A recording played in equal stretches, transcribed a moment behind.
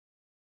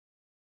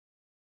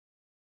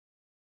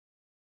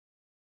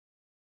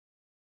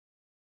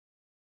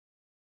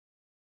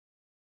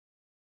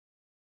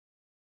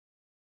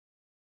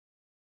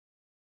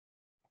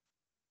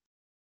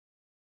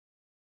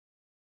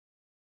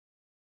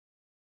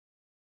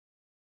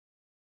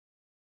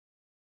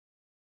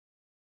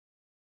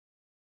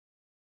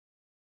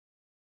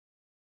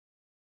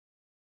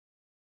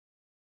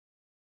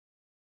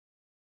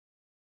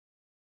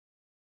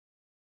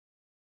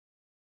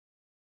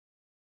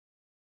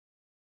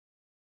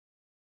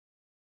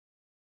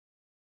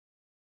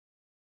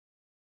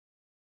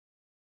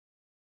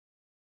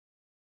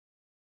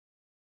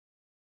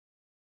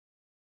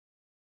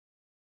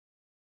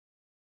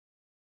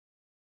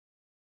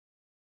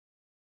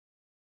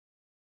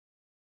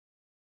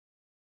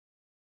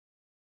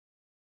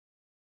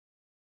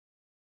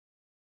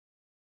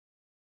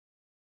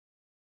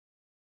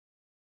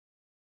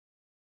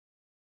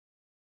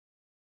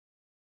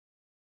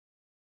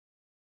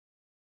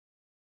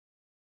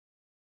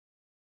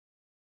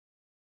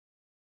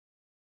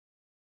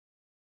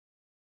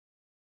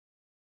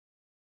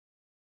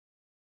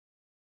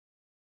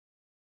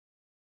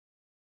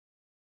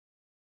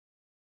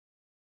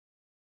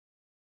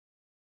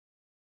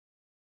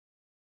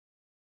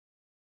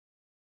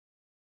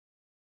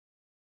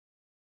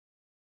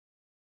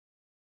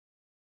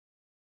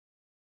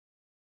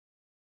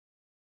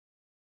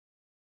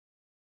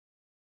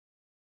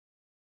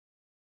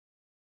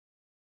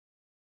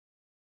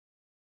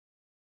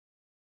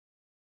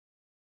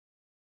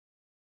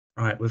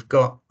Right, we've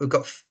got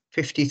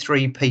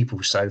 53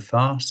 people so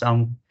far,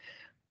 so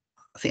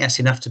I think that's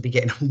enough to be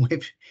getting on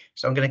with.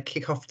 So I'm going to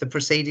kick off the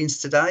proceedings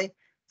today.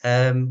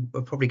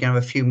 We're probably going to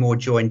have a few more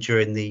join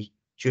during the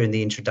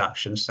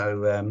introduction,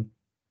 so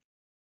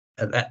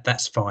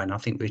that's fine. I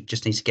think we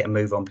just need to get a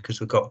move on because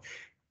we've got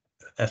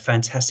a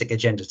fantastic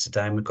agenda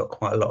today, and we've got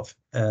quite a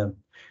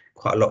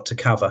lot to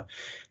cover.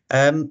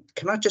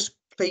 Can I just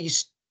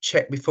please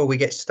check before we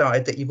get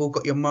started that you've all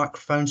got your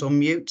microphones on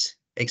mute,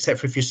 except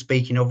for if you're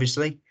speaking,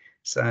 obviously.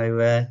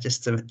 So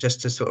just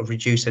to sort of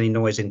reduce any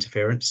noise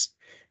interference.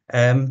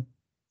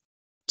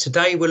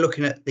 Today we're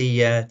looking at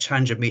the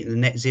challenge of meeting the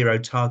net zero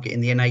target in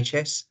the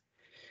NHS.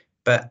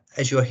 But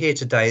as you're here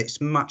today,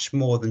 it's much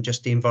more than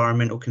just the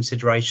environmental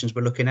considerations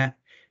we're looking at.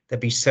 There'll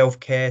be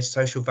self-care,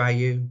 social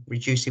value,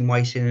 reducing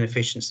waste and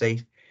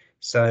inefficiency.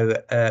 So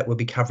we'll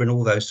be covering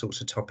all those sorts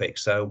of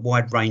topics. So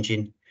wide range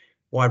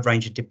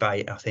of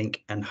debate, I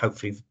think, and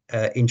hopefully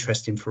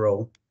interesting for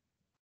all.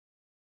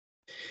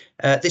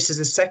 This is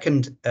the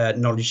second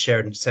knowledge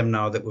sharing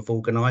seminar that we've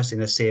organised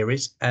in a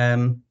series.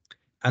 And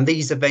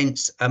these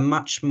events are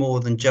much more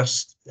than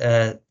just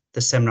the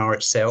seminar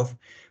itself.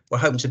 We're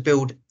hoping to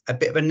build a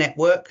bit of a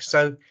network.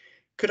 So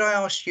could I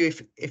ask you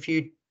if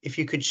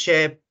you could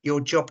share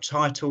your job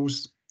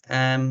titles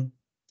and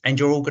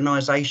your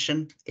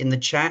organisation in the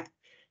chat,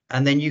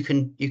 and then you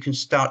can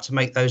start to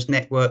make those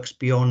networks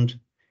beyond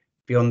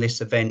this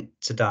event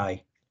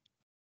today.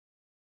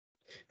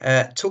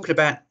 Talking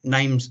about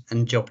names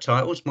and job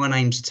titles, my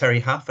name's Terry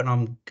Huff and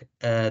I'm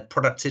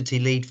productivity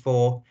lead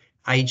for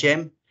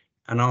AGEM,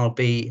 and I'll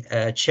be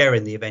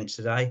chairing the event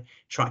today,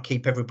 try to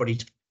keep everybody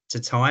to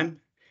time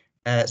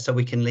so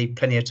we can leave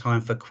plenty of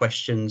time for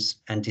questions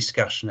and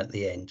discussion at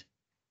the end.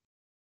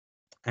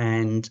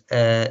 And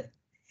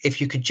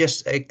if you could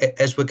just,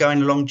 as we're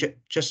going along,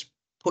 just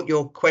put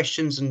your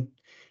questions and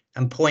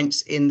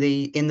points in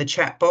the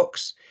chat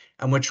box,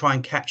 and we'll try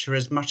and capture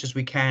as much as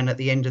we can at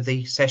the end of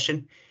the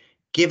session.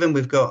 Given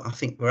we've got, I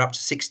think we're up to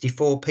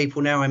 64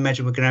 people now, I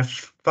imagine we're going to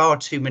have far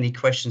too many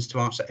questions to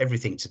answer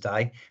everything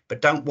today,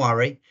 but don't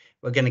worry,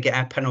 we're going to get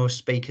our panel of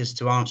speakers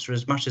to answer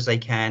as much as they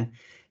can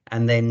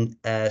and then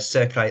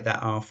circulate that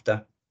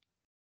after.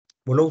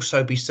 We'll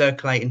also be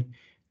circulating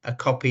a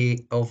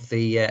copy of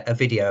a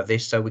video of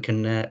this, so we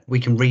can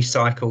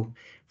recycle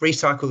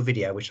the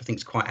video, which I think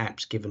is quite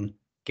apt given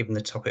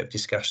the topic of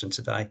discussion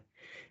today.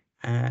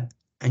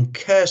 And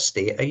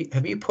Kirsty,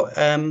 have you put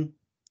a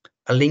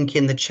link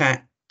in the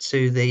chat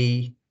to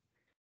the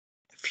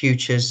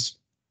Futures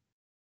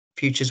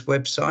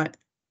website?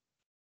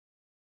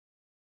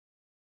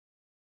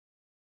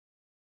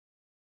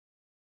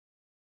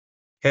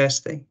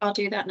 Kirsty? I'll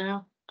do that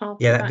now.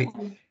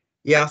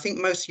 Yeah, I think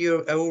most of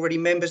you are already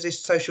members of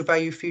this Social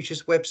Value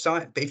Futures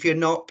website, but if you're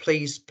not,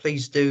 please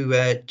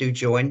do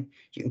join.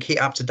 You can keep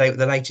up to date with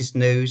the latest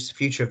news,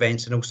 future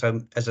events, and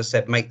also, as I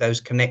said, make those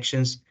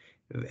connections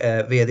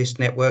via this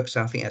network.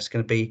 So I think that's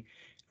going to be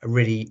a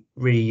really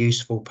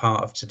useful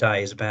part of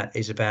today,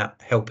 is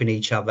about helping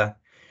each other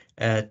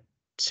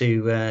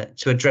to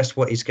address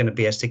what is going to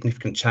be a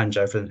significant challenge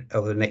over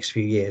the next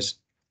few years.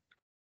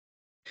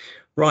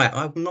 Right,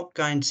 I'm not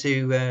going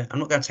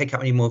to take up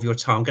any more of your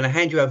time. I'm going to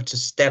hand you over to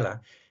Stella,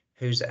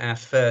 who's our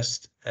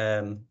first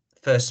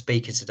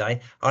speaker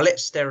today. I'll let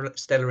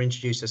Stella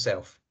introduce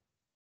herself.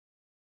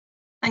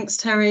 Thanks,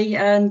 Terry,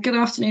 and good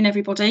afternoon,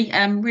 everybody.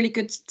 Really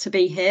good to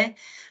be here.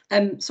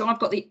 So I've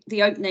got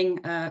the opening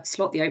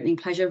slot, the opening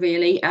pleasure,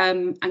 really.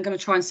 I'm going to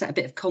try and set a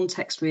bit of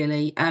context,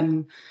 really.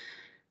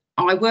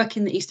 I work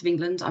in the East of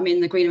England. I'm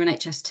in the Greener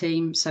NHS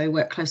team, so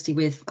work closely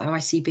with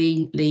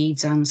ICB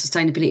leads and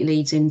sustainability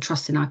leads in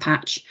Trust in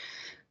iPatch.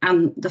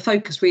 And the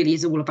focus really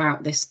is all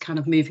about this kind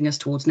of moving us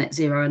towards net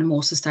zero and a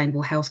more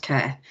sustainable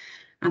healthcare.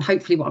 And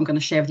hopefully what I'm going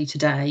to share with you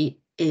today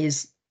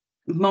is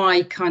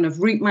my kind of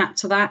route map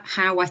to that.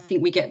 How I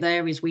think we get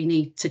there is we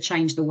need to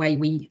change the way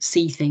we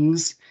see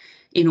things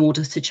in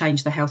order to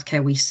change the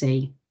healthcare we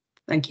see.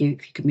 Thank you.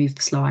 If you could move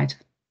the slide.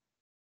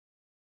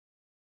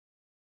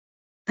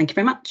 Thank you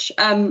very much.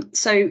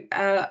 So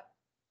 5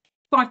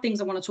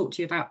 things I want to talk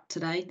to you about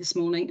today, this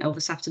morning, or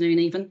this afternoon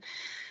even.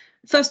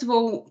 First of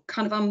all,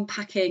 kind of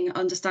unpacking,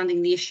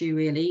 understanding the issue,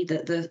 really,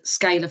 the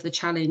scale of the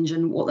challenge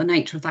and what the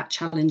nature of that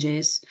challenge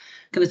is.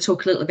 I'm going to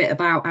talk a little bit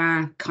about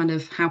our kind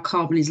of how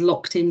carbon is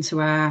locked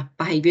into our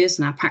behaviours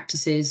and our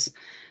practices,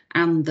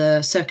 and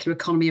the circular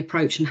economy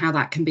approach and how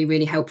that can be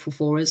really helpful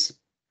for us.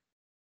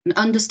 And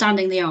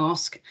understanding the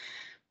ask.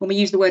 When we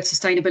use the word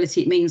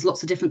sustainability, it means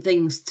lots of different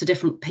things to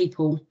different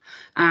people.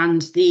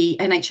 And the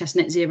NHS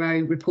Net Zero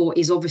report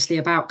is obviously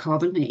about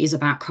carbon. It is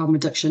about carbon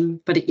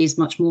reduction, but it is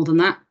much more than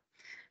that.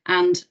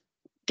 And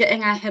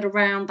getting our head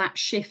around that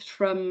shift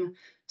from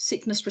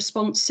sickness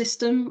response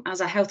system as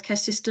a healthcare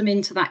system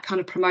into that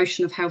kind of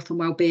promotion of health and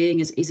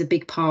well-being is a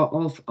big part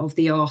of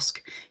the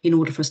ask in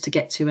order for us to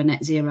get to a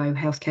net zero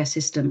healthcare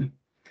system.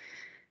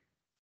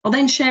 I'll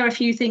then share a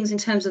few things in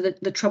terms of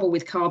the trouble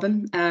with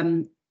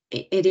carbon.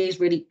 It is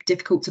really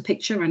difficult to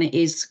picture, and it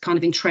is kind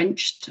of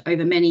entrenched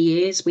over many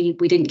years. We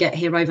didn't get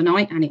here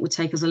overnight, and it would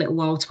take us a little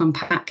while to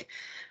unpack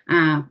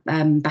our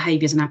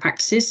behaviours and our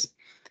practices,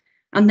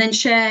 and then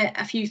share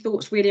a few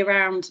thoughts really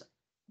around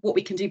what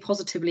we can do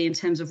positively in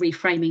terms of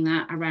reframing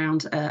that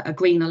around a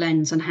greener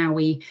lens and how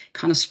we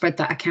kind of spread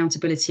that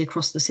accountability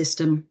across the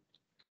system.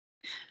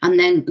 And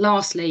then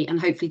lastly, and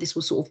hopefully this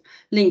will sort of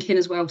link in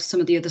as well to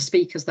some of the other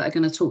speakers that are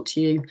going to talk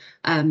to you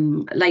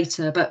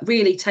later, but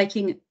really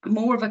taking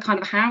more of a kind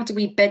of how do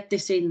we bed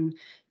this in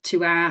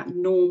to our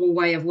normal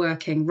way of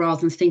working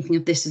rather than thinking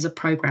of this as a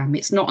programme.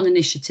 It's not an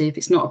initiative,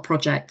 it's not a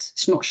project,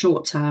 it's not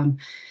short term.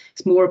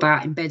 It's more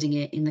about embedding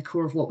it in the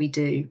core of what we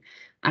do.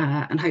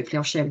 And hopefully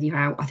I'll share with you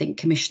how I think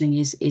commissioning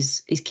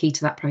is key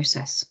to that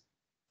process.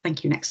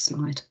 Thank you. Next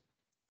slide.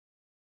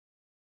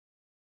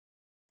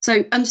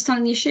 So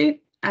understanding the issue,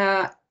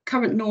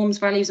 current norms,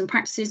 values and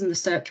practices in the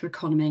circular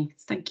economy.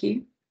 Thank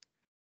you.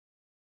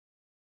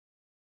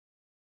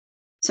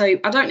 So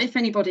I don't know if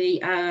anybody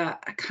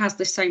has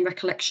the same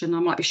recollection. I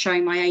might be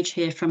showing my age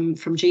here from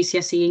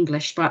GCSE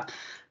English, but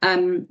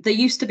there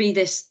used to be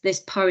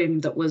this poem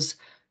that was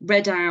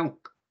read out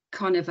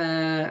kind of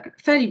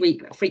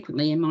fairly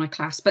frequently in my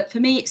class, but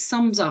for me it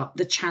sums up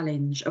the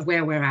challenge of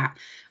where we're at.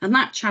 And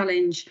that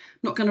challenge, I'm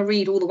not going to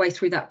read all the way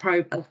through that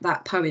poem,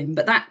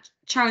 but that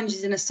challenge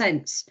is, in a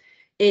sense,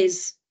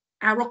 is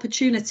our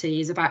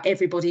opportunity is about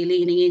everybody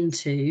leaning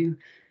into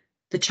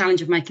the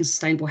challenge of making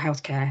sustainable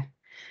healthcare.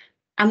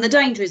 And the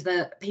danger is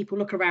that people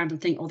look around and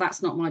think, oh,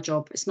 that's not my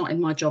job, it's not in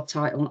my job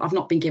title, I've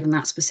not been given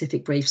that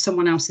specific brief,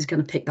 someone else is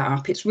going to pick that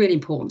up. It's really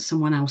important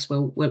someone else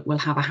will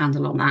have a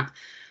handle on that.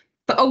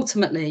 But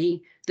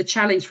ultimately, the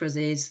challenge for us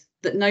is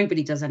that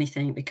nobody does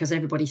anything because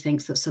everybody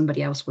thinks that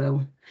somebody else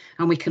will.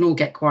 And we can all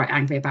get quite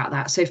angry about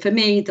that. So for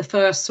me, the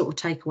first sort of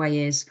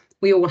takeaway is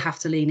we all have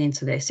to lean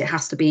into this. It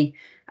has to be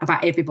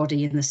about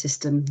everybody in the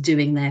system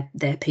doing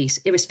their piece,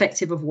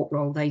 irrespective of what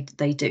role they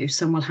do.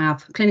 Some will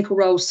have clinical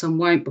roles, some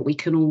won't, but we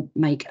can all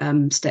make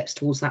steps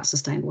towards that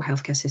sustainable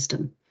healthcare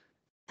system.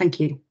 Thank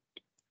you.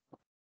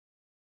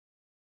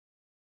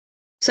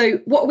 So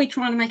what are we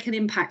trying to make an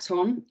impact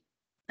on?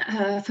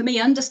 For me,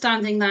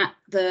 understanding that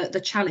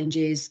the challenge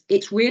is,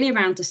 it's really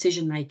around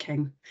decision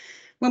making.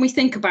 When we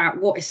think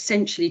about what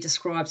essentially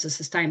describes a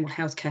sustainable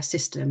healthcare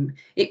system,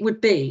 it would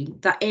be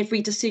that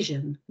every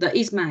decision that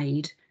is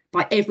made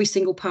by every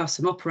single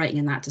person operating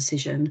in that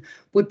decision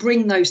would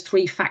bring those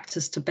three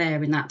factors to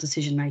bear in that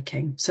decision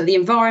making. So the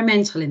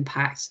environmental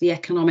impact, the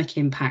economic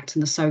impact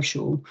and the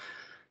social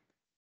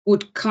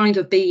would kind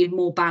of be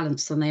more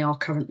balanced than they are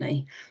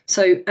currently.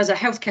 So as a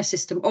healthcare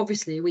system,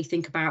 obviously we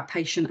think about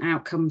patient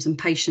outcomes and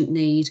patient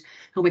need,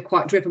 and we're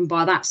quite driven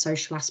by that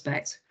social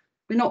aspect.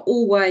 We're not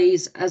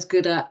always as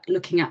good at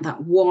looking at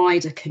that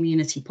wider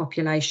community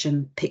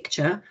population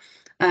picture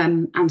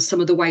and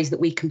some of the ways that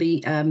we can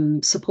be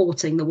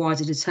supporting the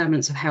wider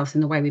determinants of health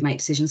in the way we make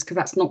decisions, because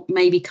that's not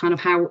maybe kind of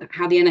how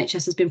the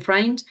NHS has been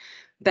framed.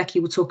 Becky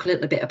will talk a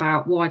little bit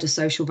about wider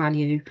social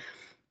value.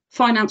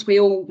 Finance,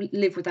 we all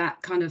live with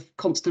that kind of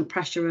constant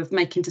pressure of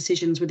making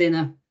decisions within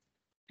a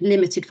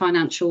limited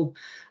financial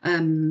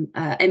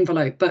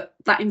envelope, but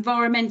that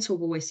environmental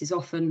voice is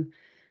often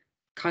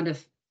kind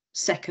of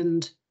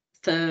second,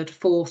 third,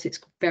 fourth. It's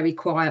very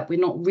quiet. We're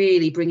not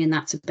really bringing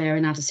that to bear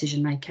in our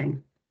decision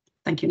making.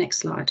 Thank you. Next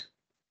slide.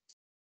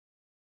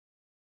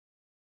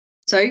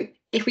 So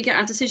if we get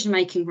our decision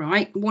making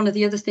right, one of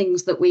the other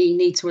things that we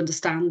need to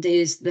understand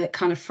is the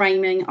kind of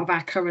framing of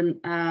our current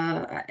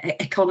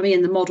economy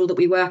and the model that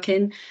we work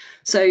in.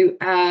 So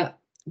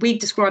we've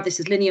described this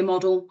as linear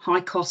model,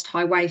 high cost,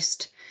 high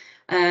waste.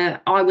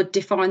 I would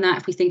define that,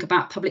 if we think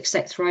about public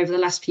sector over the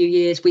last few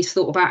years, we've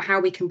thought about how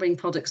we can bring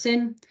products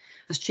in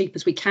as cheap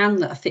as we can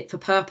that are fit for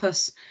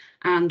purpose.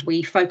 And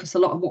we focus a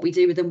lot on what we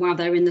do with them while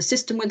they're in the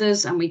system with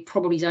us. And we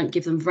probably don't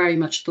give them very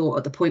much thought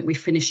at the point we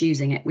finish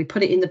using it. We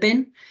put it in the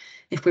bin.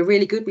 If we're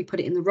really good, we put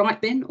it in the right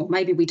bin, or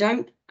maybe we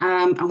don't.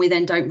 And we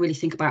then don't really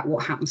think about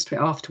what happens to it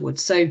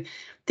afterwards. So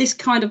this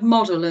kind of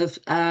model of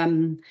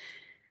kind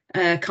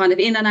of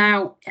in and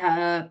out,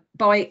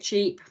 buy it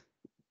cheap,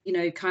 you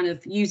know, kind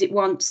of use it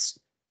once,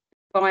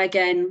 buy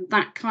again,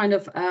 that kind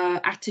of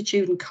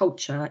attitude and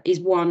culture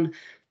is one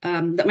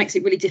that makes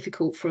it really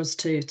difficult for us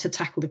to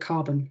tackle the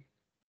carbon.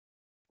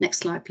 Next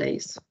slide,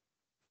 please.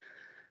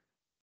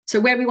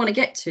 So where we want to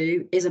get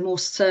to is a more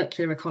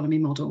circular economy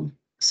model.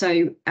 So,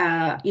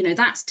 you know,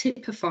 that's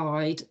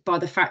typified by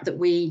the fact that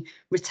we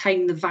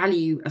retain the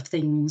value of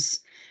things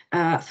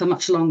for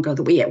much longer,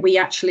 that we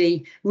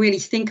actually really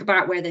think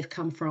about where they've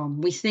come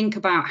from. We think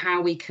about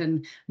how we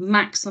can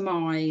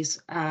maximise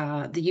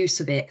the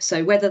use of it.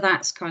 So whether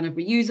that's kind of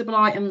reusable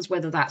items,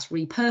 whether that's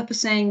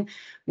repurposing,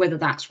 whether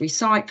that's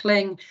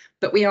recycling,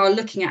 but we are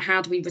looking at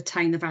how do we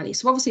retain the value.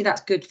 So obviously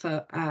that's good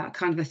for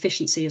kind of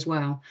efficiency as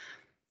well.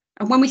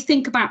 And when we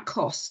think about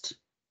cost,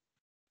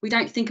 we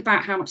don't think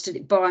about how much did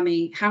it buy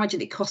me, how much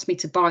did it cost me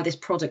to buy this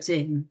product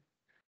in.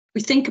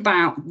 We think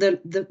about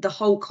the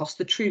whole cost,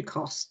 the true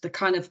cost, the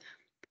kind of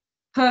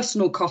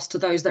personal cost to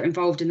those that are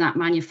involved in that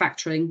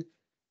manufacturing,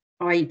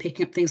 i.e.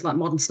 picking up things like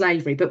modern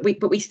slavery. But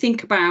we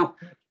think about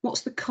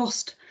what's the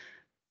cost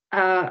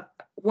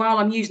while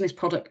I'm using this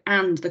product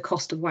and the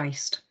cost of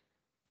waste.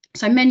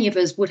 So many of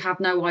us would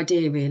have no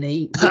idea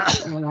really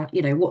which,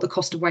 you know, what the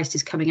cost of waste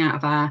is coming out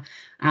of our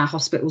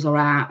hospitals or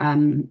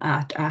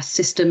our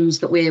systems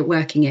that we're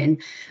working in.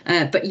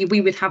 But we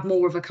would have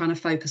more of a kind of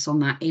focus on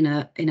that in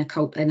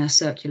a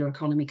circular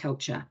economy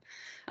culture.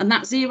 And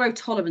that zero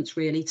tolerance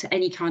really to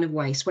any kind of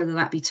waste, whether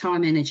that be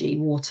time, energy,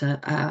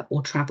 water,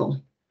 or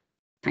travel.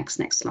 Thanks.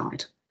 Next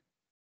slide.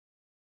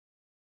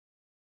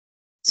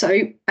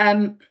 So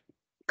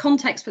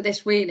context for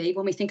this really,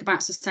 when we think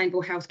about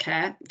sustainable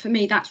healthcare, for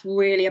me, that's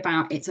really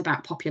it's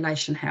about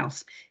population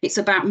health. It's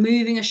about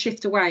moving a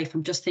shift away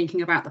from just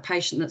thinking about the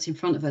patient that's in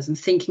front of us and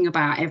thinking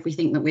about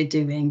everything that we're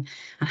doing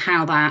and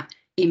how that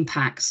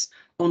impacts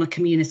on a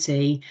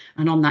community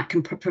and on that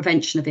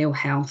prevention of ill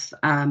health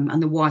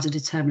and the wider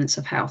determinants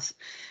of health.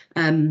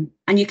 And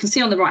you can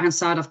see on the right hand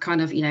side, I've kind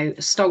of, you know,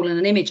 stolen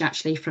an image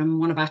actually from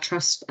one of our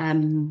trusts,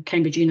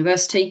 Cambridge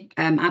University,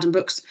 Adam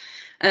Books,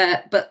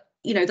 but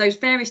you know, those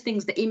various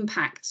things that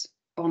impact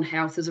on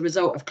health as a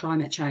result of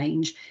climate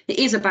change. It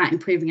is about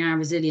improving our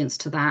resilience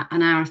to that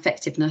and our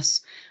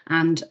effectiveness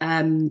and,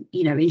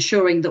 you know,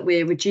 ensuring that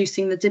we're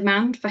reducing the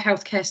demand for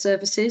healthcare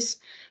services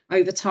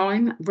over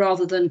time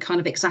rather than kind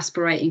of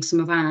exacerbating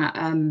some of our,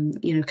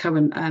 you know,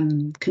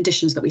 current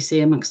conditions that we see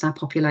amongst our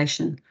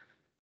population.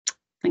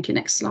 Thank you.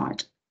 Next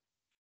slide.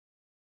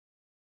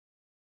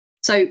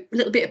 So a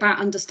little bit about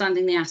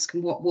understanding the ask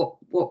and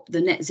what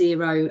the net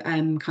zero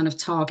kind of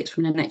targets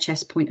from an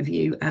NHS point of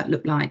view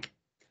look like.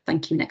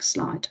 Thank you. Next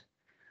slide.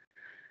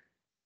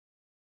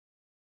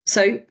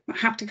 So I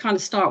have to kind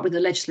of start with the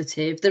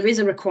legislative. There is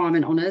a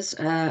requirement on us,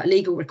 a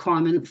legal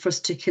requirement for us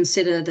to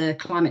consider the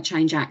Climate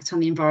Change Act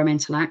and the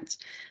Environmental Act,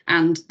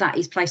 and that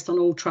is placed on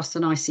all trusts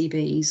and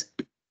ICBs.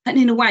 And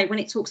in a way, when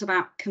it talks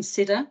about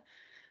consider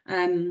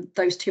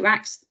those two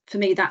acts, for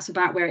me, that's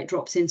about where it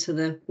drops into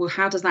the, well,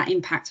 how does that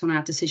impact on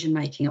our decision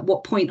making? At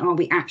what point are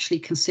we actually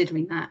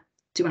considering that?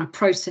 Do our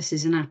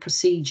processes and our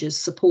procedures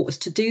support us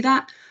to do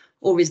that?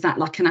 Or is that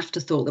like an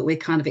afterthought that we're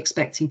kind of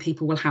expecting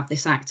people will have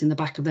this act in the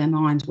back of their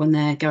mind when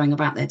they're going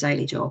about their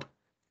daily job?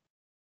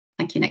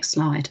 Thank you. Next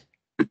slide.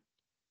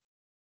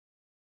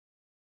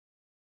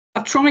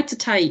 I've tried to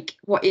take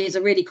what is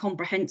a really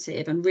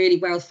comprehensive and really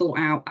well thought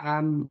out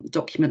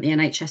document, the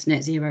NHS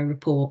Net Zero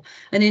report,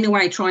 and in a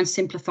way try and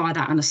simplify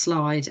that on a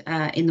slide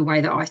in the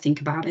way that I think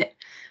about it.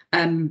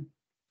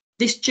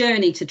 This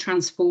journey to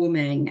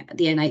transforming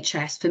the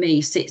NHS for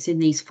me sits in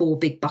these four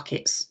big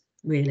buckets,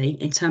 really,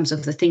 in terms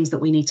of the things that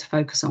we need to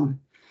focus on.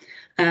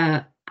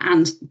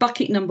 And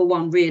bucket number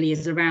one really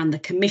is around the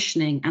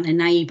commissioning and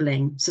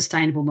enabling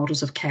sustainable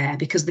models of care,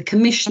 because the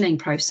commissioning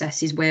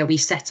process is where we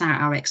set out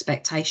our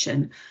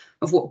expectation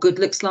of what good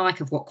looks like,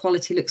 of what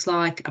quality looks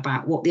like,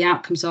 about what the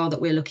outcomes are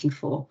that we're looking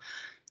for.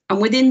 And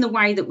within the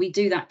way that we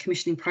do that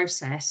commissioning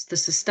process, the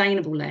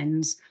sustainable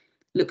lens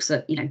looks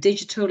at, you know,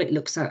 digital, it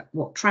looks at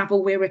what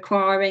travel we're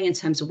requiring in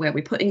terms of where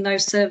we're putting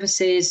those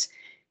services.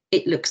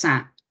 It looks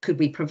at, could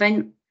we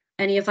prevent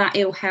any of that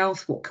ill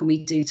health? What can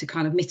we do to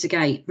kind of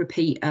mitigate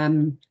repeat,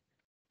 you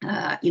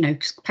know,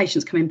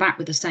 patients coming back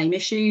with the same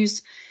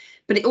issues?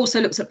 But it also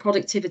looks at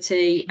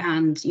productivity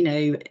and, you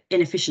know,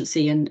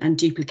 inefficiency and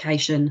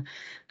duplication.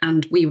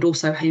 And we would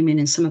also home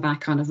in some of our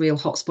kind of real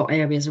hotspot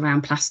areas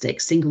around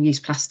plastics, single-use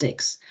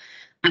plastics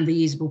and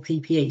reusable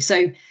PPE.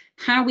 So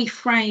how we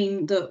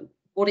frame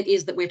what it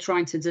is that we're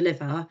trying to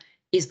deliver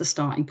is the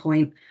starting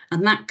point.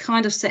 And that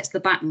kind of sets the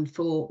baton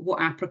for what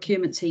our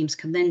procurement teams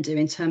can then do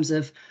in terms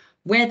of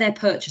where they're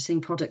purchasing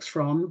products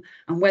from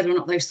and whether or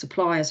not those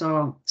suppliers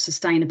are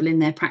sustainable in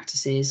their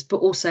practices, but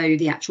also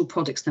the actual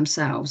products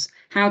themselves.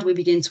 How do we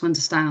begin to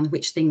understand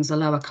which things are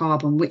lower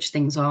carbon, which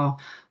things are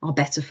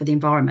better for the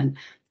environment?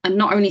 And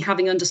not only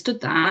having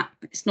understood that,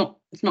 it's not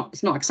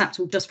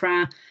acceptable just for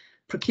our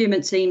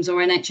procurement teams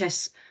or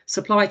NHS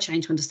supply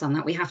chain to understand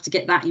that. We have to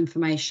get that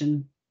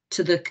information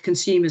to the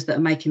consumers that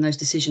are making those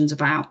decisions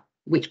about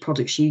which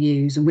products you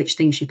use and which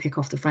things you pick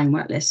off the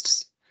framework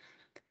lists.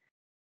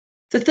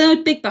 The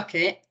third big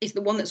bucket is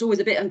the one that's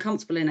always a bit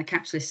uncomfortable in a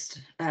capitalist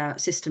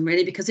system,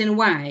 really, because in a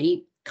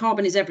way,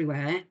 carbon is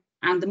everywhere,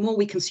 and the more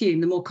we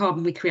consume, the more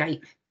carbon we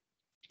create.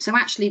 So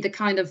actually the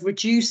kind of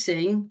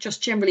reducing,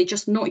 just generally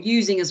just not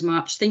using as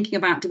much, thinking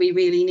about, do we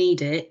really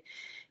need it,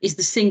 is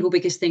the single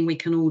biggest thing we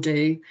can all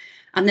do.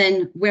 And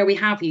then where we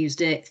have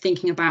used it,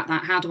 thinking about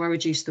that, how do I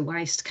reduce the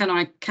waste? Could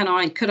I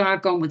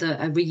have gone with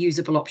a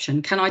reusable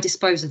option? Can I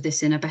dispose of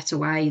this in a better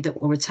way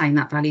that will retain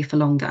that value for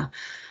longer?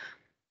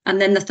 And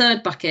then the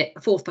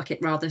fourth bucket,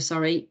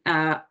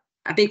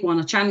 a big one,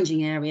 a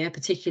challenging area,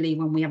 particularly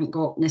when we haven't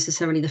got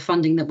necessarily the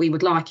funding that we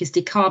would like, is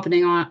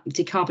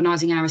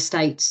decarbonising our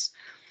estates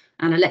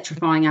and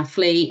electrifying our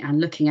fleet and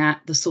looking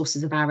at the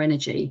sources of our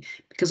energy,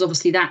 because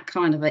obviously that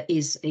kind of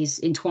is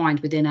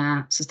entwined within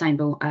our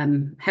sustainable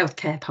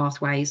healthcare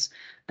pathways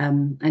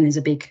and is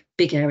a big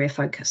area of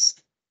focus.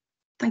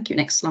 Thank you.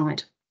 Next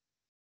slide.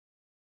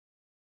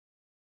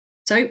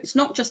 So it's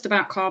not just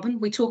about carbon.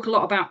 We talk a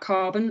lot about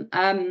carbon,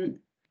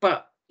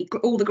 but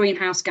all the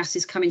greenhouse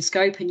gases come in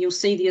scope, and you'll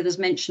see the others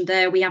mentioned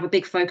there. We have a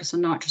big focus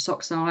on nitrous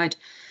oxide,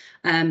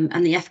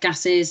 and the F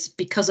gases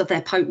because of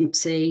their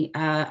potency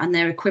and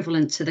their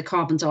equivalent to the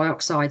carbon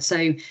dioxide.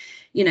 So,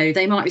 you know,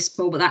 they might be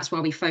small, but that's why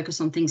we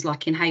focus on things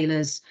like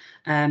inhalers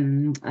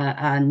and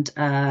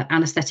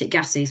anaesthetic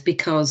gases,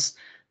 because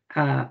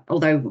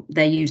although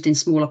they're used in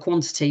smaller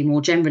quantity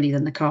more generally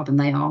than the carbon,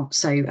 they are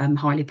so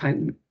highly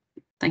potent.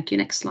 Thank you.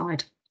 Next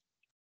slide.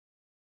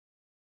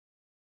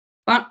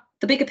 But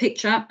the bigger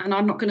picture, and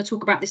I'm not going to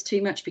talk about this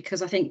too much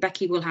because I think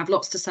Becky will have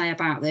lots to say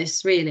about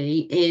this,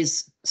 really,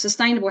 is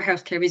sustainable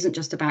healthcare isn't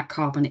just about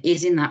carbon, it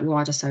is in that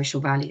wider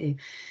social value.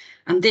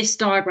 And this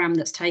diagram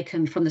that's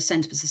taken from the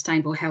Centre for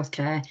Sustainable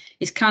Healthcare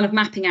is kind of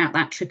mapping out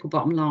that triple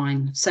bottom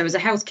line. So as a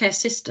healthcare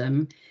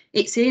system,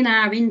 it's in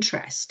our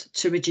interest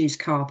to reduce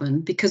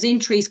carbon, because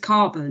increased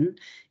carbon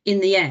in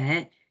the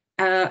air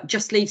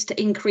just leads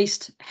to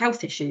increased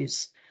health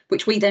issues,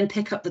 which we then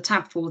pick up the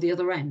tab for the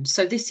other end.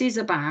 So this is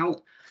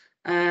about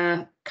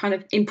kind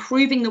of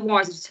improving the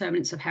wider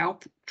determinants of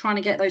health, trying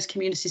to get those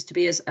communities to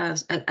be as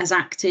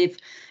active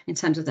in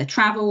terms of their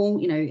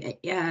travel, you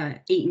know,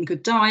 eating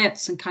good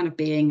diets and kind of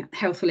being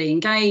healthily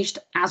engaged,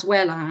 as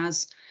well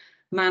as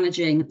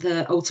managing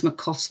the ultimate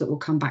costs that will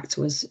come back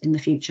to us in the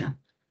future.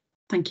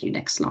 Thank you.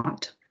 Next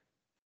slide.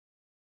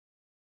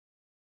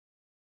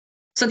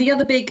 So the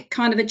other big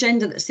kind of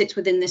agenda that sits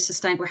within this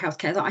sustainable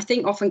healthcare that I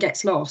think often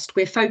gets lost,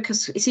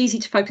 it's easy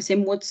to focus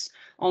inwards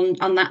on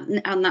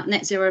that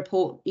net zero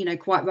report, you know,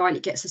 quite rightly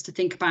gets us to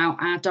think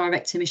about our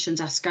direct emissions,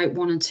 our scope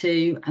 1 and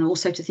 2, and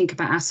also to think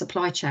about our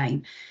supply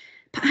chain.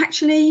 But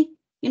actually,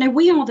 you know,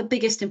 we are the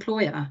biggest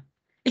employer.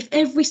 If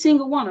every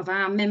single one of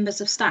our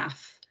members of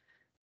staff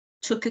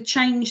took a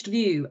changed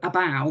view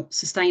about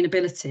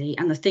sustainability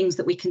and the things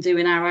that we can do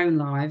in our own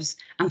lives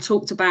and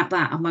talked about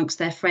that amongst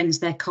their friends,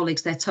 their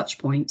colleagues, their touch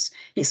points,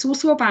 it's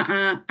also about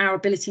our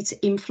ability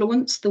to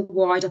influence the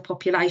wider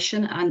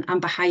population and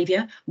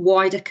behaviour,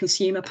 wider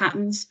consumer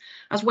patterns,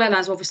 as well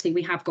as obviously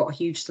we have got a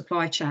huge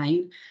supply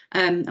chain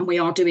and we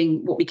are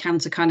doing what we can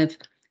to kind of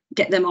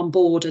get them on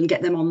board and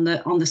get them on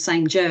the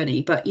same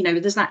journey. But, you know,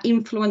 there's that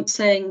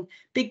influencing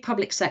big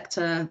public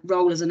sector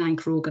role as an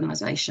anchor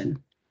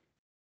organisation.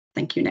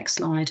 Thank you. Next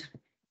slide.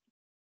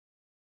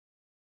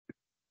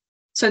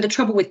 So the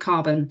trouble with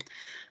carbon.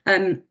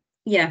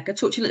 Yeah, I'll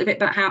talk to you a little bit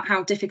about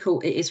how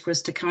difficult it is for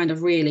us to kind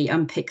of really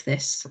unpick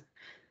this.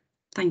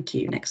 Thank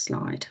you. Next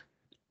slide.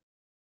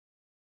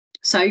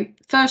 So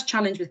first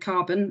challenge with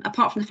carbon,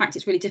 apart from the fact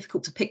it's really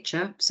difficult to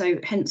picture, so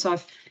hence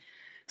I've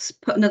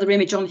put another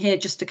image on here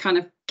just to kind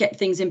of get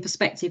things in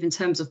perspective in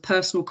terms of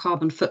personal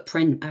carbon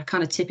footprint, a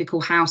kind of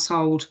typical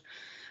household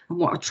and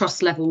what a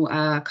trust level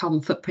carbon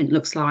footprint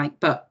looks like.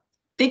 But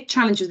big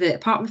challenge with it,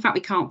 apart from the fact we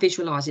can't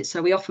visualize it,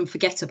 so we often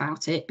forget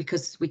about it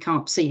because we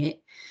can't see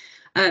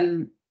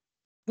it.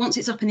 Once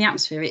it's up in the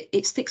atmosphere,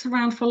 it sticks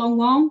around for a long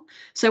while.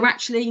 So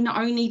actually, not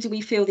only do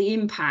we feel the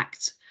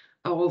impact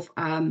of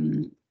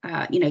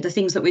you know, the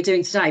things that we're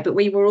doing today, but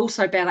we will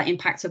also bear that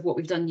impact of what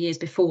we've done years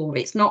before.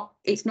 It's not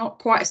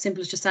quite as simple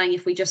as just saying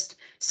if we just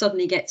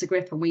suddenly get to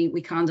grip and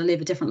we kind of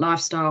live a different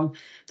lifestyle,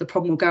 the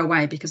problem will go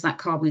away, because that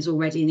carbon is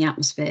already in the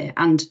atmosphere.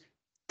 And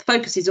the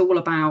focus is all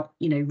about,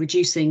 you know,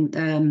 reducing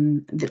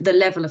the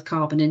level of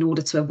carbon in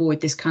order to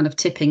avoid this kind of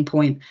tipping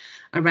point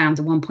around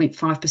the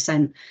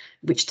 1.5%,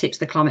 which tips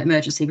the climate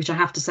emergency, which I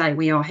have to say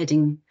we are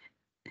heading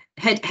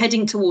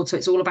towards. So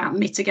it's all about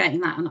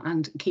mitigating that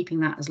and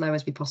keeping that as low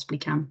as we possibly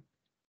can.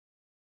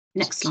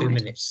 Next slide. 2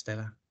 minutes,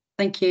 Stella.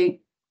 Thank you.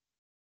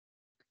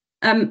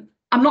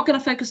 I'm not going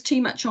to focus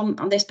too much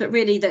on this, but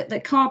really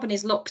that carbon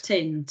is locked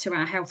in to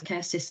our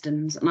healthcare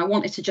systems. And I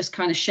wanted to just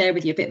kind of share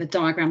with you a bit of a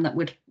diagram that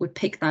would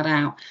pick that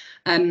out.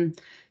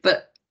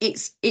 But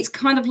it's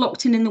kind of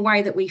locked in the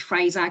way that we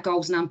phrase our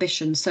goals and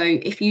ambitions. So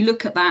if you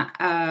look at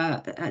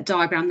that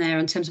diagram there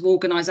in terms of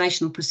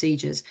organisational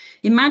procedures,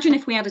 imagine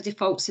if we had a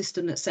default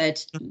system that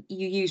said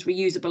you use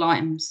reusable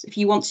items. If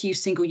you want to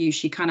use single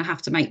use, you kind of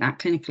have to make that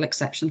clinical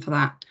exception for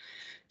that.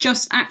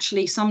 Just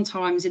actually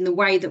sometimes in the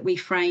way that we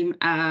frame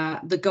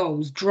the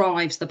goals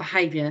drives the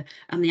behaviour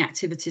and the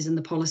activities and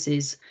the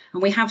policies.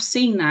 And we have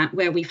seen that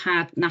where we've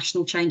had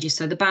national changes.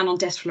 So the ban on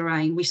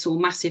desflurane, we saw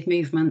massive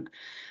movement.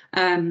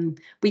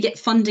 We get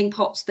funding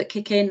pots that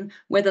kick in,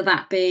 whether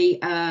that be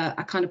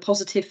a kind of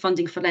positive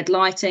funding for LED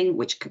lighting,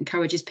 which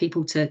encourages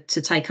people to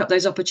take up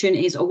those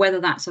opportunities, or whether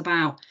that's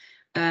about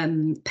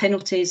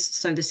penalties.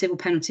 So the civil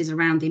penalties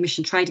around the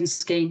emission trading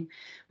scheme,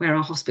 where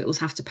our hospitals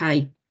have to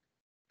pay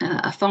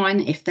a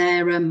fine if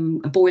their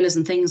boilers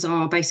and things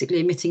are basically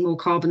emitting more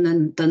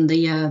carbon than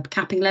the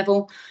capping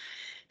level.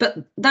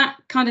 But that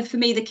kind of, for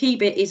me, the key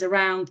bit is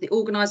around the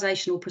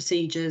organisational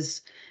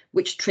procedures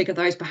which trigger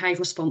those behavioural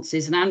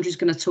responses. And Andrew's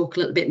going to talk a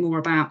little bit more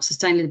about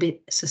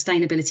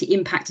sustainability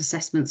impact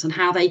assessments and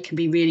how they can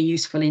be really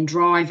useful in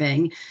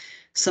driving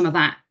some of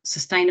that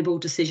sustainable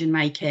decision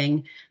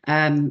making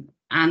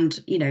and,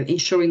 you know,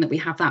 ensuring that we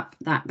have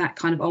that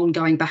kind of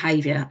ongoing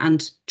behaviour,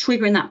 and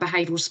triggering that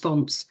behavioural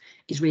response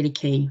is really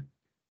key.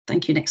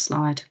 Thank you. Next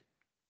slide.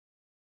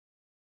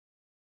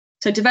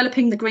 So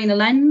developing the greener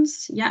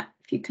lens. Yeah,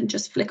 if you can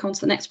just flick on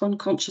to the next one,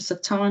 conscious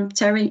of time,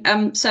 Terry.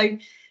 So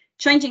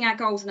changing our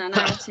goals and our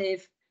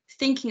narrative,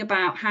 thinking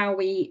about how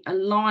we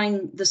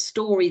align the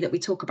story that we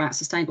talk about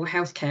sustainable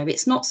healthcare.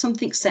 It's not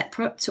something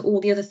separate to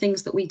all the other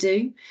things that we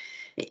do.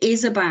 It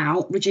is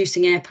about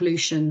reducing air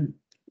pollution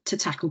to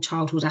tackle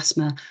childhood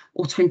asthma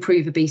or to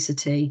improve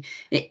obesity.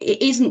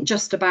 It isn't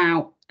just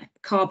about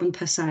carbon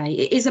per se.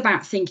 It is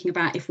about thinking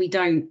about, if we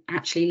don't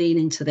actually lean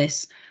into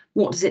this,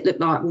 what does it look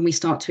like when we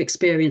start to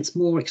experience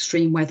more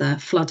extreme weather,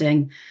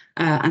 flooding,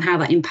 and how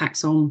that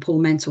impacts on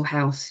poor mental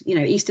health. You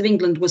know, East of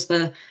England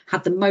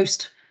had the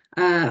most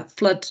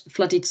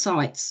flooded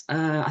sites,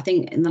 I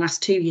think, in the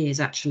last 2 years,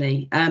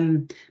 actually.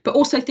 But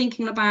also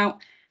thinking about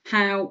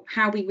how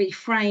we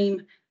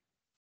reframe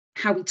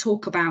how we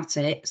talk about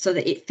it so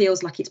that it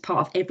feels like it's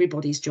part of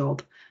everybody's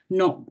job,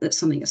 not that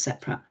something is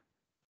separate.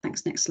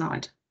 Thanks. Next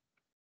slide.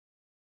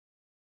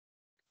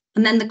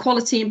 And then the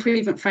quality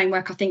improvement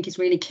framework, I think, is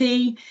really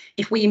key.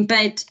 If we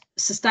embed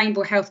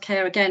sustainable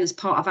healthcare again as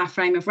part of our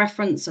frame of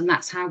reference, and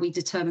that's how we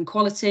determine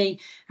quality,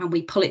 and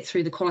we pull it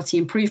through the quality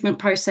improvement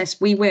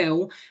process, we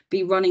will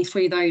be running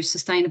through those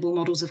sustainable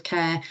models of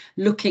care,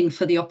 looking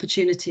for the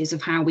opportunities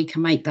of how we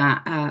can make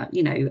that,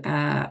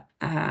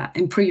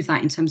 improve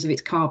that in terms of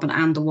its carbon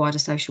and the wider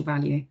social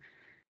value.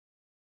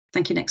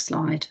 Thank you. Next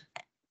slide.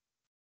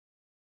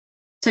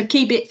 So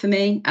key bit for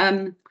me.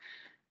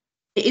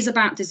 It is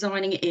about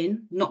designing it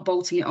in, not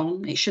bolting it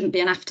on. It shouldn't be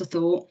an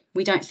afterthought.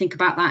 We don't think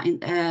about that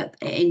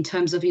in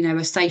terms of,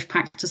 a safe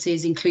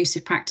practices,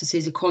 inclusive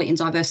practices, equality and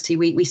diversity.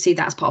 We see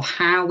that as part of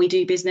how we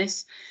do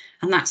business,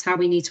 and that's how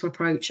we need to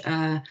approach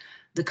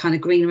the kind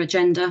of greener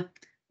agenda.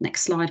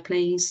 Next slide,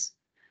 please.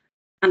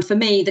 And for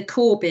me, the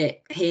core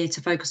bit here to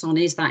focus on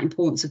is that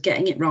importance of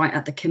getting it right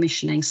at the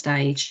commissioning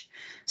stage.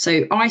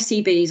 So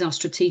ICBs are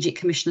strategic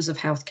commissioners of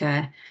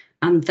healthcare,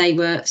 and they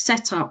were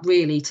set up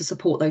really to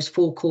support those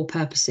 4 core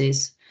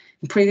purposes: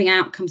 improving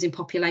outcomes in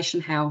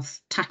population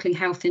health, tackling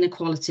health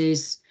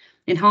inequalities,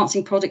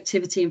 enhancing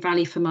productivity and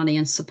value for money,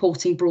 and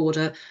supporting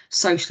broader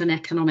social and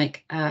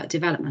economic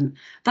development.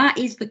 That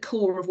is the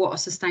core of what a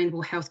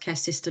sustainable healthcare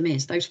system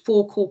is. Those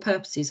 4 core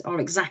purposes are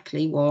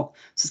exactly what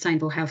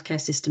sustainable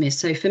healthcare system is.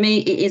 So for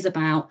me, it is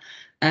about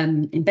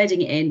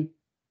embedding it in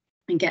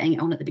and getting it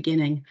on at the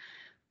beginning.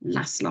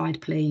 Last slide,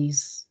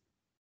 please.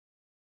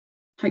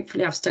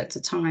 Hopefully I've stuck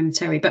to time,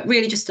 Terry, but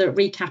really just to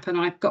recap, and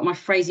I've got my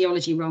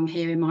phraseology wrong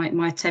here in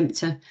my attempt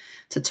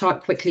to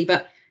type quickly,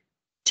 but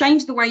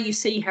change the way you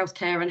see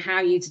healthcare and how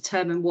you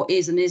determine what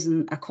is and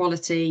isn't a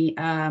quality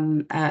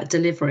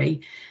delivery.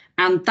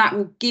 And that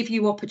will give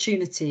you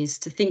opportunities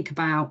to think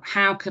about,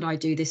 how could I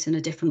do this in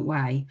a different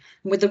way?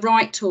 And with the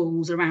right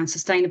tools around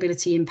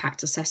sustainability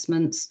impact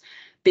assessments,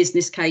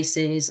 business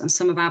cases, and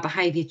some of our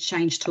behaviour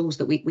change tools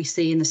that we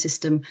see in the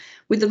system,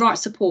 with the right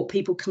support,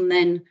 people can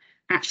then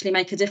actually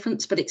make a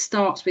difference. But it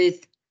starts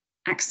with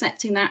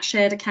accepting that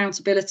shared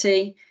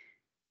accountability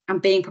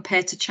and being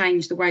prepared to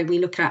change the way we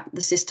look at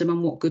the system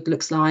and what good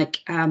looks like,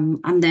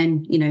 and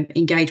then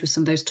engage with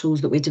some of those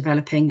tools that we're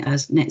developing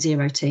as net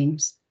zero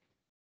teams.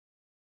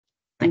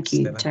 Thank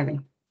you,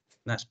 Terry.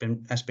 That's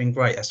been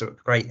great. That's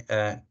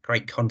a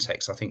great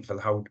context, I think, for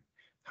the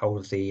whole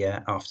of the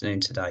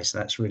afternoon today. So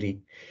that's really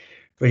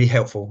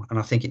helpful, and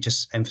I think it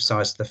just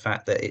emphasised the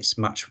fact that it's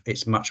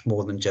much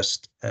more than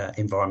just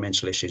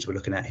environmental issues we're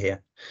looking at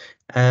here.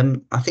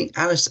 I think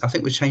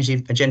we've changed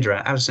the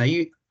agenda. Alison,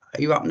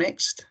 are you up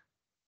next?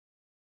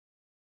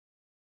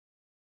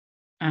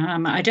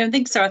 I don't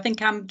think so. I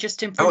think I'm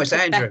just in front it's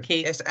of Andrew. Becky.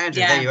 Yes,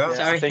 Andrew. There you are.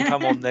 Sorry. I think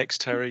I'm on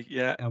next, Terry.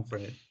 Yeah. Oh,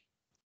 brilliant.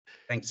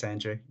 Thanks,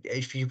 Andrew.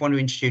 If you want to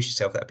introduce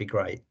yourself, that'd be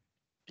great.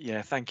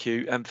 Yeah, thank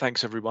you, and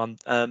thanks everyone.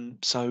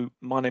 So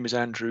my name is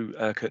Andrew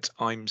Urquhart.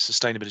 I'm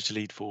sustainability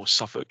lead for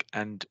Suffolk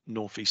and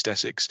North East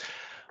Essex.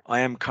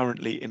 I am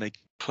currently in a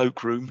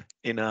cloakroom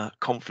in a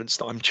conference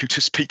that I'm due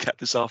to speak at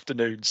this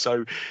afternoon.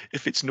 So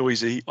if it's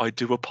noisy, I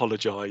do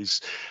apologise.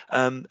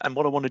 And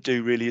what I want to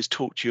do really is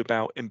talk to you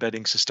about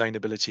embedding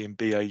sustainability in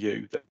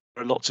BAU.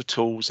 There are lots of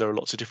tools, there are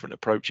lots of different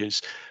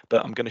approaches,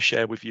 but I'm going to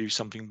share with you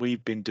something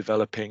we've been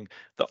developing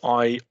that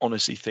I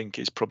honestly think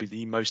is probably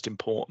the most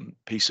important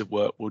piece of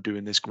work we'll do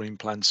in this Green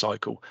Plan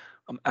cycle.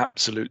 I'm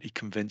absolutely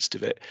convinced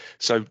of it.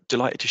 So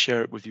delighted to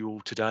share it with you all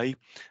today.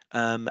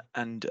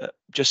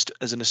 Just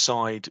as an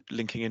aside,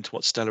 linking into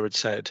what Stella had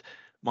said,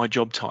 my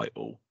job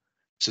title,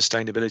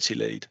 Sustainability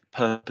Lead,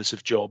 purpose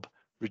of job,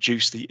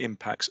 reduce the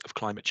impacts of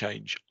climate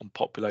change on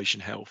population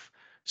health.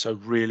 So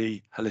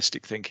really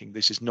holistic thinking.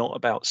 This is not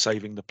about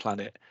saving the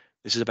planet.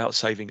 This is about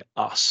saving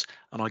us.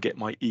 And I get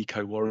my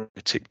eco-warrior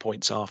tick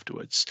points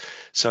afterwards.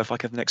 So if I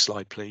could have the next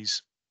slide,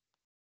 please.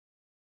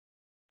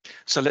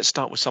 So let's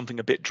start with something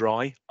a bit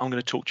dry. I'm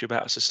going to talk to you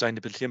about a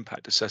sustainability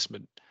impact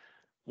assessment.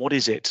 What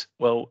is it?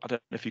 Well, I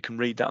don't know if you can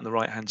read that on the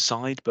right hand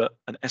side, but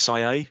an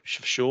SIA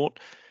for short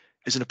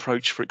is an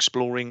approach for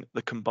exploring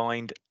the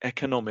combined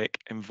economic,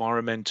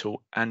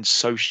 environmental and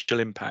social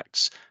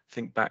impacts.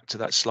 Think back to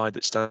that slide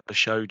that Stella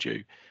showed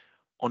you,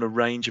 on a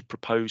range of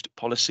proposed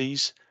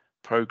policies,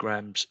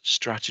 programs,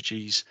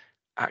 strategies,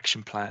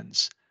 action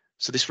plans.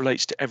 So this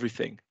relates to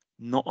everything,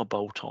 not a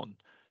bolt-on,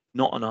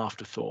 not an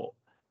afterthought.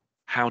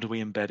 How do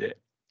we embed it?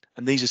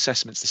 And these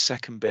assessments, the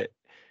second bit,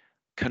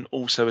 can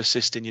also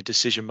assist in your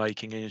decision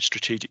making and your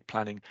strategic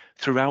planning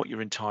throughout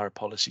your entire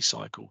policy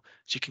cycle.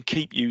 So you can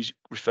keep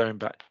referring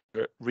back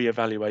to it,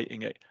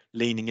 re-evaluating it,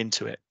 leaning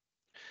into it.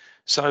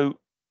 So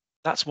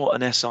that's what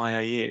an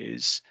SIA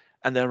is.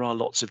 And there are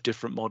lots of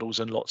different models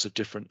and lots of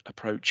different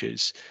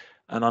approaches.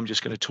 And I'm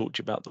just going to talk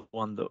to you about the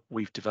one that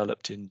we've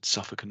developed in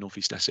Suffolk and North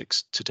East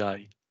Essex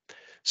today.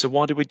 So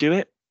why do we do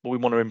it? Well, we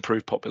want to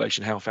improve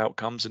population health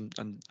outcomes,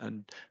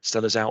 and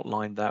Stella's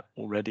outlined that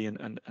already,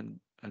 and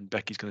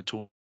Becky's going to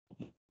talk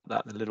about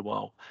that in a little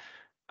while.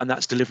 And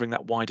that's delivering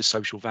that wider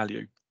social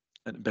value.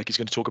 And Becky's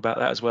going to talk about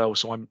that as well.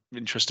 So I'm in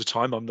interest of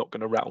time, I'm not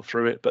going to rattle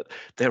through it, but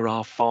there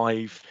are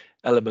 5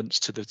 elements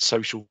to the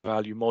social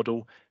value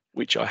model,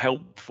 which are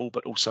helpful,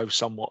 but also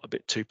somewhat a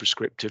bit too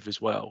prescriptive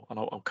as well. And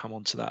I'll come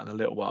on to that in a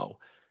little while.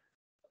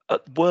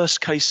 At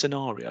worst case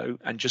scenario,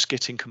 and just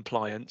getting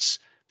compliance,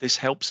 this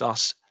helps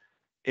us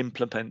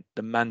implement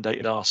the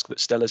mandated ask that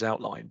Stella's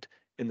outlined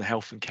in the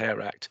Health and Care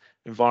Act: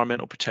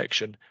 environmental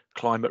protection,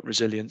 climate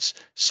resilience,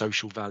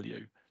 social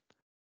value,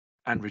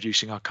 and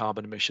reducing our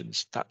carbon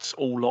emissions. That's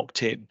all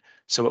locked in.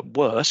 So at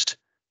worst,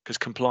 because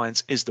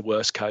compliance is the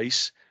worst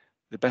case,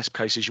 the best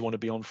case is you want to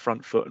be on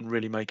front foot and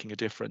really making a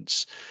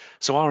difference.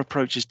 So our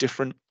approach is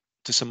different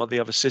to some of the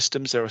other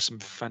systems. There are some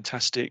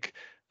fantastic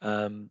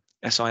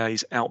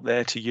SIAs out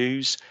there to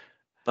use,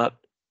 but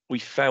we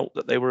felt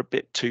that they were a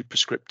bit too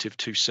prescriptive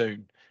too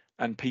soon.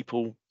 And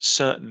people,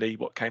 certainly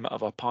what came out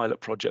of our pilot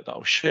project that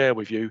I'll share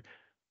with you,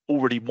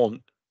 already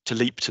want to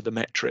leap to the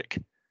metric.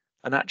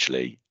 And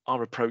actually,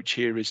 our approach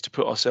here is to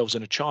put ourselves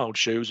in a child's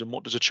shoes. And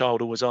what does a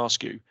child always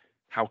ask you?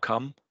 How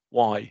come?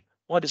 Why?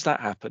 Why does that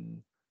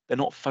happen? They're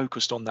not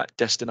focused on that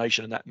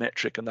destination and that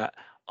metric and that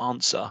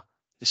answer.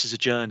 This is a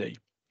journey.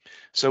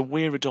 So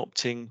we're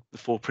adopting the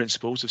 4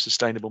 principles of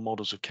sustainable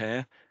models of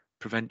care: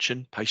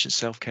 prevention, patient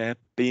self-care,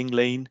 being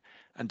lean,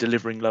 and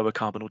delivering lower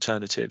carbon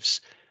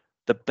alternatives.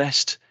 The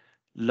best,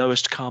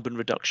 lowest carbon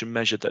reduction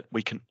measure that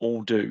we can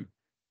all do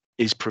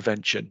is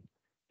prevention.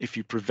 If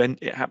you prevent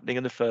it happening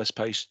in the first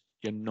place,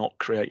 you're not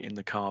creating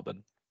the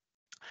carbon.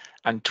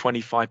 And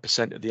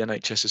 25% of the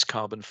NHS's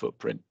carbon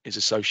footprint is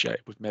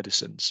associated with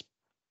medicines.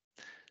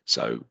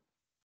 So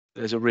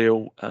there's a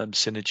real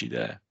synergy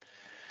there.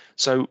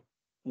 So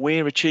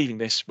we're achieving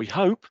this, we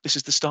hope. This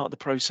is the start of the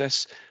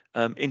process,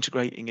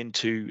 integrating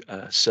into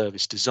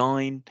service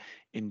design,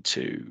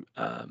 into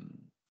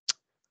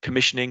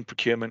commissioning,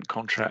 procurement,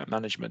 contract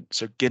management.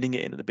 So getting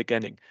it in at the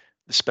beginning,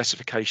 the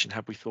specification,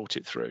 have we thought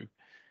it through?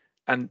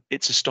 And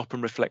it's a stop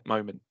and reflect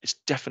moment. It's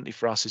definitely,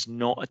 for us, is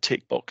not a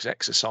tick box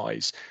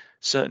exercise.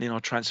 Certainly in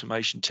our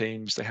transformation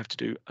teams, they have to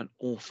do an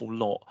awful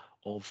lot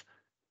of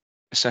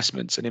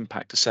assessments and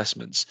impact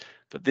assessments.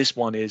 But this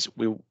one is,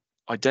 we'll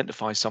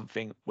identify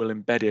something, we'll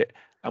embed it,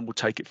 and we'll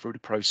take it through the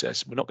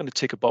process. We're not going to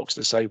tick a box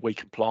to say we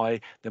comply,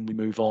 then we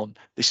move on.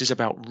 This is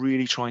about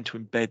really trying to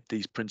embed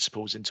these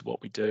principles into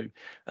what we do.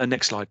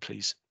 Next slide,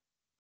 please.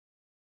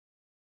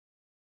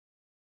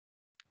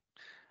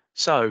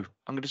 So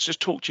I'm going to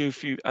just talk to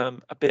you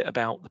a bit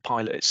about the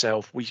pilot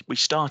itself. We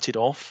started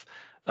off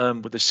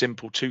with a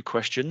simple 2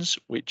 questions,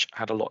 which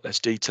had a lot less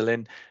detail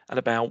in, and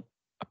about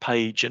a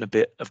page and a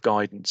bit of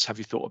guidance. Have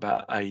you thought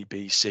about A,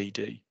 B, C,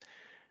 D?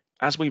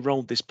 As we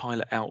rolled this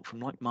pilot out from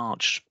like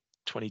March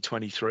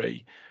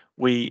 2023,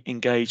 we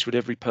engaged with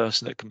every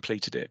person that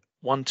completed it,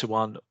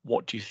 one-to-one.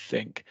 What do you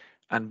think?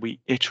 And we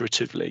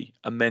iteratively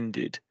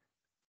amended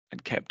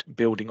and kept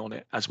building on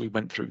it as we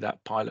went through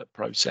that pilot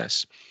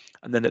process.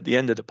 And then at the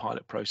end of the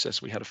pilot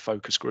process, we had a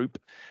focus group,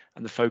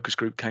 and the focus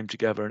group came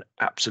together and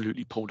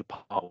absolutely pulled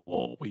apart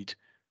what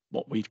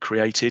we'd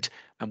created,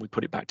 and we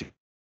put it back together.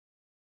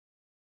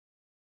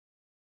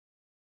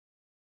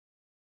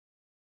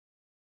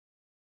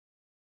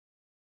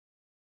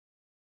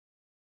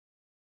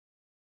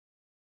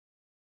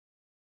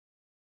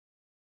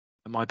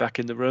 Am I back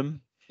in the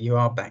room? You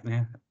are back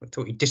now. I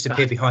thought you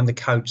disappeared behind the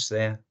coats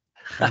there.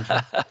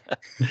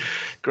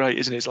 Great,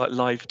 isn't it? It's like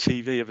live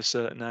TV of a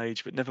certain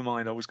age, but never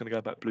mind. I was going to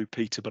go back Blue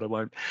Peter, but I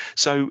won't.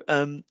 So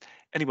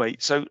anyway,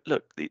 so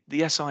look,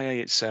 the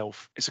SIA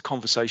itself is a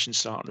conversation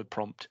starter and a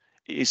prompt.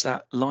 It is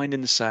that line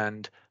in the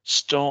sand,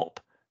 stop,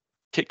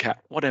 Kit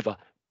Kat, whatever.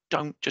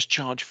 Don't just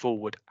charge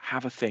forward,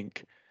 have a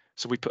think.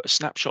 So we put a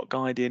snapshot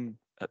guide in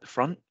at the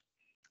front,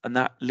 and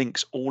that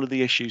links all of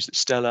the issues that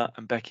Stella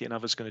and Becky and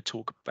others are going to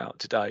talk about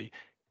today.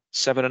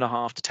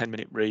 7.5 to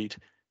 10-minute read.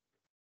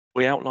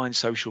 We outline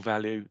social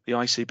value, the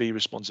ICB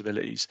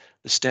responsibilities,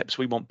 the steps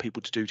we want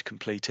people to do to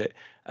complete it,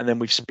 and then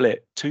we've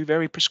split 2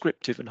 very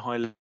prescriptive and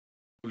high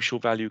social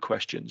value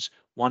questions,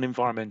 1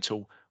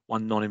 environmental,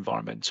 1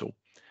 non-environmental.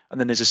 And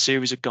then there's a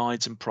series of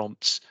guides and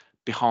prompts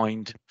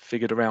behind,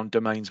 figured around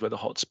domains where the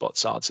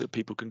hotspots are, so that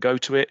people can go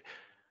to it,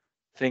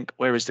 think,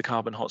 where is the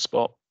carbon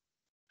hotspot?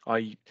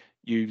 I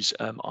use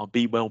our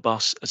Be Well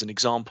bus as an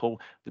example.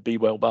 The Be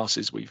Well bus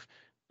is, we've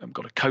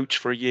got a coach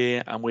for a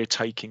year, and we're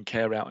taking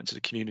care out into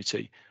the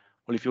community.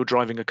 Well, if you're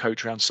driving a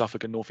coach around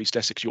Suffolk and North East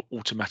Essex, you're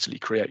automatically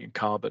creating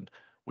carbon.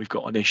 We've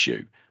got an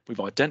issue.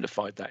 We've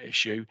identified that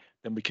issue.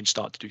 Then we can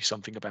start to do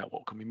something about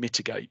what can we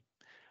mitigate.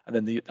 And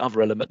then the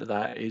other element of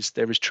that is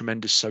there is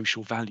tremendous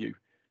social value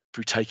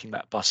through taking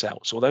that bus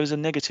out. So although there's a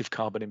negative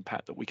carbon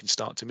impact that we can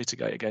start to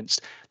mitigate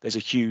against, there's a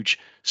huge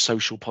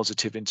social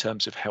positive in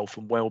terms of health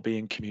and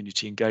well-being,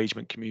 community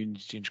engagement,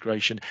 community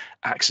integration,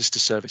 access to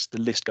service.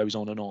 The list goes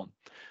on and on.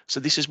 So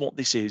this is what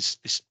this is.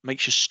 This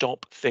makes you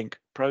stop, think,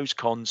 pros,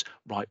 cons,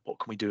 right, what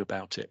can we do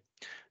about it?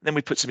 And then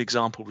we put some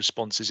example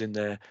responses in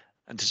there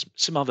and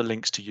some other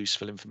links to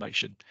useful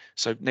information.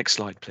 So next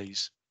slide,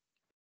 please.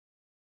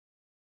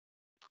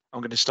 I'm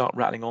going to start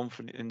rattling on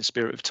in the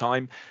spirit of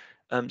time.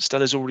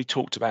 Stella's already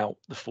talked about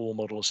the 4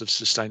 models of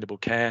sustainable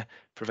care: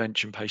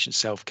 prevention, patient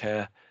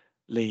self-care,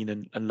 lean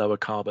and lower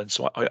carbon.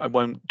 So I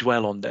won't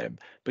dwell on them,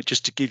 but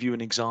just to give you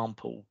an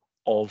example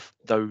of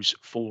those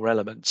 4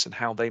 elements and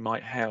how they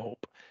might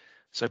help.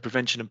 So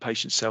prevention and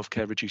patient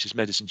self-care reduces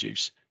medicines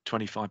use,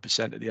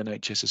 25% of the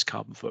NHS's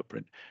carbon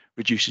footprint,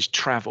 reduces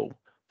travel,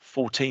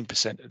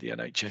 14% of the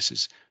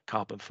NHS's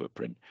carbon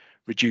footprint,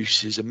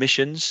 reduces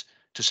emissions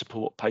to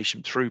support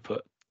patient throughput,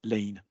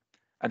 lean,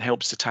 and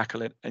helps to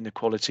tackle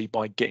inequality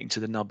by getting to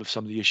the nub of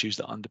some of the issues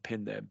that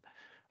underpin them.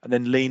 And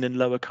then lean and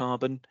lower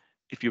carbon,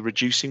 if you're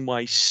reducing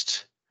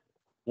waste,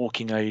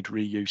 walking aid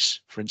reuse,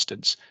 for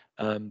instance,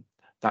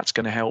 that's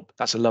going to help.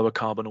 That's a lower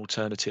carbon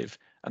alternative.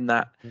 And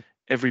that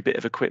every bit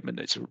of equipment,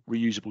 it's a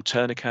reusable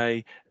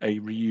tourniquet, a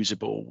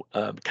reusable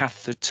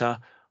catheter,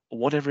 or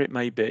whatever it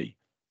may be,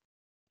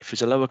 if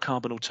it's a lower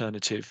carbon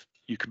alternative,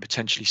 you can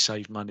potentially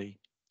save money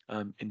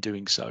in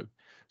doing so.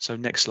 So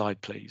next slide,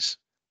 please.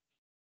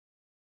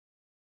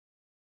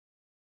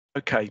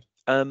 Okay,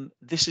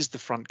 this is the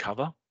front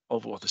cover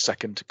of, or the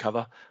second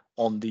cover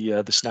on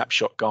the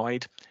snapshot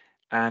guide.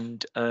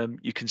 And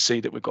you can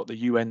see that we've got the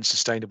UN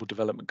Sustainable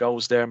Development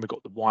Goals there, and we've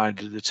got the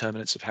wider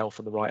determinants of health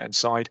on the right-hand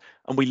side,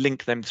 and we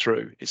link them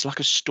through. It's like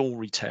a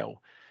story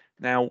tell.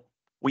 Now,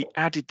 we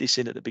added this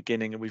in at the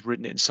beginning, and we've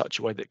written it in such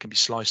a way that it can be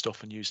sliced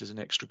off and used as an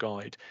extra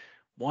guide.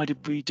 Why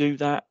did we do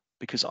that?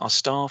 Because our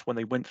staff, when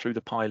they went through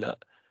the pilot,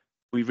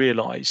 we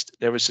realised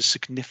there is a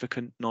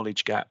significant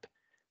knowledge gap.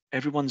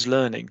 Everyone's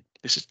learning.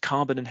 This is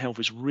carbon and health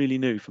is really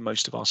new for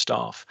most of our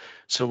staff.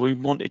 So we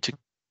wanted to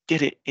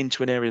get it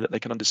into an area that they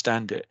can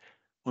understand it.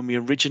 When we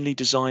originally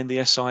designed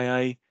the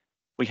SIA,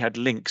 we had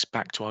links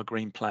back to our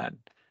green plan.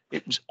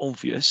 It was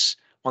obvious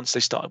once they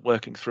started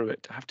working through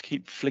it, to have to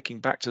keep flicking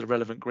back to the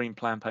relevant green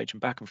plan page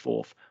and back and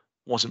forth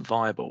wasn't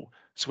viable.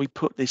 So we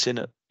put this in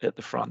at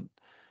the front.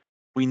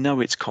 We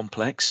know it's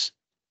complex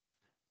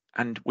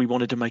and we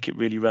wanted to make it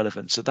really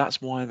relevant. So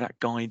that's why that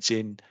guide's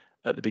in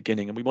at the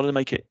beginning. And we wanted to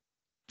make it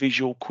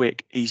visual,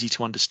 quick, easy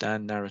to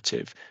understand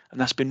narrative.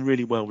 And that's been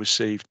really well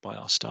received by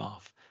our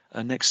staff.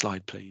 Next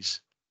slide,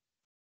 please.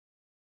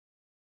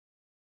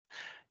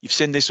 You've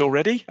seen this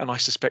already, and I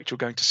suspect you're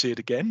going to see it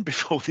again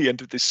before the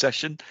end of this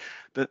session.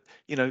 But,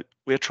 you know,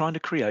 we're trying to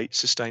create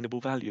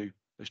sustainable value,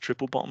 those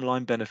triple bottom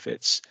line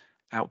benefits,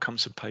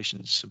 outcomes for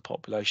patients and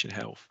population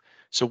health.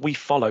 So we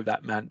follow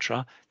that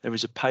mantra. There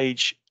is a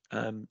page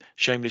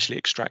shamelessly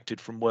extracted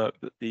from work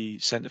that the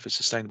Centre for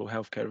Sustainable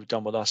Healthcare have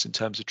done with us in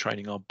terms of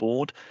training our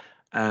board.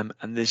 And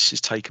this is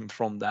taken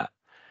from that.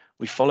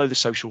 We follow the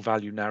social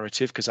value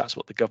narrative because that's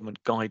what the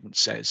government guidance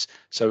says.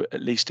 So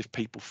at least if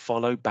people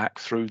follow back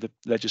through the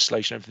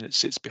legislation, everything that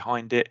sits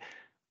behind it,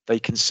 they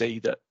can see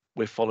that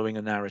we're following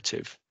a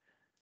narrative.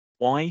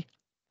 Why?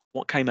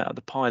 What came out of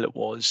the pilot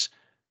was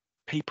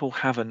people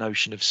have a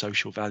notion of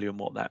social value and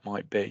what that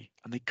might be,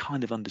 and they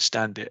kind of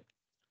understand it,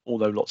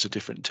 although lots of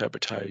different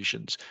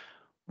interpretations.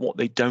 What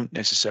they don't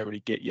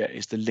necessarily get yet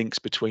is the links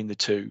between the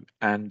two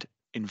and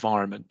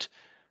environment.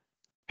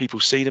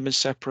 People see them as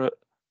separate.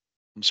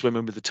 I'm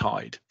swimming with the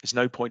tide. There's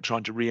no point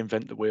trying to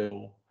reinvent the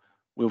wheel.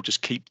 We'll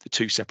just keep the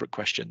two separate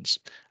questions,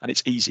 and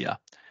it's easier.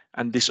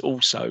 And this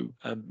also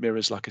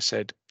mirrors, like I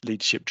said,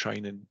 leadership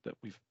training that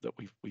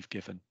we've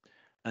given.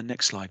 And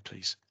next slide,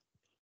 please.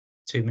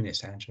 2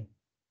 minutes, Andrew.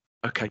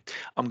 Okay,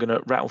 I'm going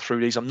to rattle through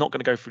these. I'm not going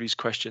to go through these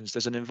questions.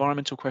 There's an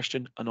environmental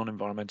question, a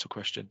non-environmental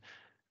question.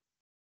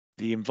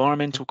 The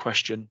environmental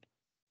question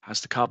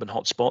has the carbon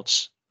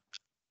hotspots,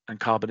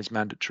 and carbon is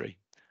mandatory.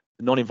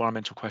 The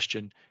non-environmental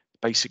question,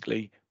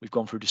 basically, we've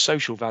gone through the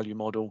social value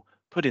model,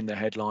 put in the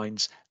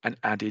headlines, and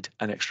added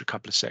an extra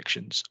couple of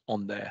sections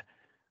on there.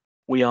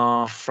 We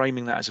are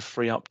framing that as a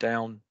free up,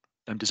 down,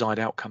 and desired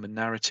outcome and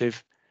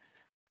narrative.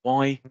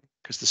 Why?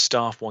 Because the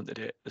staff wanted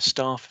it. The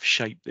staff have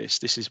shaped this.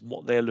 This is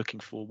what they're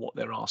looking for, what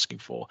they're asking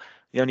for.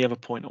 The only other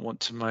point I want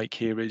to make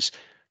here is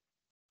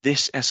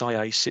this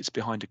SIA sits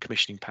behind a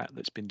commissioning pack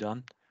that's been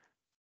done.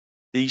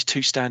 These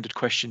 2 standard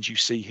questions you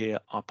see here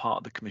are part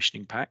of the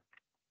commissioning pack.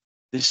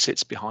 This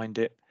sits behind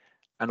it.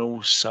 And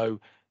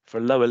also for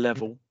lower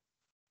level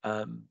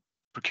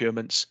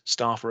procurements,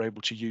 staff are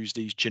able to use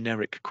these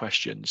generic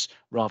questions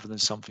rather than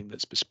something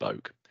that's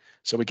bespoke.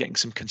 So we're getting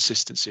some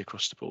consistency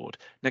across the board.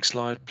 Next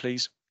slide,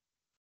 please.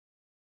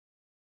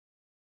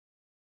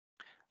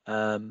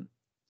 No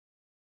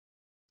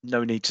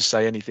need to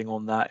say anything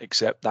on that,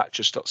 except that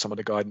just what some of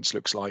the guidance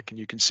looks like. And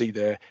you can see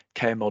there,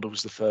 care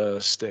models, the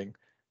first thing.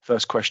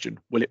 First question,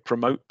 will it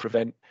promote,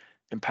 prevent,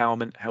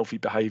 empowerment, healthy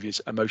behaviours,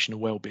 emotional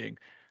well-being?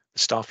 The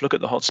staff look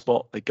at the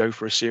hotspot, they go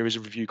for a series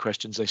of review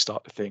questions, they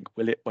start to think,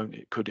 will it, won't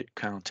it, could it,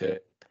 can't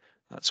it?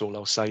 That's all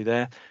I'll say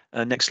there.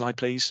 Next slide,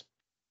 please.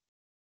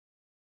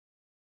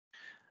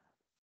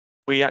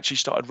 We actually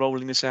started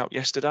rolling this out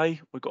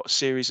yesterday. We've got a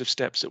series of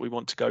steps that we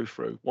want to go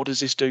through. What does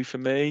this do for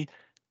me?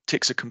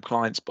 Ticks a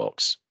compliance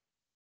box.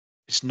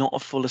 It's not a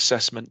full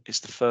assessment,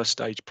 it's the first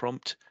stage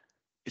prompt.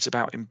 It's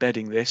about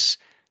embedding this.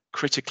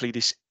 Critically,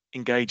 this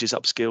engages,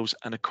 upskills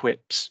and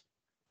equips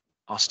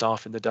our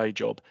staff in the day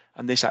job.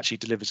 And this actually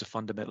delivers a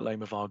fundamental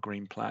aim of our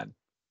green plan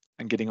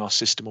and getting our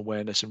system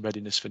awareness and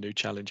readiness for new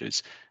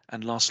challenges.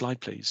 And last slide,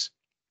 please.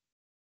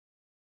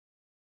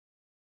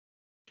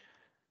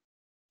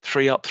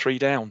 3 up, 3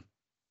 down.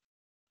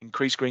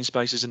 Increase green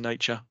spaces and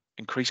nature,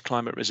 increase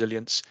climate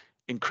resilience,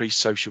 increase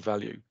social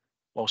value,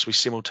 whilst we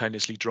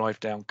simultaneously drive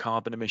down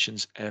carbon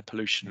emissions, air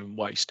pollution and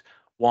waste.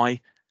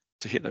 Why?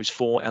 To hit those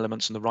 4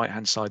 elements on the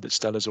right-hand side that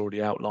Stella's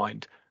already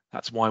outlined.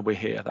 That's why we're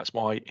here. That's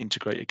why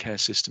integrated care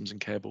systems and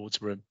care boards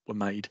were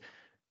made.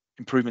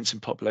 Improvements in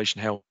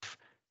population health,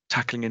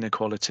 tackling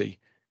inequality,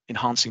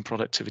 enhancing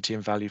productivity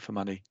and value for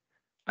money,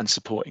 and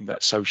supporting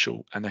that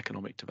social and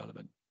economic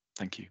development.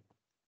 Thank you.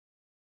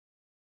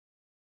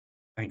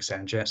 Thanks,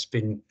 Andrew.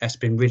 That's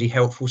been really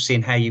helpful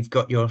seeing how you've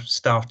got your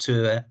staff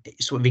to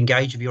sort of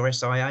engage with your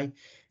SIA,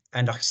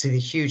 and I can see the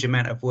huge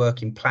amount of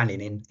work in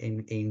planning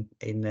in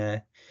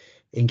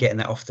getting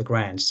that off the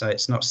ground. So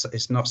it's not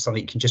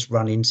something you can just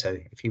run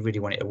into. If you really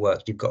want it to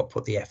work, you've got to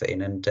put the effort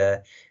in. And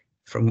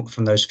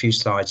from those few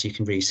slides, you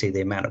can really see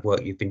the amount of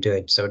work you've been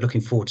doing. So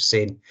looking forward to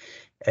seeing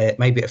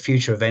maybe at a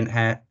future event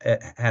how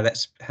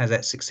that's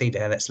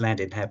succeeded, how that's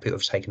landed, how people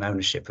have taken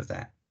ownership of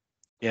that.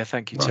 Yeah,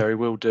 thank you, Right. Terry.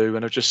 Will do.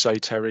 And I'll just say,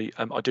 Terry,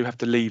 I do have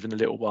to leave in a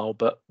little while,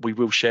 but we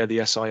will share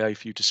the SIA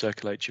for you to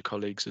circulate to your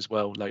colleagues as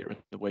well later in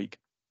the week.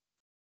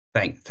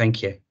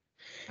 Thank you.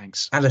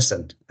 Thanks.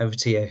 Alison, over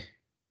to you.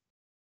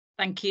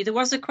 Thank you. There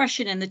was a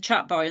question in the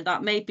chat bar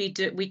that maybe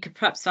we could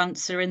perhaps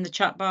answer in the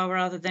chat bar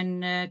rather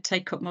than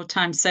take up more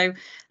time. So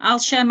I'll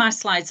share my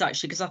slides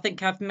actually, because I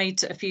think I've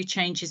made a few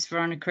changes,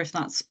 Veronica, if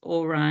that's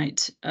all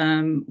right,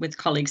 with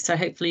colleagues. So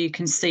hopefully you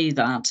can see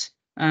that.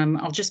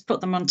 I'll just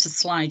put them onto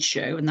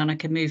slideshow and then I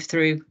can move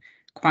through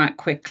quite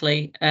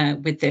quickly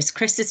with this.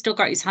 Chris has still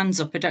got his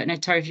hands up. I don't know,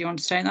 Terry, if you want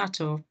to take that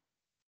or.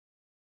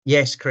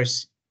 Yes,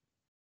 Chris.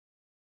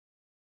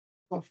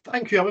 Well,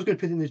 thank you. I was going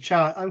to put it in the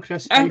chat. I'm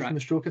Chris Right. from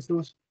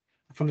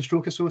the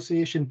Stroke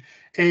Association.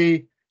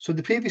 So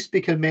the previous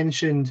speaker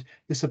mentioned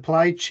the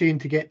supply chain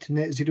to get to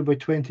net zero by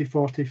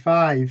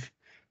 2045.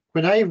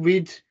 When I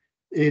read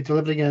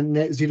delivering a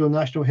net zero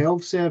national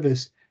health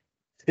service,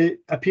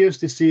 it appears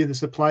to say the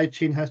supply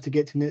chain has to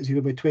get to net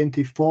zero by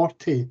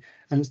 2040,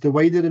 and it's the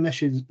wider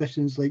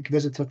emissions like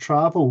visitor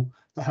travel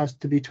that has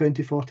to be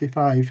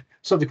 2045.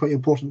 Something quite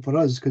important for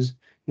us because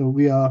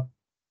we are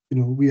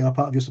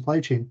part of your supply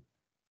chain.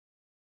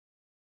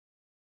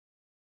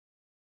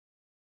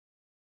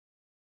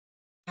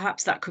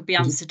 Perhaps that could be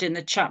answered in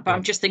the chat, but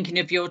I'm just thinking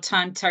of your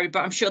time, Terry.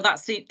 But I'm sure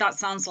that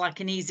sounds like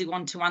an easy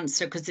one to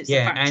answer because it's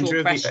a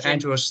factual question.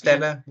 Andrew or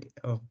Stella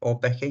or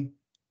Becky.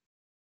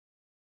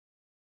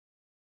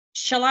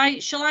 Shall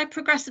I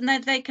progress and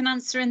then they can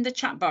answer in the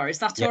chat bar? Is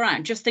that all right?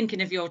 I'm just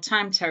thinking of your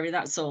time, Terry,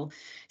 that's all.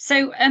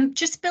 So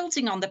just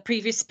building on the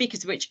previous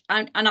speakers,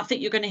 and I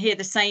think you're going to hear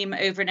the same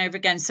over and over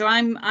again. So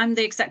I'm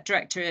the exec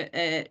director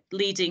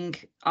leading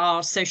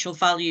our social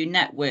value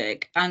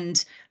network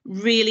and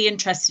really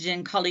interested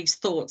in colleagues'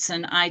 thoughts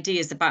and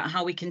ideas about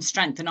how we can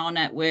strengthen our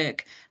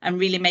network and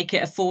really make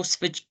it a force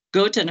for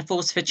good and a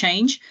force for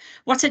change.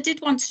 What I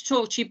did want to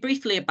talk to you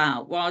briefly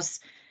about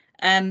was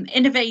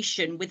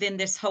innovation within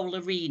this whole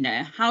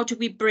arena. How do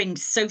we bring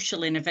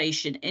social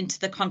innovation into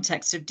the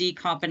context of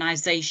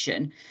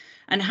decarbonisation?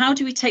 And how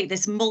do we take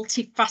this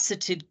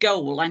multifaceted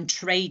goal and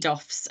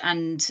trade-offs?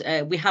 And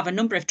we have a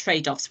number of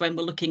trade-offs when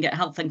we're looking at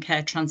health and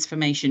care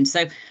transformation.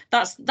 So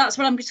that's what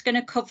I'm just going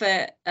to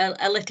cover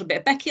a little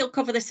bit. Becky will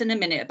cover this in a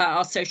minute about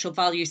our Social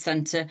Value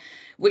Centre,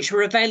 which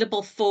were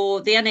available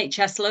for the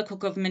NHS, local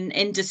government,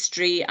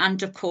 industry,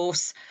 and of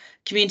course,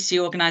 community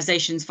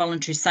organisations,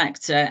 voluntary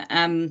sector.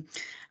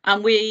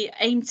 And we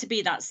aim to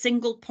be that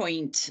single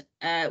point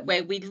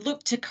where we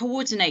look to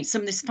coordinate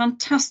some of this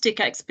fantastic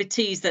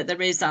expertise that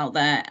there is out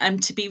there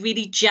and to be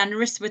really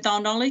generous with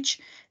our knowledge.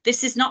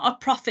 This is not a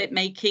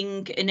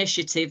profit-making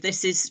initiative.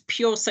 This is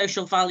pure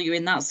social value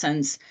in that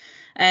sense.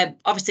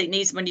 Obviously, it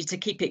needs money to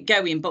keep it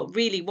going, but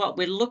really what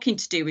we're looking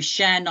to do is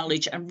share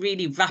knowledge and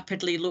really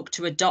rapidly look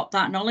to adopt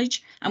that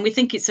knowledge. And we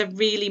think it's a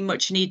really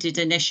much needed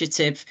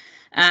initiative.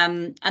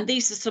 And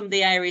these are some of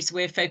the areas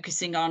we're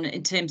focusing on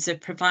in terms of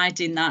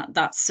providing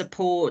that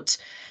support,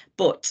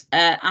 but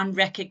and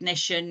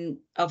recognition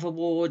of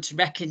awards,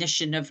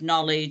 recognition of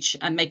knowledge,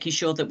 and making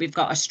sure that we've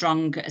got a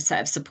strong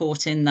set of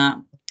support in that.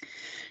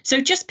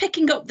 So just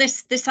picking up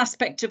this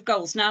aspect of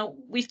goals. Now,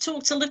 we've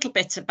talked a little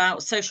bit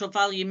about social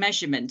value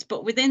measurement,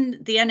 but within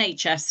the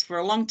NHS for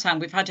a long time,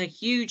 we've had a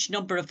huge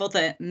number of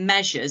other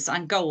measures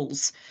and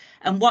goals.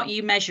 And what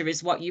you measure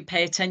is what you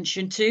pay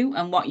attention to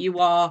and what you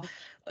are,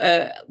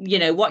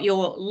 what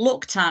you're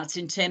looked at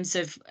in terms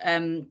of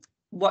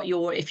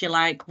if you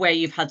like, where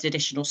you've had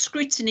additional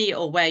scrutiny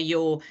or where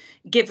you're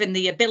given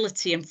the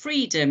ability and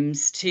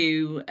freedoms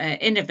to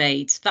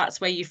innovate,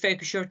 that's where you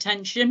focus your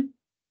attention.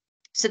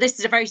 So this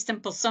is a very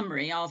simple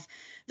summary of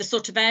the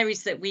sort of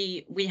areas that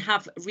we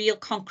have real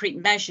concrete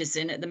measures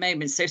in at the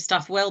moment. So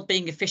staff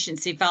wellbeing,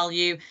 efficiency,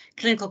 value,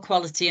 clinical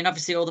quality, and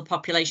obviously all the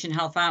population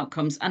health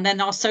outcomes. And then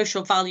our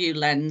social value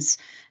lens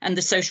and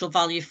the social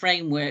value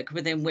framework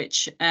within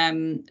which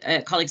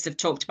colleagues have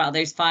talked about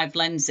those 5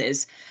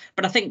 lenses.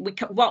 But I think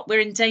what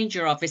we're in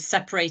danger of is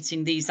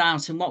separating these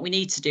out. And what we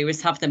need to do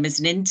is have them as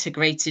an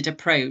integrated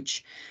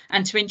approach,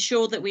 and to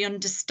ensure that we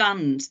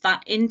understand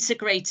that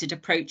integrated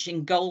approach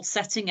in goal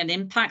setting and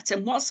impact,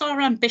 and what's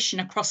our ambition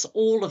across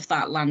all of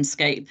that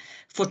landscape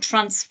for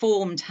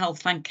transformed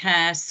health and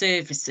care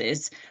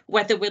services,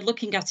 whether we're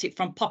looking at it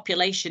from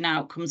population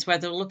outcomes,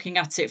 whether we're looking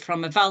at it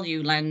from a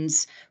value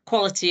lens,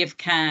 quality of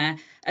care,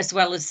 as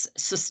well as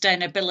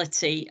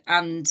sustainability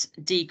and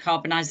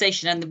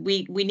decarbonisation. And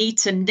we need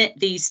to knit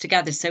these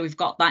together so we've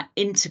got that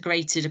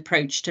integrated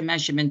approach to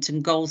measurement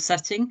and goal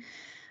setting.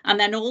 And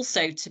then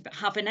also to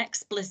have an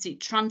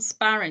explicit,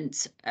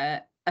 transparent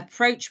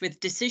approach with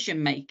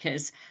decision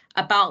makers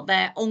about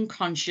their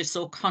unconscious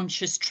or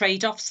conscious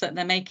trade-offs that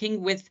they're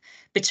making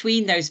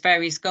between those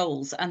various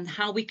goals, and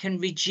how we can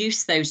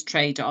reduce those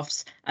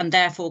trade-offs and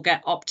therefore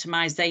get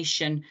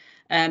optimization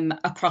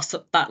across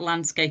that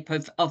landscape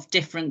of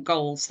different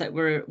goals that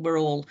we're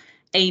all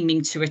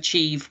aiming to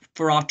achieve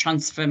for our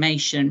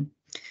transformation.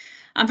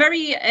 I'm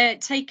very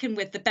taken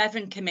with the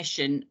Bevan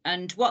Commission,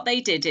 and what they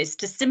did is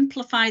to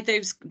simplify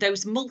those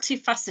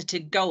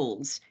multifaceted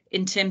goals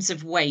in terms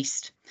of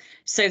waste.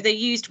 So they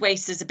used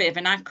waste as a bit of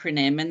an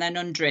acronym, and then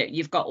under it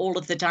you've got all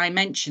of the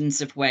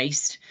dimensions of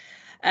waste.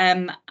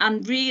 And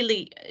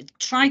really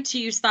try to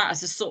use that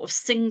as a sort of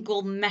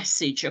single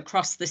message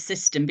across the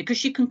system,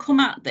 because you can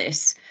come at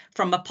this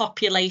from a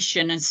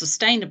population and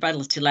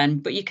sustainability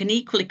lens, but you can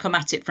equally come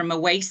at it from a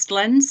waste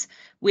lens.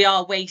 We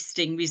are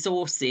wasting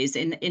resources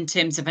in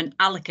terms of an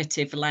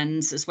allocative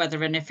lens as well as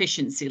an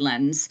efficiency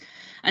lens.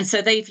 And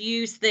so they've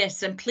used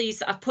this, and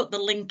please, I've put the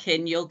link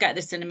in, you'll get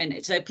this in a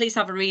minute. So please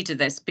have a read of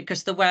this,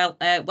 because the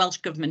Welsh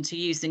Government are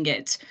using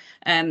it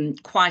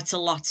quite a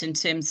lot in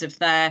terms of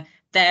their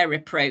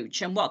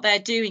approach. And what they're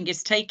doing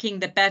is taking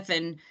the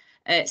Bevan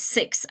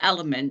 6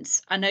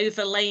 elements and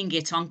overlaying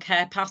it on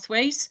care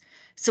pathways.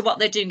 So what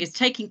they're doing is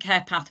taking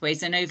care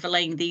pathways and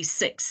overlaying these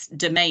 6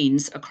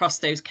 domains across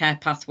those care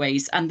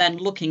pathways, and then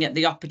looking at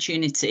the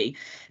opportunity.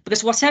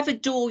 Because whatever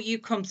door you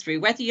come through,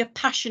 whether you're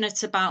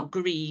passionate about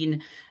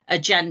green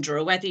agenda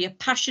or whether you're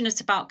passionate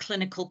about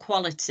clinical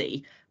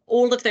quality,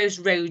 all of those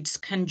roads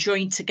can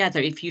join together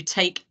if you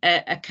take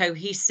a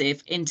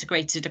cohesive,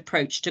 integrated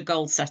approach to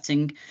goal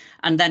setting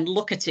and then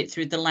look at it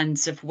through the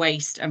lens of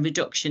waste and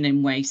reduction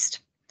in waste.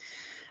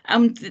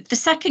 The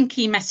second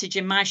key message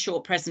in my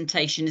short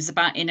presentation is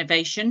about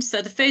innovation.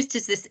 So the first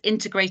is this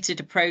integrated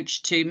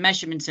approach to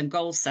measurement and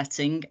goal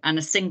setting and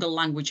a single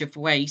language of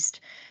waste.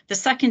 The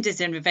second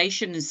is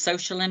innovation and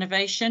social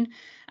innovation.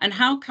 And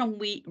how can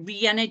we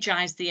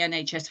re-energise the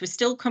NHS? We're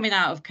still coming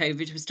out of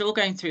COVID, we're still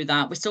going through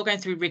that, we're still going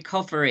through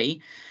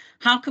recovery.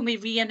 How can we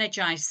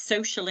re-energise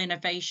social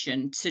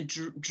innovation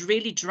to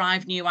really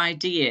drive new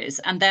ideas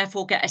and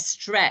therefore get a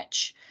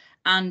stretch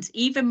and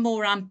even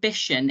more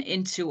ambition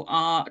into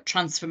our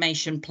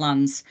transformation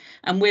plans?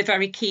 And we're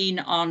very keen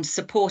on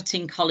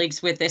supporting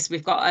colleagues with this.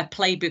 We've got a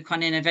playbook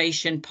on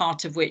innovation,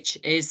 part of which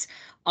is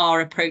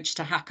our approach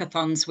to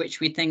hackathons, which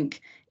we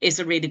think is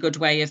a really good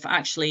way of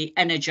actually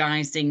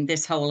energising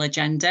this whole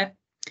agenda.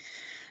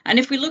 And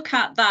if we look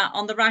at that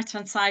on the right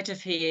hand side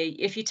of here,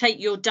 if you take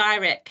your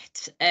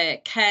direct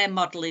care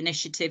model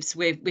initiatives,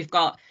 we've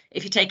got,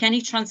 if you take any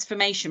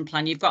transformation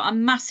plan, you've got a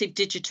massive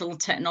digital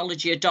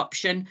technology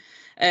adoption.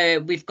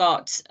 We've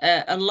got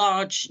a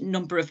large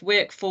number of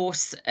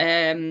workforce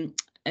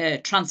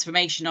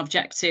transformation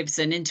objectives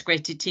and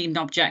integrated team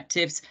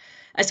objectives,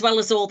 as well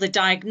as all the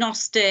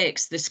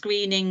diagnostics, the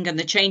screening and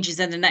the changes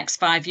in the next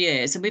 5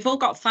 years. And we've all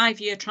got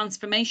 5-year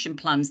transformation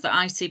plans that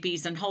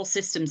ICBs and whole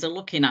systems are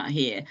looking at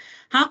here.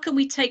 How can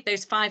we take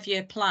those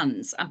 5-year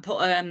plans and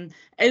put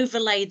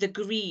overlay the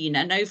green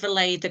and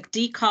overlay the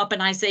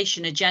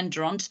decarbonisation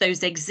agenda onto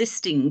those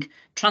existing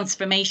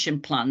transformation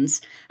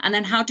plans? And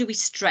then how do we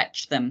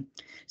stretch them?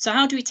 So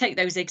how do we take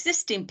those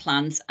existing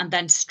plans and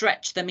then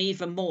stretch them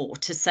even more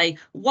to say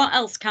what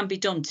else can be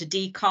done to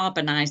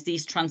decarbonise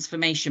these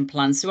transformation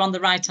plans? So on the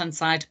right hand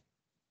side,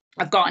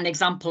 I've got an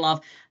example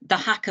of the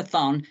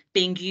hackathon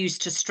being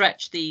used to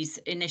stretch these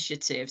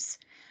initiatives.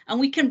 And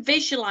we can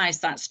visualise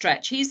that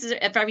stretch. Here's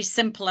a very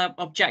simple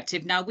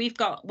objective. Now we've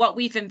got what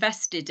we've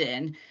invested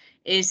in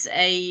is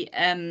a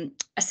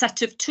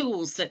set of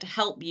tools that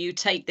help you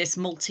take this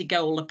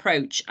multi-goal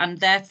approach and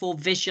therefore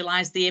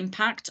visualise the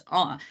impact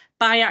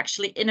by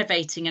actually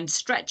innovating and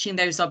stretching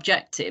those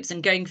objectives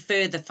and going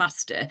further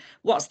faster.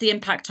 What's the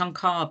impact on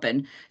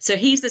carbon? So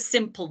here's a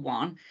simple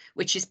one,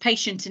 which is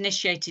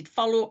patient-initiated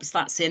follow-ups.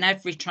 That's in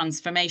every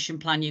transformation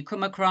plan you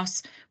come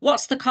across.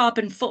 What's the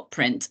carbon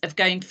footprint of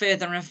going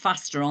further and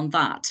faster on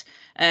that?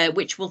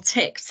 which will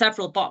tick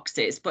several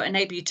boxes, but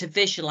enable you to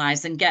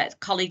visualize and get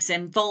colleagues'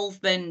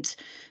 involvement,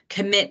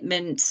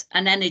 commitment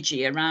and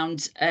energy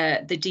around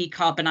the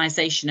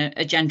decarbonisation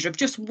agenda of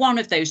just one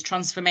of those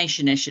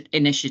transformation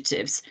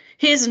initiatives.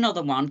 Here's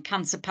another one,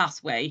 Cancer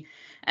Pathway.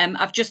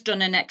 I've just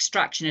done an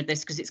extraction of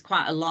this because it's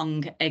quite a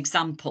long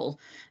example.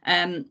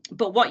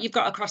 But what you've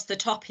got across the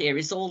top here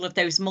is all of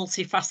those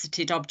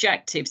multifaceted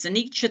objectives, and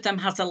each of them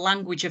has a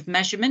language of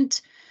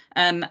measurement.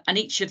 And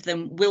each of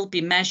them will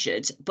be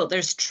measured, but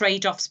there's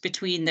trade-offs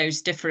between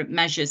those different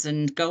measures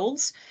and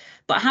goals.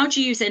 But how do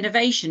you use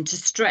innovation to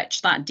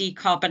stretch that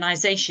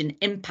decarbonisation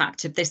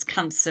impact of this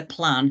cancer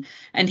plan?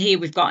 And here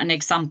we've got an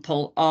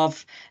example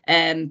of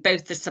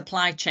both the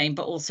supply chain,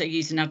 but also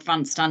using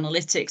advanced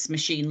analytics,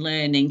 machine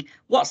learning.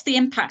 What's the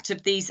impact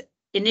of these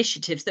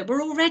initiatives that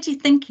we're already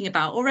thinking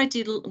about,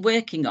 already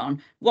working on?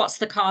 What's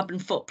the carbon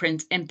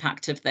footprint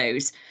impact of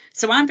those?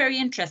 So I'm very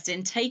interested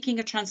in taking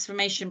a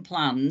transformation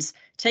plans,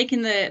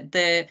 taking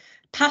the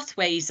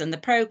pathways and the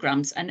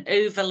programs and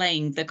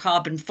overlaying the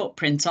carbon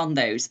footprint on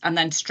those, and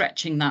then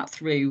stretching that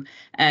through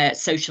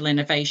social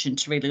innovation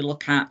to really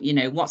look at, you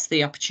know, what's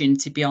the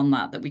opportunity beyond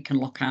that we can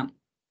look at.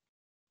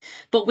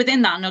 But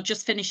within that, and I'll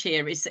just finish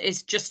here,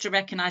 is just to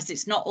recognise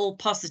it's not all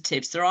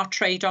positives. There are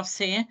trade-offs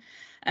here.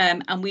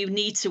 And we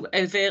need to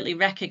overtly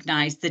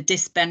recognise the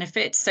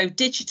disbenefits. So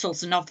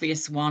digital's an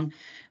obvious one,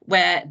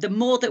 where the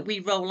more that we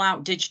roll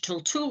out digital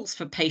tools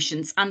for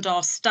patients and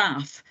our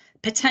staff,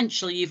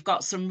 potentially you've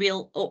got some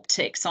real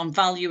upticks on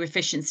value,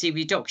 efficiency,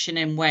 reduction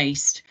in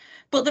waste.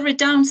 But there are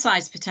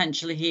downsides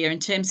potentially here in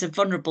terms of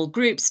vulnerable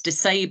groups,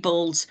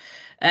 disabled,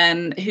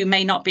 who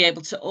may not be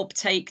able to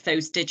uptake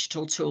those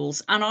digital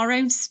tools, and our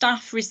own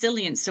staff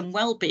resilience and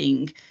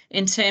well-being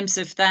in terms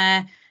of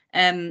their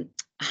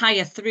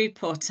higher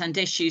throughput and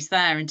issues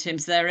there in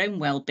terms of their own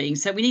well-being.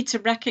 So we need to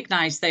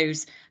recognise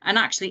those and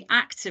actually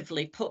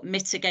actively put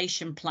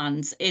mitigation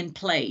plans in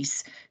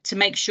place to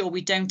make sure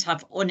we don't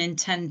have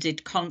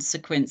unintended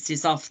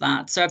consequences of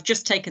that. So I've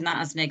just taken that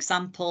as an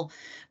example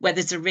where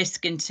there's a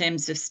risk in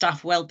terms of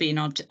staff well-being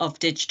of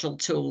digital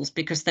tools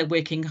because they're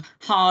working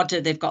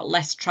harder, they've got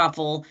less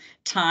travel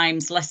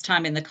times, less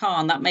time in the car,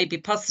 and that may be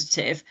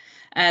positive.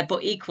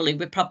 But equally,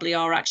 we probably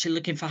are actually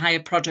looking for higher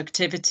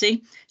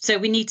productivity. So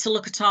we need to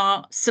look at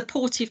our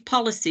supportive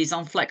policies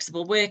on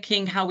flexible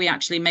working, how we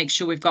actually make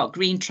sure we've got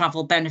green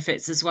travel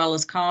benefits as well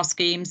as car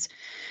schemes.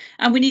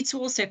 And we need to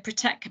also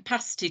protect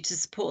capacity to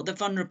support the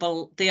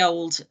vulnerable, the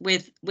old,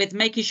 with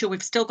making sure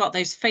we've still got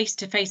those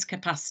face-to-face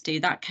capacity,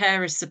 that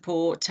carer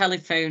support,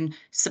 telephone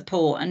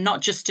support, and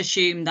not just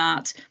assume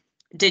that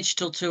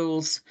digital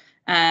tools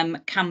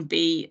can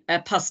be a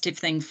positive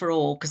thing for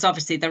all, because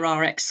obviously there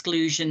are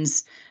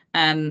exclusions.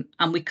 And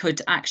we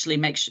could actually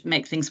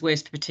make things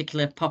worse for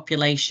particular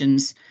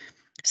populations.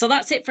 So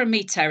that's it from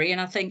me, Terry, and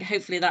I think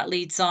hopefully that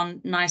leads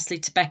on nicely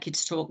to Becky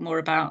to talk more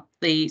about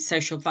the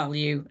social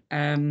value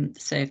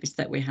service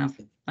that we have.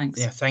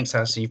 Thanks. Yeah, thanks,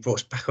 Alison. You brought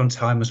us back on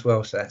time as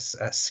well, so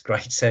that's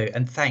great. So,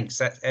 and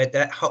thanks.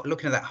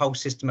 Looking at that whole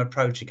system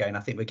approach again, I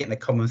think we're getting a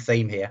common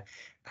theme here,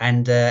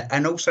 and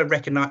also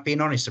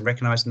being honest and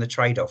recognising the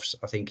trade-offs.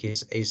 I think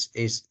is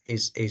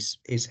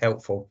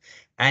helpful,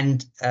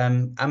 and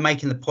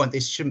making the point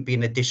this shouldn't be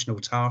an additional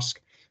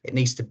task. It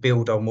needs to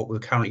build on what we're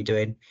currently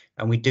doing,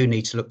 and we do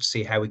need to look to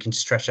see how we can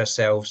stretch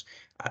ourselves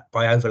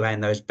by overlaying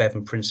those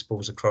Bevan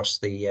principles across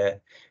the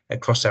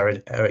across our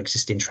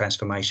existing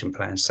transformation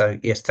plans. So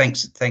yes,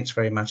 thanks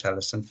very much,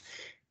 Alison.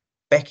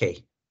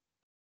 Becky.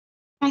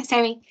 Thanks,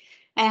 Terry.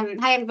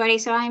 Hi everybody,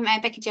 so I'm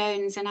Becky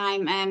Jones and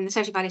I'm the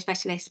social value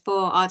specialist for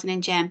Arden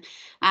and GEM,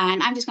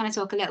 and I'm just going to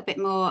talk a little bit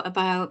more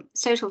about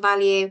social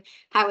value,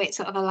 how it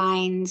sort of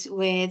aligns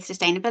with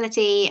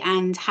sustainability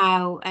and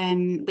how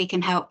we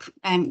can help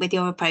with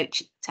your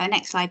approach. So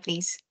next slide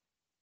please.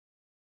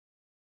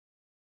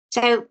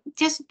 So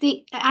just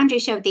Andrew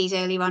showed these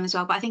earlier on as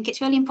well, but I think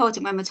it's really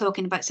important when we're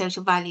talking about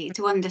social value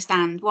to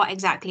understand what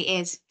exactly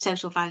is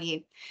social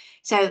value.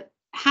 So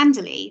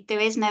handily, there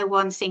is no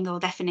one single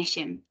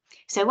definition.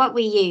 So what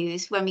we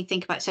use when we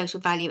think about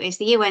social value is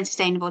the UN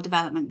Sustainable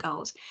Development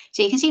Goals.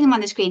 So you can see them on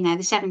the screen there,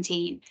 the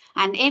 17.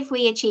 And if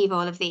we achieve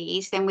all of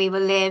these, then we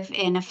will live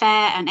in a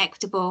fair and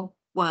equitable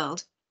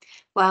world.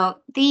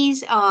 Well,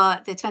 these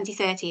are the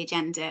 2030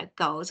 Agenda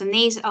goals, and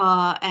these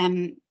are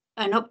an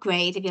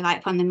upgrade, if you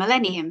like, from the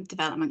Millennium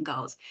Development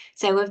Goals.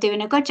 So we're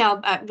doing a good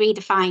job at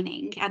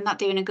redefining and not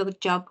doing a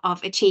good job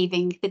of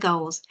achieving the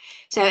goals.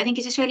 So I think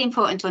it's just really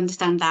important to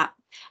understand that.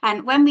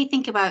 And when we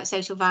think about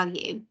social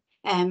value,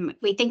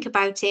 we think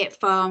about it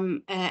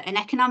from an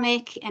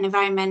economic, an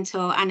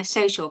environmental and a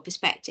social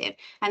perspective,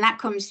 and that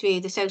comes through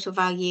the Social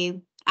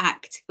Value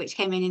Act, which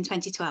came in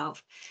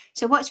 2012.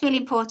 So what's really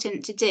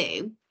important to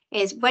do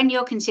is when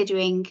you're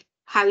considering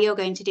how you're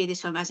going to do this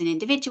from as an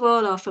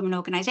individual or from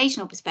an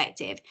organisational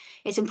perspective,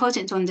 it's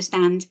important to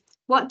understand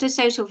what does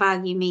social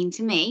value mean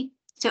to me,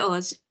 to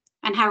us,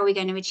 and how are we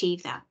going to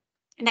achieve that?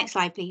 Next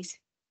slide, please.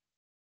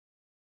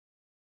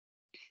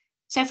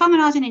 So from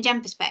an Arden and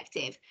GEM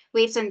perspective,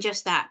 we've done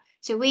just that.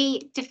 So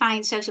we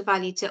define social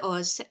value to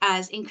us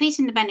as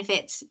increasing the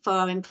benefits for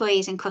our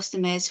employees and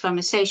customers from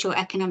a social,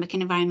 economic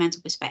and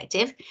environmental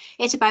perspective.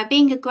 It's about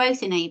being a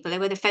growth enabler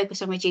with a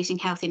focus on reducing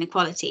health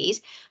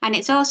inequalities. And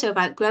it's also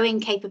about growing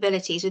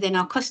capabilities within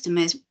our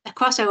customers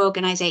across our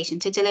organisation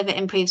to deliver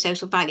improved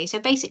social value. So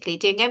basically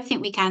doing everything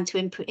we can to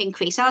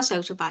increase our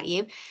social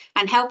value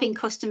and helping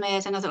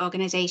customers and other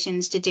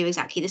organisations to do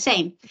exactly the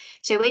same.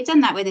 So we've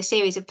done that with a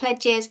series of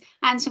pledges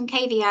and some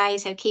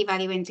KVIs, so key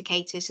value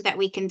indicators, so that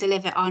we can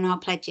deliver on our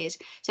pledges.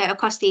 So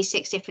across these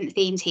 6 different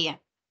themes here.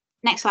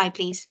 Next slide,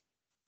 please.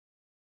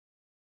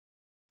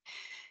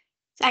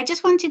 So I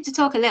just wanted to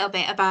talk a little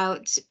bit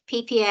about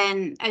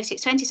PPN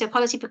 0620, so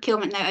Policy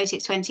Procurement Note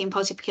 0620 and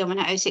Policy Procurement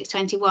Note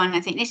 0621.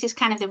 I think this is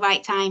kind of the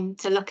right time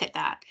to look at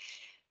that,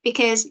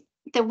 because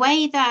the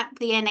way that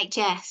the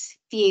NHS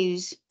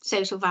views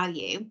social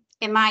value,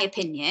 in my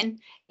opinion,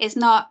 is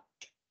not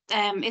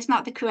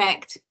the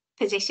correct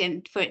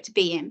position for it to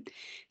be in,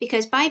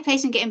 because by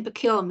placing it in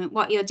procurement,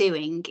 what you're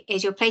doing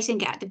is you're placing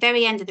it at the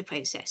very end of the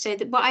process. So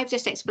what I've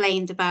just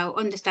explained about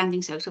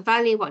understanding social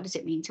value, what does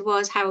it mean to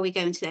us, how are we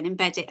going to then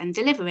embed it and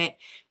deliver it?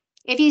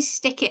 If you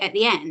stick it at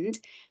the end,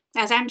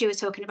 as Andrew was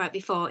talking about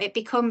before, it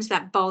becomes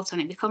that bolt on,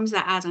 it becomes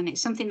that add-on.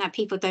 It's something that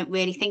people don't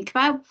really think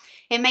about.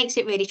 It makes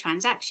it really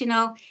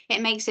transactional.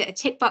 It makes it a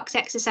tick box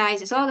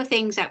exercise. It's all the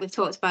things that we've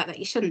talked about that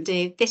you shouldn't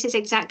do. This is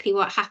exactly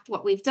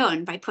what we've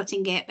done by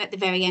putting it at the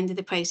very end of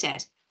the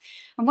process.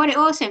 And what it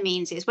also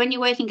means is when you're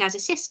working as a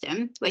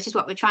system, which is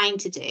what we're trying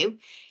to do,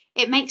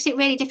 it makes it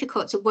really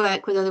difficult to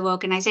work with other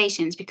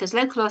organisations, because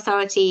local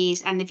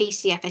authorities and the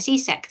VCFSE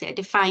sector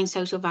define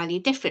social value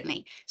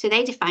differently. So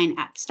they define it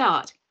at the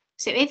start.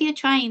 So if you're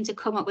trying to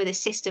come up with a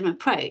system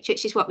approach,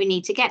 which is what we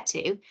need to get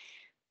to,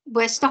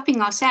 we're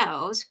stopping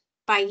ourselves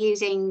by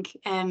using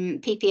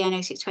PPN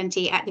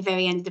 0620 at the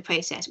very end of the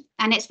process.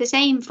 And it's the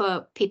same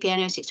for PPN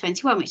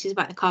 0621, which is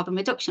about the carbon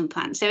reduction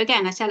plan. So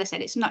again, as Ella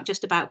said, it's not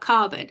just about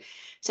carbon.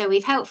 So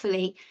we've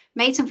helpfully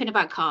made something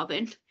about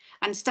carbon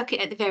and stuck it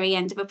at the very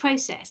end of a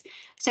process.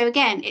 So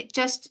again, it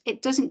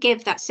doesn't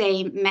give that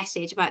same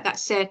message about that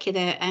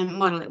circular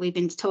model that we've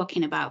been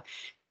talking about.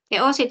 It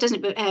also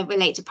doesn't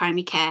relate to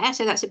primary care.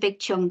 So that's a big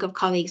chunk of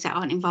colleagues that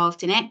aren't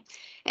involved in it.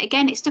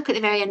 Again, it's stuck at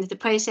the very end of the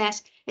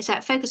process. It's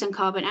that focus on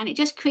carbon, and it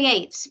just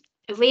creates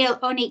a real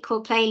unequal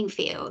playing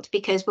field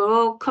because we're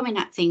all coming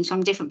at things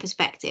from different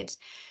perspectives.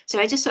 So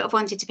I just sort of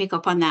wanted to pick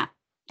up on that.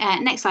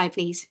 Next slide,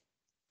 please.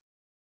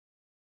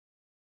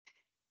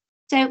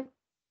 So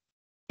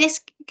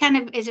this kind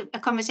of is a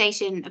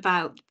conversation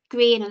about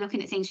green and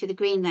looking at things through the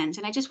green lens.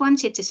 And I just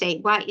wanted to say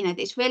why,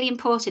 it's really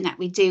important that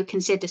we do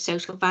consider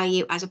social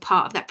value as a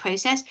part of that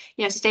process.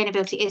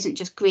 Sustainability isn't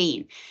just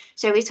green.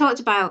 So we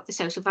talked about the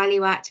Social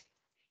Value Act.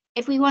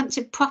 If we want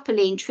to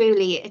properly and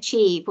truly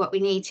achieve what we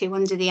need to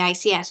under the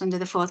ICS, under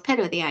the 4th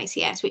pillar of the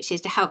ICS, which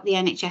is to help the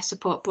NHS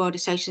support broader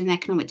social and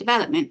economic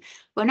development,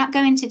 we're not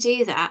going to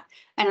do that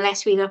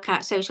unless we look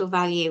at social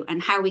value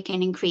and how we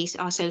can increase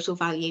our social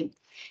value.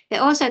 It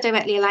also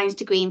directly aligns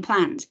to green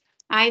plans.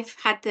 I've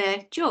had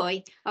the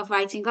joy of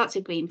writing lots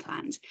of green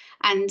plans,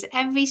 and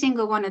every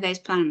single one of those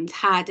plans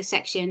had a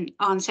section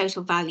on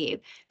social value,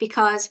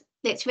 because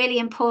it's really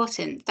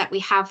important that we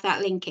have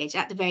that linkage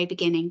at the very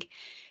beginning.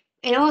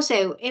 It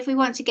also, if we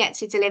want to get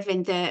to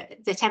delivering the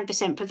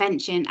 10%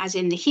 prevention, as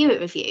in the Hewitt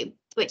review,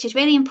 which is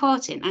really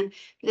important, and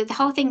the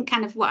whole thing,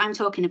 kind of what I'm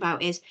talking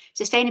about, is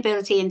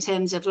sustainability in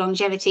terms of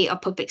longevity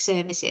of public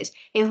services.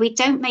 If we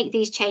don't make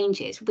these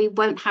changes, we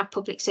won't have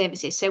public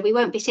services. So we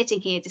won't be sitting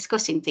here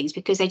discussing things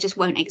because they just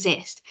won't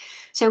exist.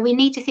 So we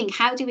need to think,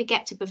 how do we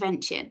get to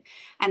prevention?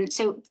 And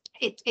so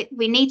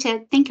we need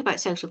to think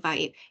about social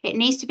value. It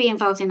needs to be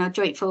involved in our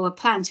joint forward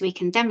plan so we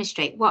can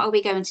demonstrate what are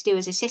we going to do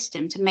as a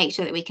system to make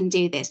sure that we can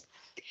do this.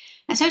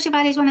 And social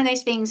value is one of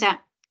those things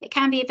that it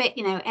can be a bit,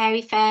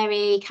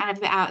 airy-fairy, kind of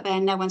a bit out there,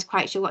 and no one's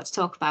quite sure what to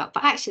talk about.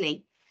 But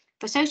actually,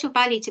 for social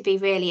value to be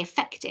really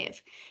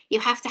effective, you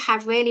have to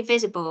have really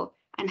visible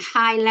and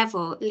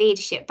high-level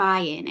leadership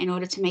buy-in in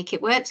order to make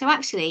it work. So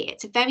actually,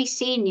 it's a very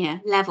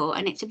senior level,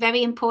 and it's a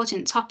very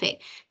important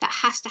topic that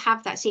has to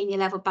have that senior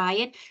level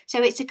buy-in.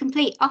 So it's a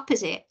complete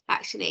opposite,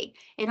 actually.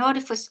 In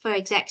order for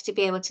execs to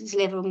be able to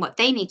deliver on what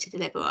they need to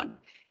deliver on,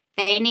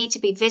 they need to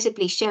be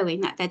visibly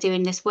showing that they're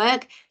doing this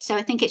work. So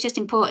I think it's just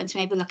important to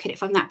maybe look at it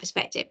from that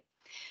perspective.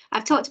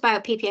 I've talked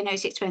about PPN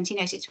 0620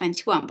 and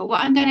 0621, but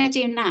what I'm going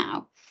to do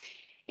now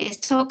is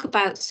talk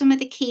about some of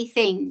the key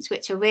things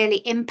which are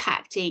really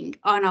impacting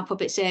on our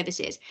public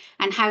services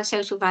and how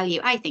social value,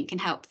 I think, can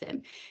help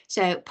them.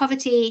 So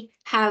poverty,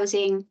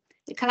 housing,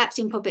 the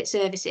collapsing public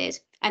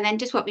services, and then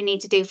just what we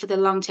need to do for the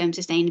long-term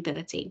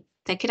sustainability.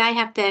 So could I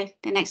have the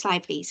next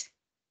slide, please?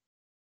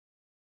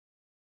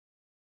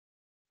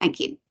 Thank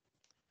you.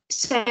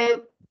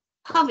 So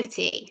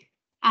poverty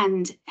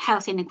and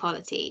health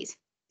inequalities,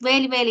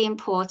 really, really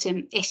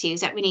important issues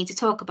that we need to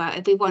talk about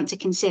if we want to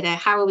consider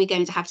how are we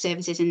going to have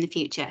services in the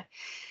future.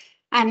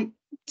 And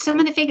some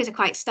of the figures are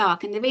quite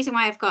stark. And the reason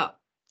why I've got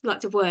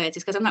lots of words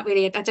is because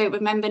I don't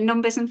remember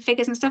numbers and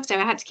figures and stuff. So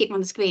I had to keep them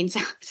on the screen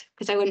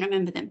because I wouldn't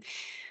remember them.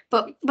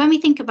 But when we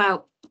think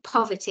about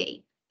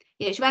poverty,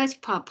 It's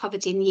relative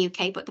poverty in the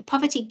UK, but the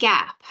poverty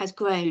gap has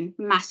grown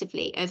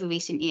massively over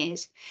recent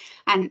years.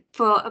 And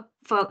for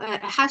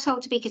a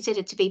household to be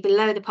considered to be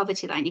below the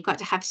poverty line, you've got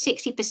to have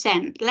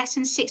 60%, less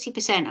than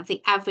 60% of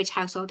the average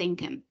household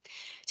income.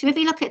 So if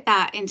we look at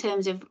that in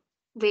terms of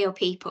real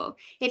people,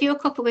 if you're a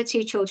couple with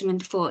 2 children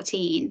under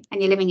 14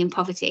 and you're living in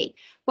poverty,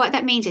 what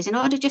that means is in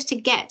order just to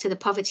get to the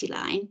poverty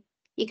line,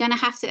 you're going to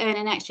have to earn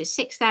an extra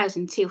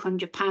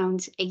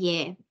 £6,200 a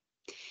year.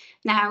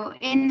 Now,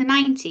 in the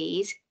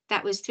 90s,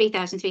 that was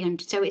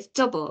 3,300, so it's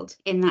doubled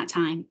in that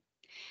time.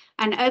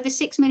 And over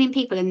 6 million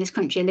people in this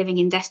country are living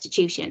in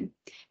destitution.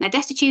 Now,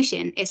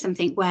 destitution is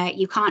something where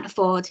you can't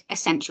afford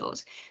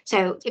essentials.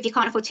 So if you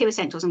can't afford 2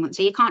 essentials a month,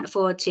 so you can't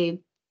afford to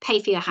pay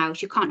for your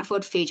house, you can't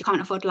afford food, you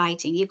can't afford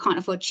lighting, you can't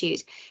afford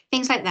shoes,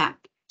 things like that.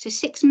 So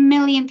 6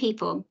 million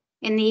people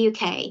in the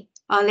UK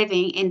are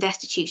living in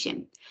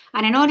destitution.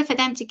 And in order for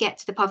them to get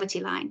to the poverty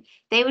line,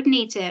 they would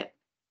need to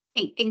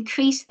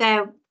increase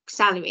their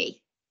salary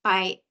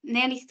by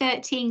nearly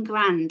 13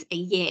 grand a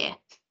year.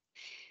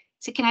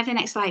 So can I have the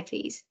next slide,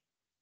 please?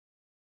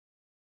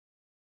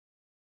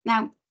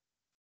 Now,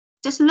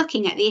 just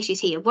looking at the issues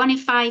here, 1 in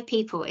 5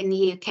 people in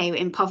the UK were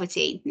in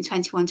poverty in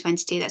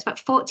 21-22. That's about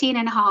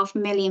 14.5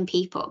 million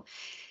people.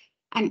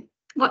 And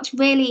what's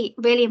really,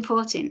 really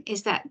important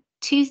is that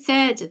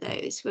 2/3 of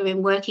those were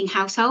in working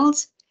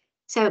households.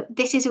 So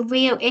this is a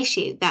real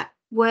issue that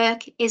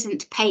work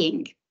isn't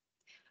paying.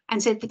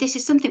 And so this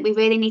is something we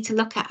really need to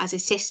look at as a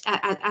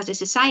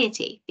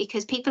society,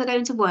 because people are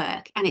going to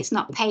work and it's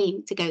not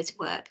paying to go to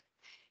work.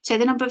 So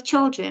the number of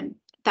children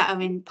that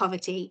are in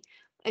poverty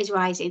is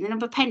rising. The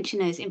number of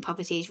pensioners in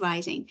poverty is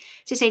rising.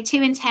 So say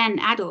 2 in 10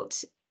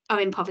 adults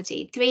are in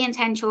poverty, 3 in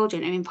 10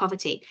 children are in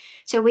poverty.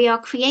 So we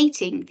are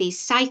creating these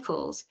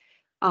cycles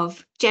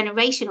of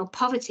generational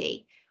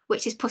poverty,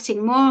 which is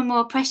putting more and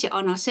more pressure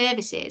on our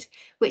services,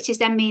 which is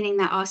then meaning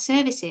that our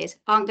services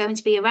aren't going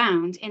to be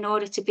around in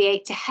order to be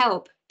able to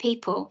help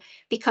people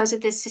because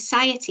of the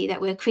society that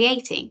we're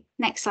creating.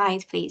 Next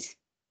slide, please.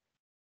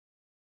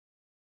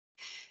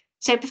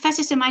 So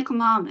Professor Sir Michael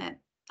Marmot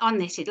on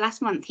this,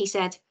 last month, he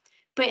said,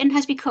 Britain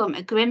has become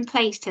a grim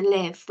place to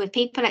live, with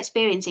people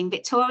experiencing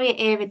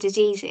Victoria-era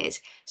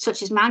diseases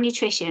such as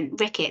malnutrition,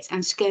 rickets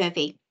and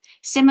scurvy,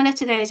 similar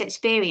to those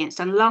experienced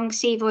on long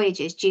sea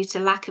voyages due to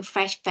lack of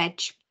fresh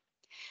veg.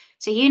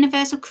 So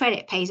universal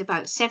credit pays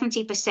about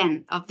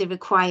 70% of the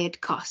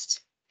required costs.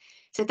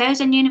 So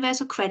those on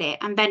universal credit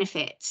and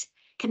benefits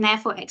can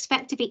therefore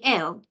expect to be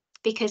ill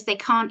because they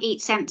can't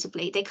eat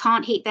sensibly, they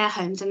can't heat their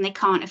homes and they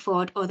can't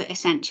afford other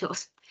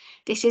essentials.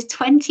 This is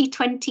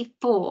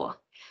 2024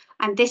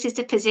 and this is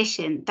the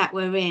position that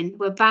we're in.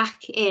 We're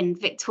back in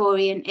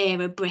Victorian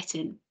era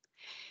Britain.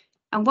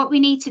 And what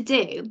we need to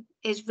do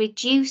is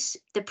reduce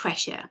the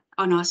pressure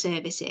on our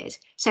services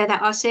so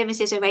that our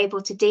services are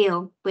able to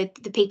deal with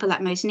the people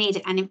that most need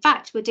it. And in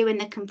fact, we're doing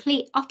the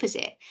complete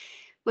opposite.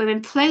 We're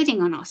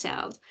imploding on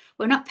ourselves.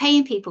 We're not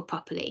paying people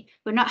properly.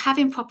 We're not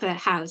having proper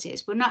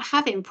houses. We're not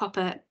having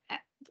proper,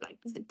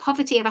 the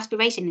poverty of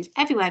aspiration is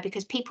everywhere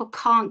because people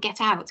can't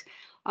get out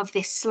of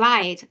this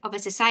slide of a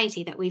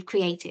society that we've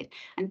created.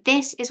 And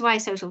this is why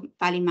social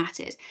value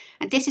matters.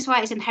 And this is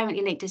why it's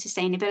inherently linked to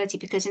sustainability,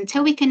 because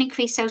until we can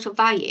increase social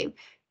value,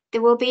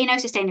 there will be no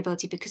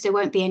sustainability because there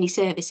won't be any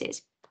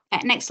services.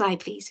 Next slide,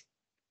 please.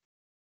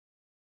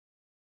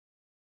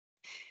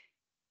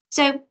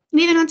 So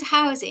moving on to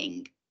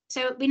housing.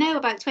 So we know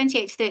about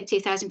 28 to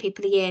 32,000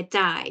 people a year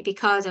die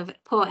because of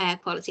poor air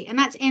quality, and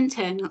that's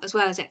internal as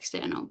well as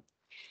external.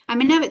 And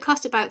we know it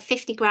costs about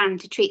 50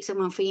 grand to treat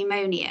someone for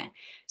pneumonia.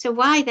 So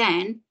why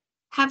then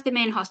have them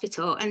in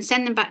hospital and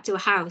send them back to a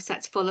house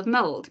that's full of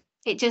mold?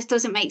 It just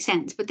doesn't make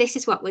sense, but this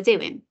is what we're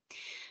doing.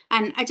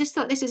 And I just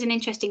thought this was an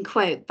interesting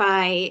quote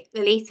by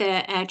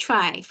Lalitha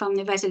Try from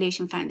the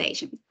Resolution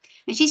Foundation.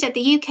 And she said,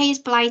 the UK is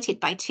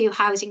blighted by 2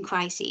 housing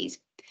crises.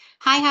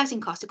 High housing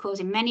costs are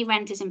causing many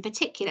renters in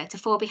particular to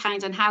fall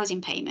behind on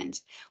housing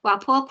payments, while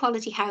poor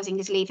quality housing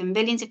is leaving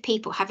millions of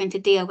people having to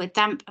deal with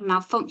damp and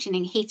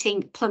malfunctioning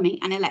heating, plumbing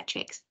and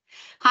electrics.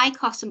 High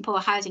costs and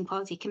poor housing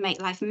quality can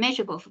make life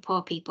miserable for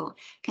poor people,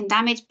 can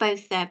damage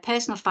both their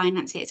personal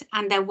finances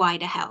and their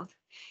wider health.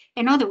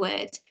 In other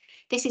words,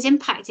 this is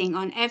impacting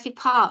on every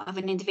part of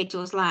an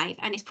individual's life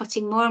and it's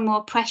putting more and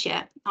more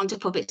pressure onto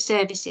public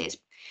services.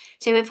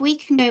 So if we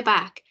can go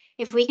back,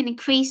 if we can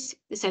increase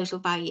the social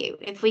value,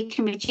 if we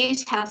can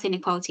reduce health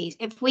inequalities,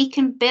 if we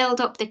can build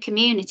up the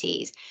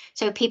communities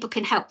so people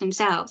can help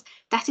themselves,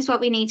 that is what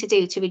we need to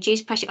do to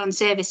reduce pressure on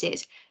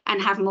services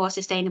and have more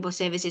sustainable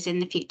services in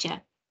the future.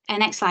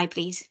 Next slide,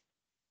 please.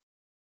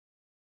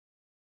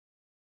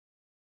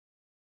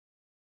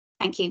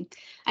 Thank you.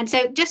 And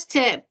so just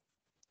to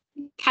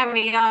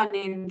carry on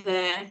in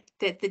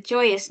the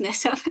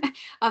joyousness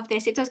of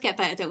this, it does get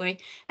better, don't worry.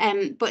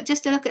 But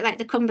just to look at like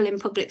the crumbling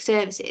public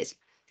services.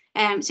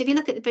 So if you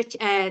look at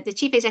the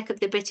chief exec of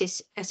the British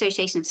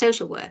Association of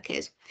Social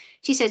Workers,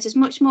 she says there's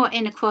much more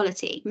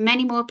inequality,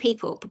 many more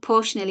people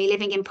proportionally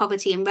living in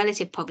poverty and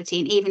relative poverty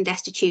and even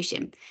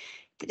destitution.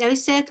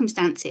 those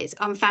circumstances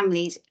on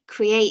families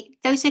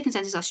those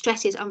circumstances are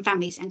stresses on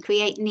families and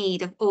create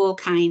need of all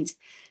kinds.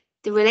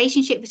 The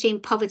relationship between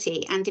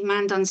poverty and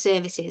demand on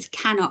services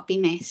cannot be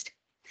missed.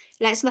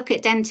 Let's look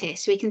at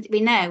dentists.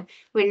 We know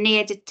we're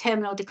near the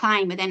terminal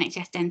decline with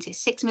NHS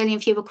dentists. 6 million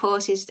fewer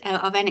courses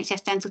of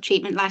NHS dental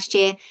treatment last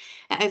year,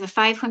 over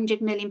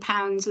 £500 million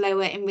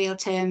lower in real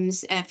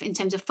terms in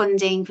terms of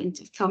funding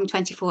from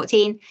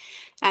 2014.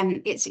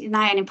 And it's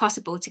nigh on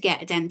impossible to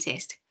get a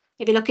dentist.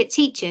 If you look at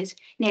teachers,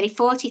 nearly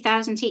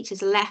 40,000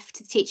 teachers left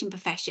the teaching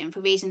profession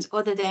for reasons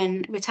other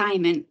than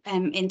retirement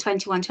in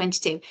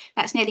 21-22.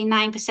 That's nearly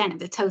 9% of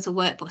the total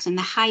workforce and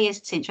the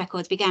highest since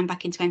records began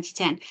back in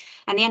 2010.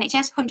 And the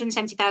NHS,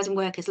 170,000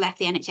 workers left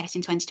the NHS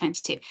in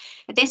 2022.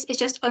 This is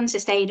just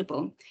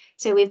unsustainable.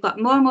 So we've got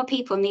more and more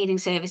people needing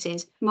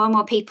services, more and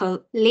more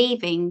people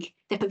leaving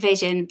the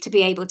provision to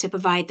be able to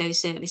provide those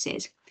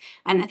services.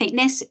 And I think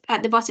this,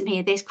 at the bottom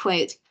here, this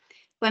quote,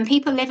 when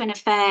people live in a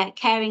fair,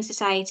 caring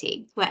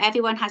society where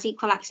everyone has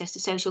equal access to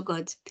social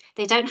goods,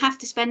 they don't have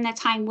to spend their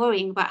time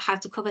worrying about how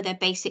to cover their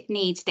basic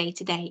needs day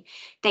to day.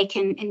 They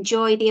can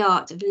enjoy the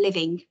art of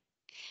living.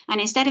 And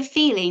instead of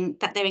feeling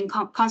that they're in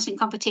constant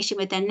competition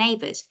with their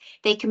neighbours,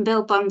 they can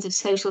build bonds of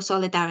social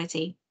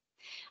solidarity.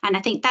 And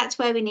I think that's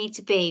where we need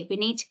to be. We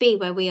need to be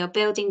where we are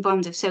building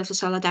bonds of social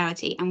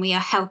solidarity and we are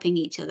helping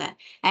each other.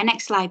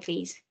 Next slide,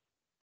 please.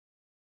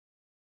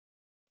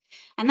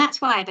 And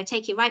that's why, if I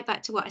take you right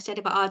back to what I said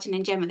about Arjun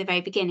and Jem at the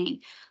very beginning,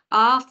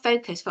 our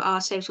focus for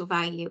our social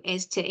value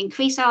is to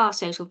increase our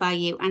social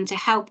value and to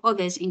help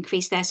others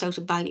increase their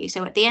social value.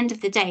 So at the end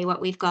of the day,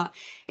 what we've got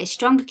is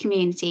stronger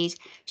communities,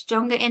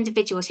 stronger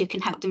individuals who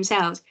can help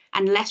themselves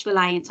and less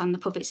reliance on the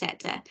public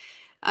sector.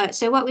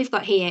 So what we've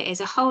got here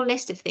is a whole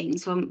list of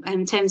things from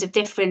in terms of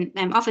different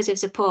offers of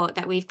support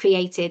that we've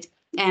created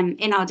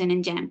in Arjun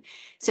and Jem.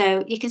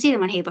 So you can see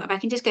them on here, but if I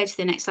can just go to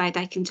the next slide,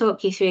 I can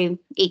talk you through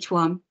each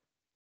one.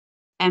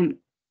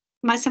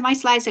 My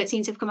slides don't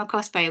seem to have come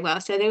across very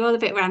well, so they're all a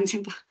bit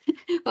random.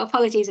 Well,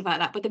 apologies about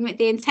that, but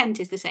the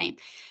intent is the same.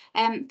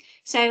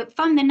 So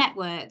from the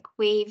network,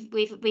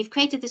 we've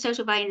created the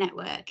Social Value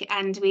Network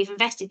and we've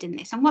invested in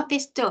this. And what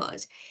this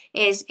does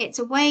is it's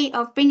a way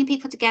of bringing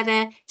people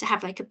together to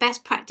have like a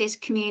best practice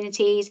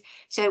communities.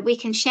 So we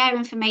can share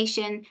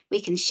information,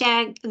 we can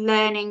share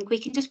learning, we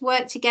can just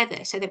work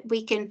together so that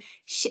we can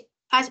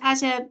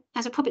as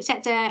a public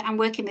sector and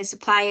working with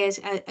suppliers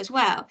as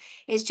well,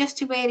 is just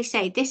to really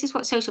say, this is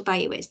what social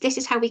value is. This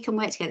is how we can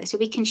work together so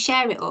we can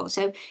share it all.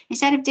 So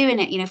instead of doing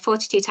it,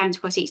 42 times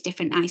across each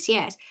different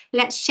ICS,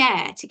 let's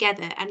share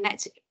together and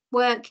let's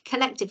work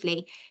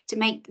collectively to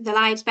make the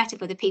lives better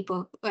for the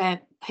people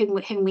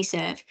whom we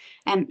serve.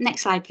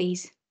 Next slide,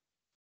 please.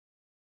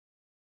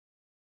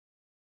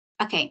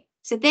 Okay.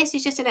 So this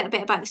is just a little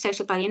bit about the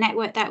Social Value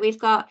Network that we've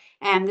got.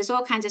 There's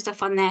all kinds of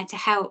stuff on there to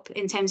help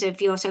in terms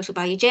of your social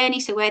value journey.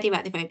 So whether you're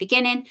at the very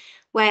beginning,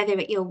 whether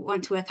you'll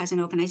want to work as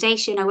an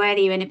organisation, or whether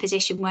you're in a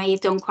position where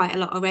you've done quite a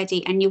lot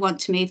already and you want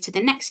to move to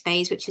the next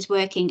phase, which is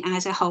working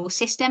as a whole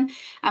system.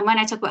 And when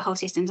I talk about whole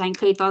systems, I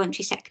include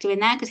voluntary sector in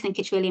there because I think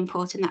it's really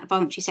important that the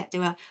voluntary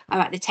sector are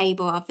at the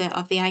table of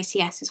the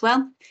ICS as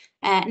well.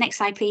 Next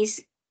slide,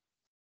 please.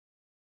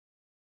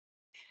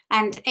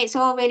 And it's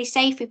all really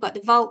safe. We've got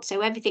the vault, so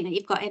everything that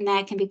you've got in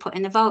there can be put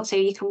in the vault, so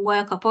you can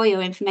work up all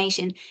your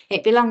information.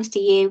 It belongs to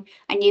you,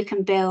 and you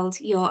can build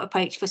your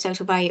approach for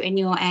social value in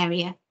your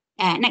area.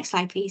 Next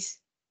slide, please.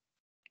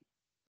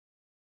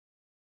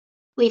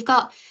 We've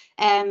got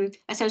a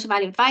social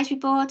value advisory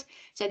board.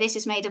 So this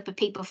is made up of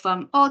people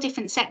from all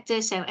different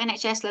sectors. So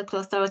NHS, local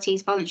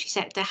authorities, voluntary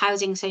sector,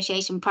 housing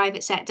association,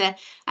 private sector.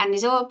 And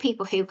these are all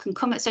people who can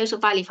come at social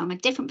value from a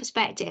different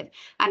perspective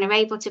and are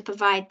able to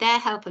provide their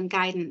help and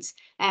guidance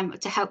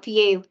to help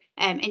you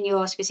in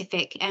your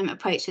specific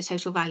approach to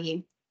social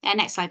value.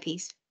 Next slide,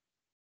 please.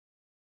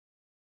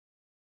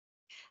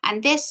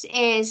 And this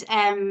is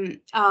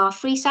our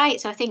free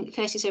site. So I think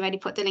Kirsty's already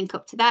put the link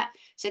up to that.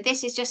 So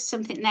this is just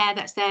something there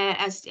that's there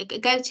as a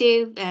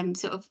go-to,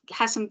 sort of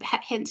has some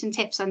hints and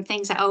tips on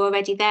things that are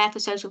already there for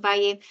social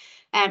value.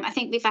 I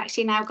think we've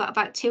actually now got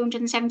about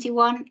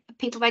 271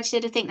 people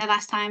registered. I think the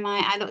last time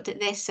I looked at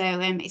this, so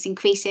it's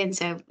increasing.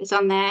 So it's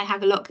on there.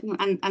 Have a look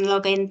and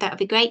log in. That would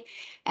be great.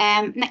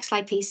 Next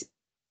slide, please.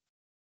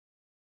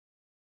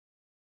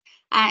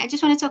 I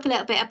just want to talk a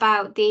little bit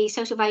about the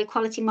Social Value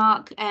Quality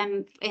Mark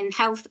in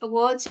Health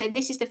Awards. So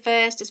this is the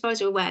first, as far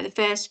as you're aware, the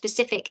first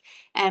specific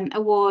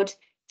award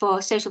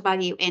for social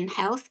value in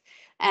health.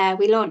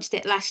 We launched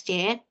it last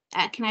year.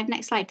 Can I have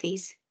next slide,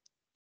 please?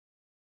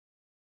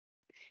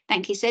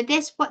 Thank you. So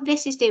what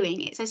this is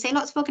doing is, I say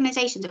lots of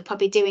organisations are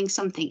probably doing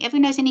something.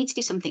 Everyone knows they need to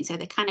do something, so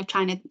they're kind of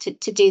trying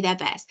to do their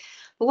best.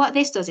 But what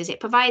this does is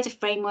it provides a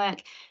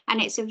framework, and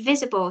it's a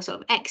visible sort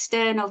of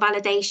external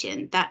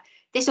validation that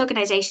this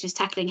organisation is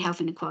tackling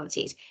health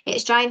inequalities.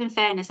 It's driving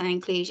fairness and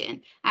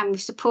inclusion, and we're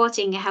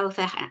supporting a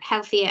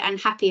healthier and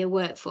happier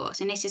workforce.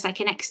 And this is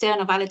like an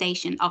external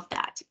validation of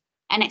that.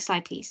 Next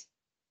slide, please.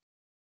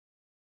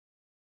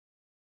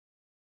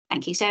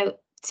 Thank you. So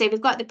So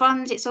we've got the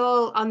bronze, it's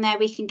all on there.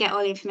 We can get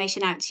all the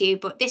information out to you.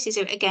 But this is,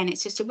 again,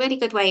 it's just a really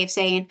good way of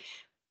saying,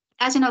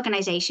 as an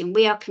organisation,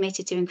 we are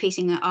committed to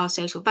increasing our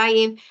social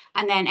value.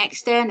 And then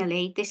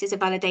externally, this is a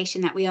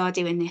validation that we are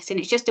doing this. And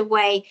it's just a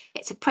way,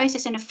 it's a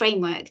process and a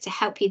framework to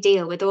help you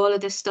deal with all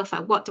of this stuff.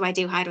 Like, what do I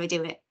do? How do I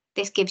do it?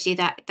 This gives you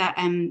that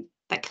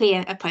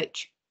clear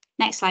approach.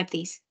 Next slide,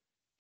 please.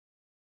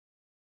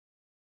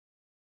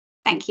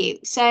 Thank you.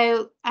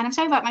 So, and I'm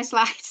sorry about my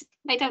slides.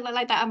 They don't look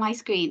like that on my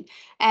screen.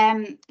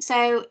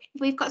 So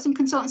we've got some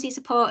consultancy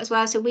support as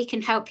well, so we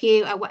can help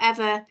you at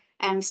whatever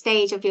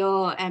stage of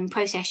your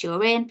process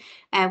you're in.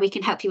 We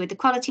can help you with the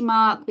quality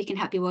mark. We can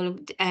help you all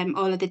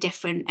of the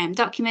different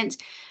documents,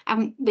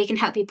 and we can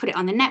help you put it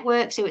on the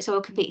network so it's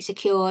all completely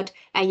secured.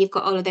 You've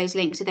got all of those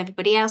links with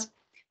everybody else.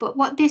 But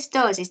what this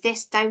does is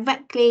this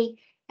directly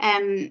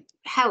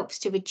helps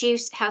to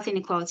reduce health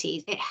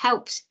inequalities. It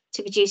helps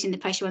to reducing the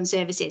pressure on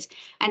services.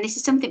 And this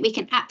is something we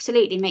can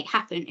absolutely make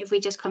happen if we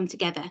just come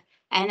together.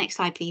 Next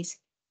slide, please.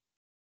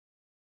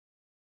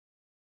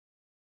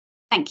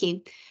 Thank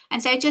you.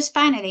 And so just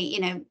finally,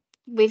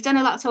 we've done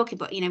a lot of talking,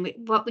 but,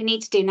 what we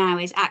need to do now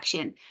is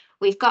action.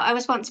 We've got a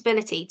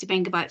responsibility to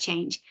bring about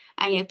change.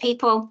 And,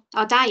 people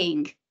are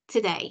dying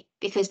today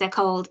because they're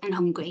cold and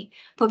hungry.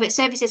 Public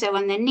services are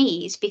on their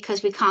knees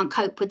because we can't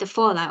cope with the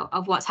fallout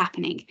of what's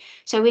happening.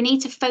 So we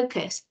need to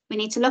focus. We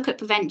need to look at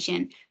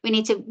prevention. We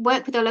need to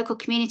work with our local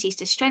communities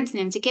to strengthen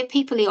them, to give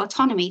people the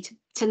autonomy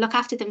to look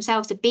after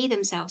themselves, to be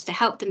themselves, to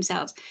help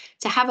themselves,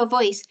 to have a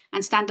voice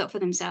and stand up for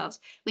themselves.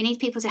 We need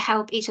people to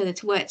help each other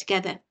to work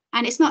together.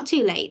 And it's not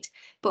too late,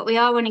 but we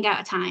are running out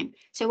of time.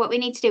 So what we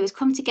need to do is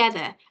come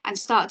together and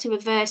start to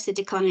reverse the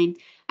decline.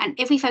 And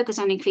if we focus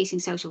on increasing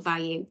social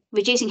value,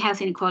 reducing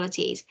health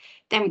inequalities,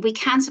 then we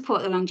can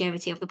support the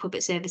longevity of the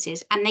public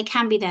services, and they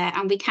can be there,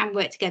 and we can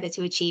work together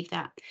to achieve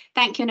that.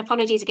 Thank you, and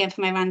apologies again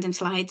for my random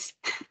slides.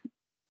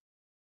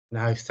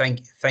 No,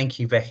 thank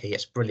you, Becky.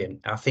 It's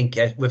brilliant. I think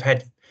we've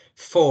had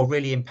 4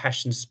 really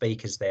impassioned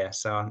speakers there,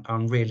 so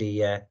I'm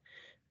really,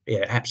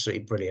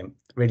 absolutely brilliant.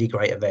 Really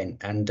great event.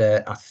 And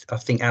I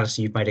think,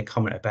 Alison, you've made a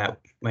comment about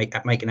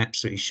making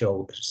absolutely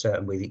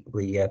certain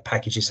we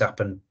package this up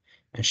and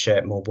share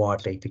it more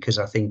widely, because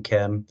I think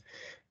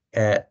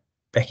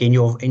Becky, in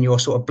your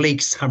sort of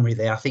bleak summary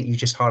there, I think you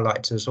just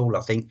highlighted to us all,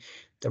 I think,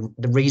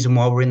 the reason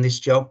why we're in this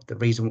job, the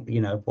reason,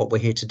 what we're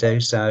here to do.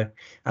 So,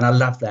 and I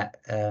love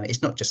that.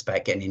 It's not just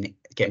about getting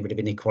rid of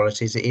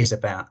inequalities. It is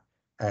about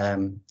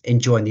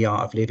enjoying the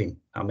art of living.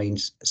 I mean,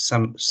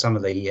 some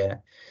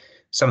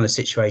of the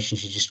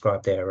situations you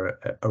described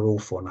there are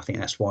awful, and I think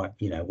that's why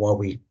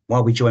why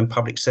we join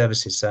public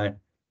services. So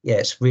yeah,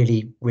 it's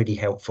really, really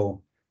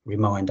helpful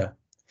reminder.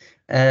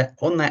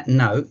 On that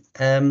note,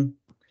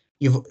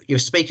 your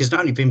speakers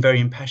not only been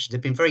very impassioned,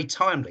 they've been very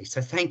timely.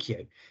 So thank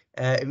you.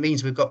 It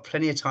means we've got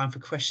plenty of time for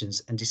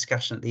questions and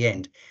discussion at the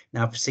end.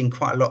 Now, I've seen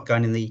quite a lot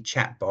going in the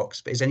chat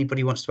box, but is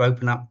anybody wants to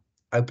open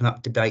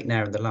up debate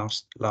now in the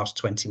last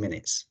 20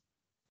 minutes?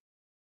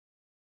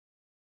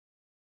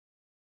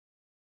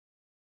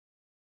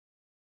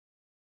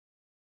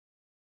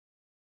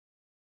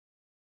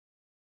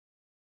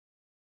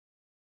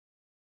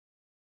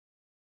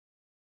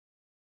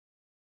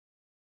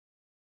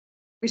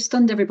 We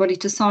stunned everybody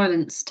to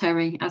silence,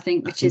 Terry, I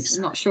think, which is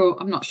so.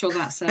 I'm not sure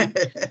that's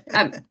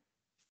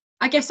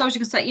I guess I was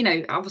just going to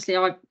say, obviously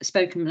I've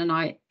spoken,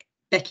 and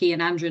Becky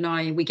and Andrew and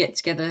I, we get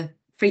together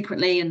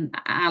frequently, and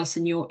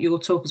Alison, your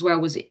talk as well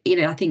was,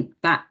 I think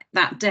that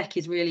deck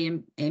is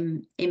really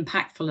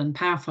impactful and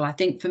powerful. I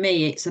think for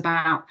me, it's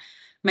about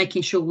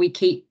making sure we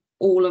keep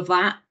all of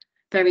that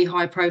very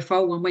high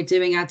profile when we're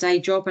doing our day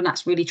job. And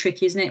that's really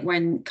tricky, isn't it?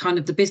 When kind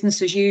of the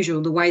business as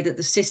usual, the way that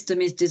the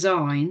system is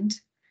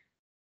designed,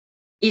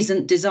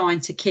 isn't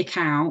designed to kick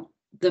out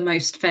the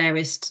most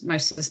fairest,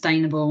 most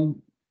sustainable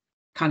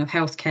kind of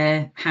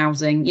healthcare,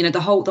 housing,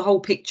 the whole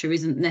picture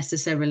isn't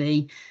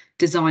necessarily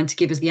designed to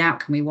give us the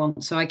outcome we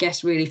want. So I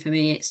guess really for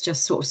me, it's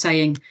just sort of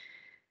saying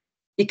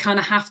you kind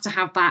of have to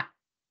have that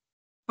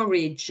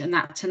courage and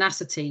that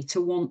tenacity to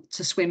want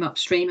to swim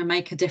upstream and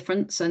make a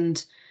difference.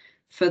 And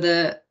for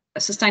the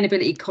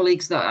sustainability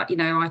colleagues that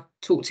I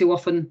talk to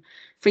often,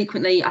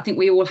 frequently, I think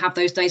we all have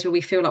those days where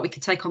we feel like we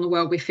could take on the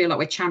world. We feel like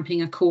we're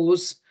championing a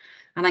cause.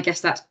 And I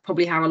guess that's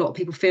probably how a lot of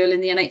people feel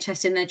in the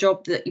NHS in their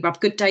job, that you have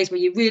good days where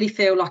you really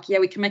feel like, yeah,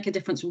 we can make a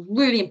difference,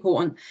 really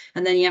important.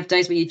 And then you have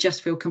days where you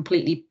just feel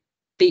completely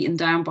beaten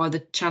down by the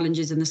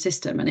challenges in the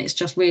system. And it's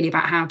just really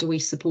about how do we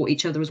support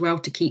each other as well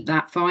to keep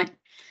that fight.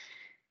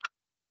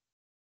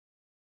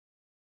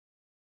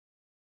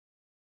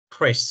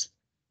 Chris.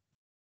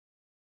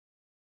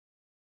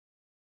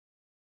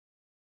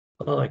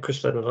 Hi,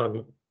 Chris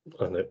Leonard.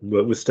 I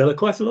work with Stella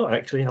quite a lot,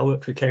 actually. I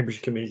work for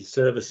Cambridge Community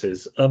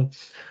Services.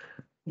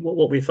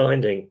 What we're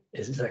finding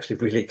is it's actually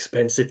really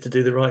expensive to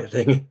do the right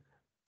thing.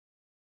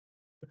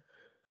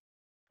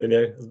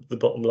 The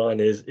bottom line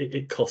is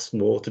it costs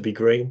more to be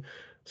green.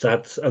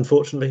 That's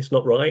unfortunately it's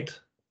not right,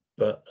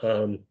 but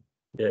yeah,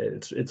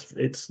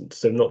 it's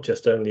so not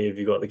just only have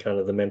you got the kind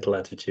of the mental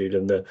attitude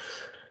and the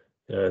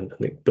and I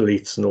think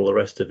beliefs and all the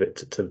rest of it.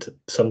 To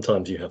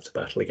sometimes you have to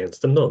battle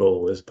against them, not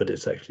always, but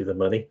it's actually the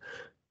money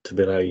to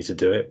allow you to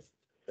do it.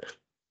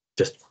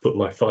 Just put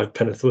my 5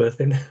 pence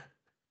worth in. Is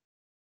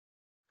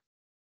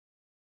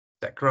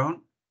that Grant?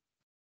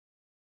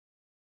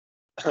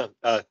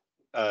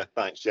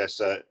 Thanks. Yes,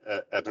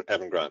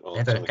 Evan Grant. Oh,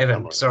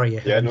 Evan, sorry.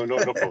 Yeah, no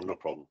problem, no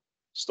problem.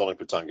 Stalling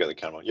for time, get the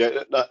camera.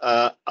 Yeah,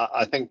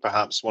 I think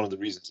perhaps one of the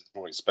reasons it's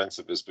more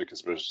expensive is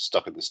because we're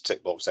stuck in this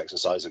tick box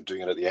exercise of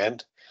doing it at the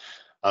end.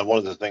 And one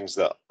of the things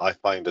that I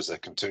find as a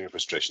continuing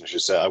frustration, as you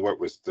say, I work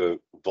with the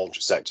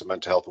voluntary sector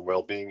mental health and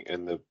wellbeing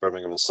in the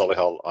Birmingham and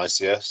Solihull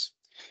ICS.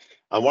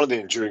 And one of the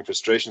enduring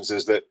frustrations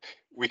is that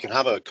we can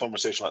have a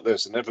conversation like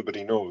this and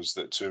everybody knows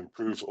that to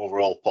improve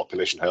overall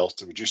population health,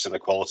 to reduce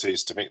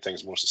inequalities, to make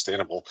things more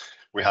sustainable,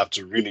 we have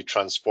to really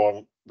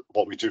transform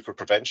what we do for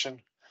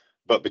prevention.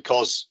 But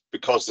because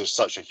there's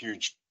such a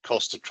huge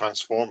cost of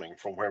transforming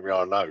from where we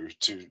are now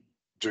to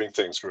doing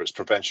things for its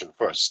prevention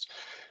first,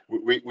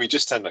 we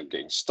just end up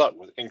getting stuck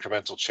with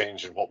incremental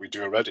change in what we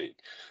do already.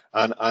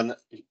 And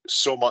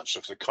so much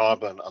of the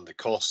carbon and the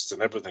costs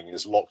and everything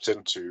is locked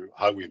into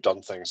how we've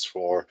done things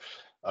for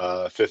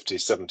 50,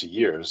 70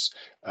 years.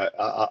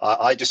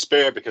 I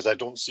despair because I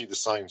don't see the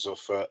signs of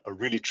a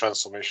really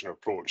transformational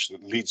approach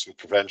that leads with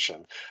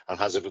prevention and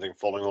has everything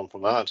following on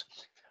from that.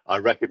 I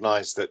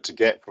recognise that to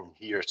get from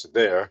here to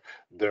there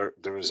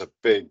is a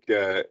big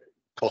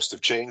cost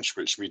of change,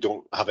 which we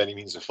don't have any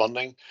means of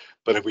funding.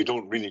 But if we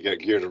don't really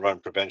get geared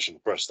around prevention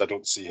first, I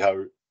don't see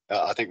how.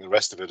 I think the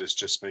rest of it is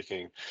just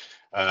making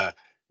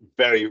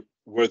very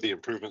worthy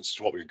improvements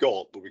to what we've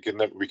got, but we can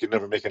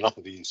never make enough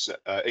of these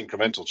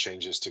incremental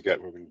changes to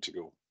get where we need to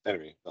go.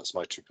 Anyway, that's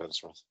my 2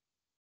 pence worth.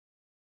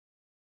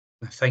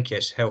 Thank you.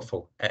 It's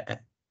helpful.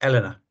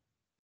 Eleanor.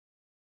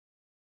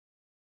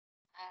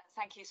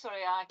 Thank you.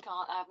 Sorry, I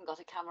haven't got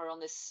a camera on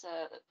this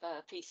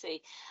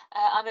PC.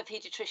 I'm a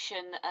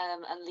paediatrician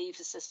and leave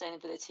the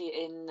sustainability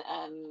in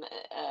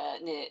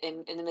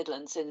the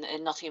Midlands in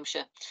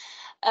Nottinghamshire.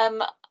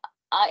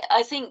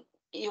 I think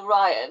you're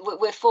right.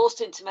 We're forced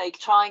into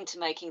trying to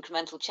make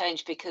incremental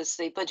change because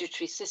the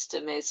budgetary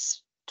system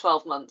is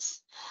 12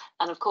 months.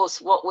 And of course,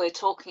 what we're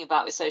talking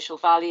about with social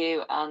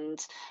value and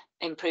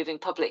improving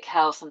public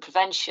health and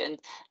prevention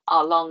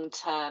are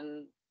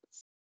long-term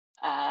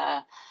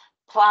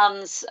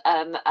plans,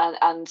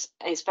 and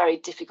it's very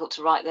difficult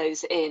to write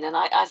those in. And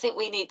I think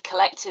we need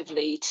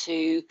collectively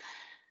to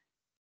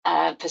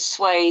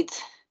persuade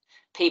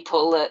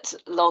people that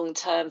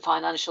long-term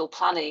financial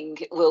planning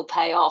will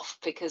pay off,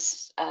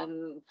 because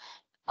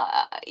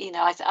you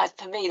know,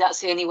 for me, that's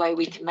the only way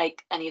we can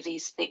make any of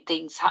these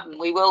things happen.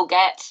 We will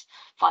get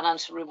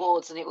financial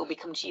rewards and it will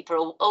become cheaper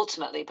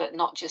ultimately, but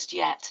not just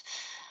yet.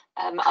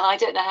 And I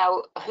don't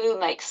know who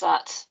makes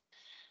that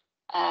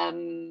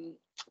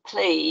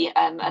plea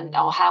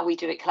or how we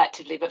do it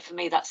collectively, but for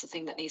me that's the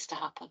thing that needs to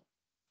happen.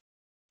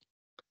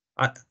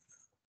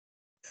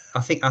 I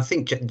think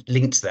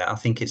linked to that, I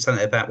think it's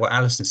something about what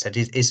Alison said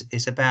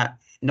is about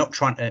not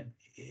trying to.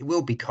 It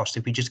will be cost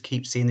if we just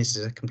keep seeing this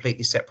as a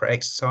completely separate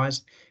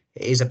exercise.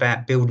 It is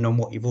about building on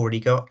what you've already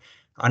got.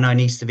 I know in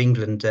East of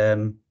England,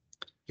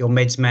 your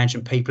meds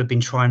management people have been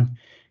trying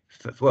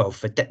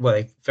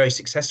very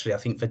successfully, I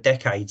think, for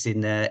decades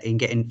in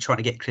trying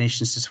to get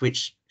clinicians to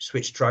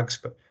switch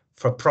drugs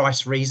for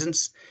price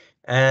reasons,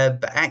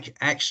 but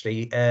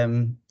actually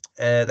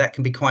that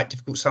can be quite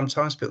difficult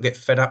sometimes. People get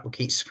fed up, will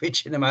keep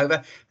switching them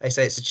over. They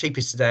say it's the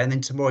cheapest today, and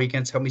then tomorrow you're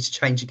going to tell me to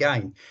change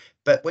again.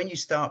 But when you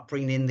start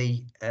bringing in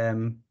the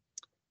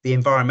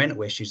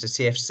environmental issues, the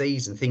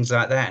CFCs and things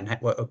like that, and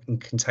what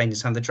contained in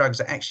some of the drugs,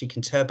 that actually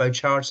can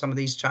turbocharge some of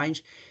these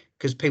change,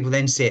 because people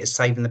then see it as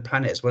saving the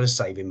planet as well as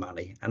saving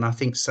money. And I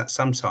think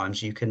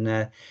sometimes you can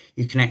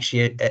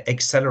actually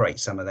accelerate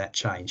some of that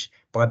change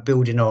by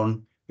building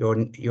on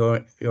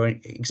your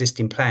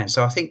existing plan.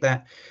 So I think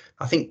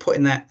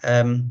putting that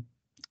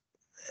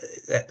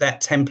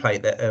that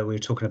template that we were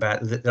talking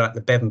about, like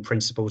the Bevan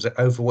principles,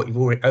 over what you've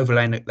already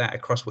overlaying that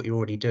across what you're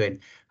already doing,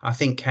 I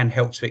think can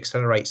help to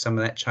accelerate some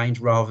of that change,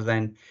 rather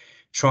than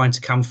trying to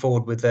come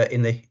forward with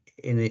in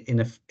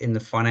the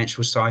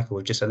financial cycle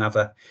with just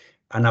another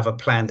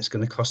plan that's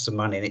going to cost some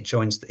money and it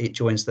joins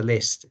the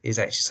list. Is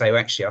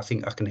actually I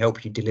think I can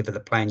help you deliver the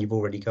plan you've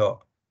already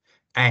got,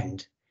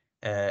 and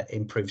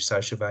improve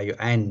social value,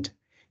 and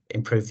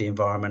improve the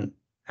environment,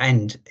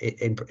 and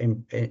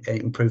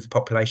improve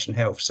population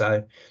health.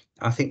 So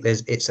I think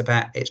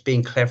it's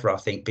being clever. I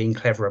think being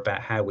clever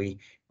about how we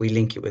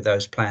link it with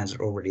those plans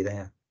that are already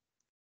there.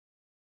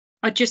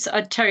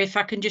 Terry, if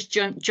I can just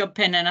jump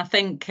in, and I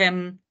think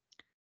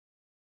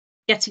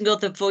getting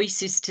other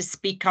voices to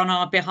speak on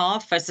our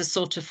behalf as a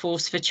sort of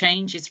force for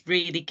change is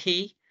really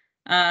key.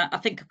 I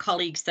think a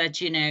colleague said,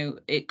 you know,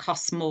 it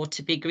costs more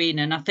to be green,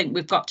 and I think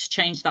we've got to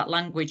change that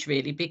language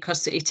really,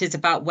 because it is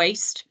about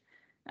waste.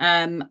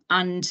 And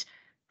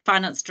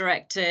finance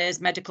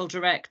directors, medical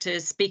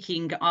directors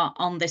speaking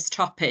on this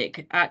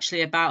topic,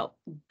 actually about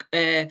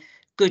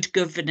good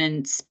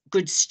governance,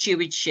 good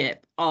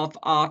stewardship of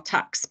our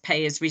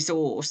taxpayers'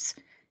 resource,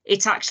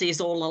 it actually is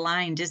all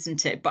aligned,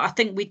 isn't it? But I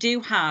think we do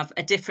have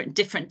a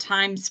different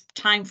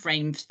time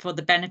frames for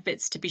the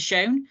benefits to be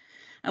shown.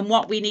 And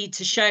what we need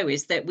to show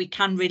is that we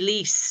can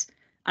release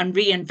and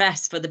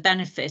reinvest for the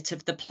benefit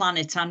of the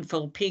planet and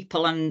for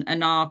people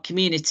and our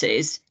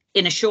communities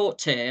in a short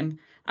term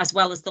as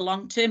well as the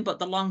long term. But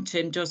the long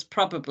term does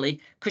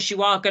probably, because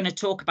you are going to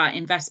talk about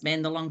investment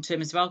in the long term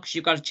as well, because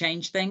you've got to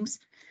change things.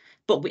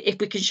 But if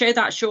we can show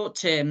that short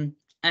term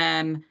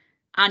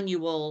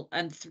annual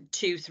and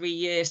 2-3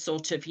 year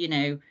sort of, you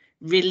know,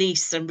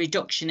 release and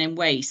reduction in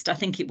waste, I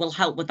think it will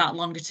help with that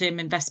longer term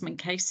investment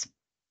case.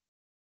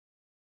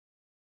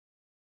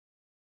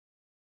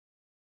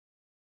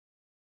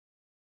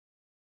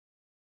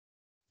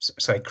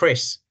 So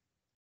Chris.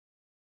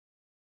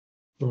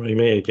 Sorry,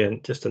 me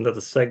again. Just another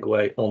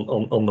segue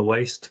on the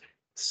waste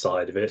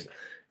side of it.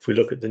 If we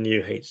look at the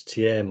new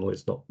HTM, well,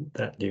 it's not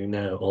that new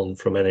now, on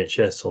from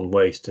NHS on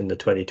waste in the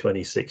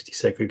 2020-60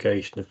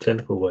 segregation of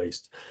clinical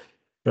waste.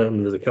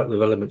 There's a couple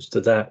of elements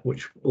to that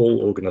which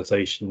all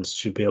organisations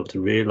should be able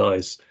to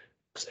realise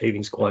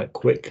savings quite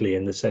quickly,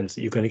 in the sense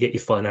that you're going to get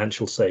your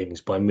financial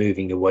savings by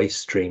moving your waste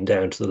stream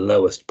down to the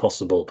lowest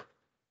possible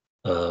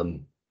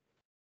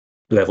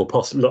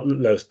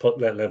lowest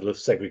level of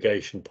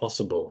segregation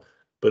possible,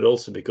 but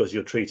also because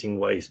you're treating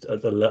waste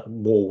at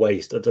more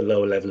waste at the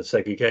lower level of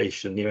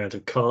segregation, the amount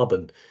of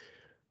carbon,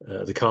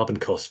 the carbon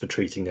cost for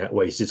treating that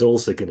waste is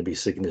also going to be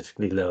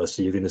significantly lower.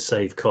 So you're going to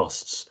save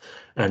costs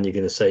and you're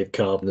going to save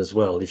carbon as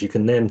well. If you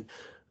can then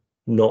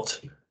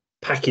not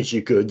package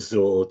your goods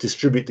or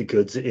distribute the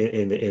goods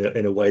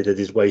in a way that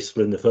is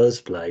wasteful in the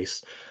first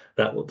place,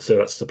 so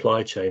that's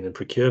supply chain and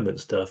procurement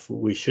stuff,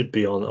 we should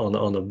be on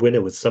a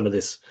winner with some of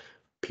this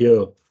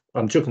pure,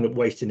 I'm talking about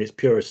waste in its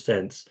purest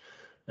sense,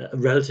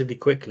 relatively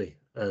quickly,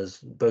 as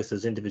both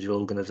as individual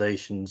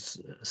organisations,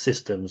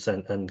 systems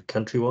and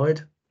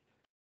countrywide.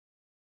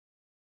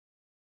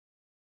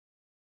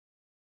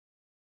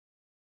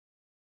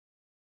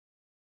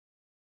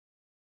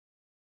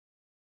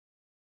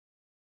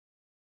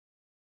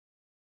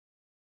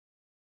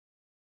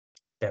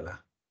 Bella.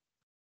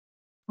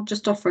 I'll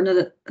just offer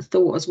another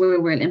thought as well,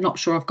 really. I'm not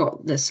sure I've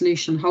got the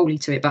solution wholly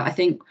to it, but I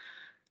think,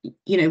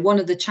 you know, one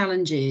of the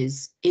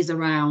challenges is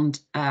around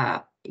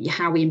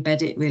how we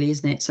embed it, really,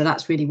 isn't it? So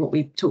that's really what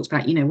we've talked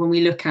about. You know, when we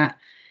look at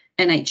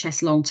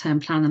NHS long-term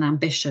plan and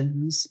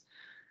ambitions,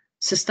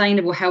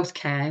 sustainable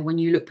healthcare, when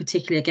you look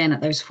particularly again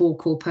at those 4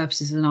 core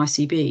purposes of an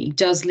ICB,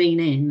 does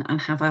lean in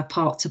and have a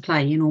part to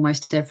play in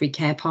almost every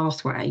care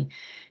pathway.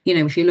 You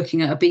know, if you're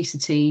looking at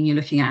obesity and you're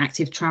looking at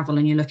active travel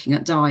and you're looking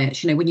at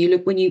diets, you know, when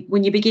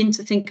you begin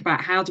to think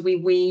about how do we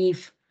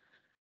weave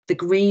the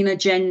green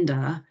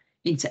agenda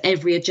into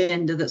every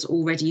agenda that's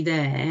already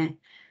there,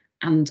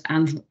 and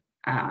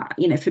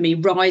you know, for me,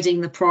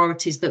 riding the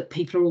priorities that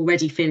people are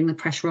already feeling the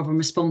pressure of and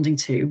responding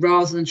to,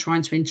 rather than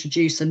trying to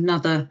introduce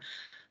another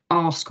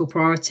ask or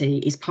priority,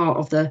 is part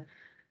of the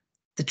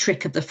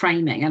trick of the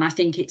framing. And I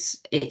think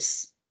it's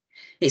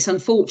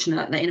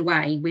unfortunate that in a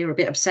way we're a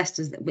bit obsessed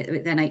with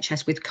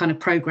NHS with kind of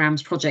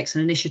programmes, projects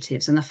and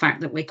initiatives, and the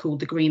fact that we're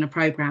called the greener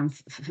programme,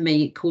 for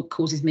me,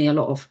 causes me a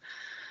lot of,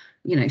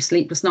 you know,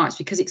 sleepless nights,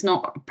 because it's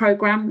not a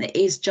programme, it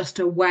is just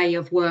a way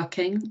of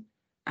working.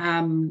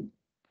 And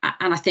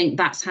I think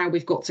that's how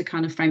we've got to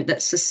kind of frame it, that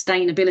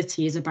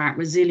sustainability is about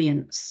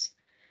resilience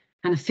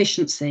and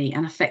efficiency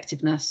and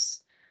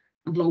effectiveness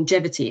and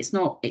longevity. It's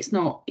not,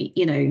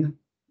 you know,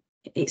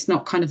 it's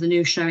not kind of the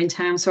new show in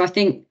town. So I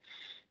think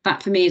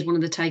that for me is one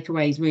of the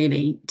takeaways,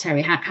 really,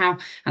 Terry, how and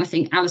I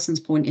think Alison's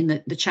point in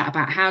the chat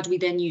about how do we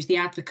then use the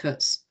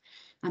advocates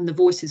and the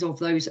voices of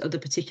those other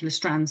particular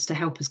strands to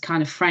help us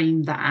kind of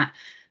frame that,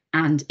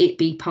 and it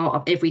be part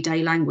of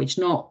everyday language.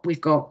 Not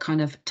we've got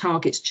kind of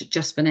targets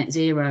just for net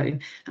zero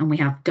and we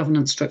have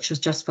governance structures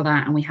just for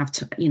that and we have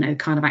to, you know,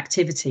 kind of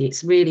activity.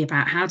 It's really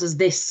about how does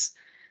this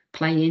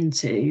play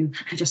into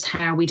just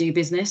how we do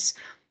business.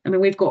 I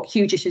mean, we've got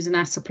huge issues in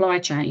our supply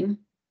chain,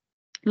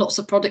 lots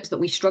of products that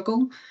we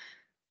struggle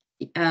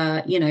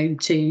you know,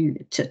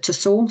 to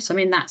source. I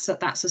mean, that's a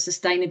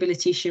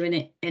sustainability issue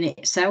in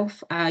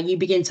itself. You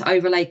begin to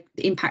overlay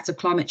the impact of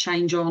climate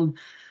change on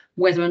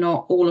whether or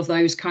not all of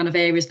those kind of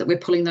areas that we're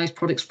pulling those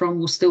products from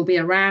will still be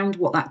around,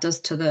 what that does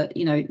to the,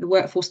 you know, the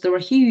workforce. There are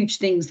huge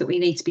things that we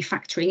need to be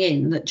factoring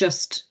in that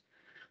just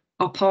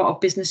are part of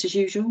business as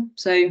usual.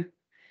 So I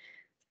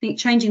think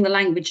changing the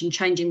language and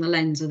changing the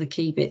lens are the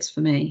key bits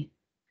for me.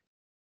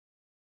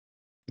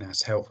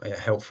 That's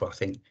helpful, I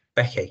think.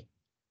 Becky.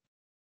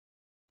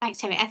 Thanks,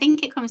 Terry. I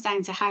think it comes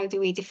down to how do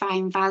we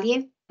define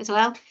value as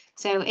well.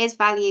 So is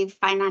value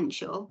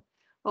financial,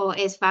 or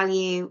is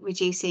value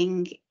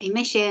reducing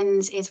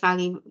emissions? Is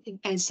value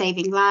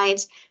saving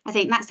lives? I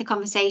think that's the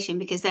conversation,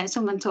 because there's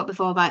someone talked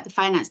before about the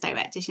finance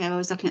directors, you know, I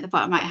was looking at the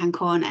bottom right hand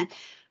corner.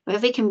 But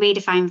if we can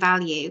redefine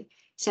value,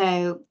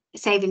 so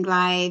saving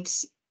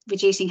lives,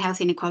 reducing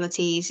health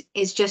inequalities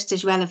is just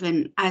as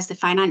relevant as the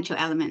financial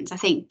elements. I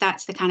think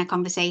that's the kind of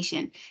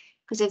conversation,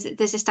 because if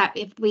there's a stat,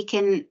 if we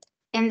can,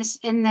 in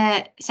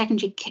the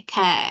secondary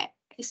care,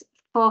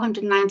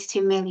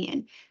 492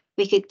 million,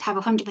 we could have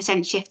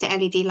 100% shift to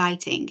LED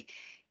lighting.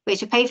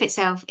 which would pay for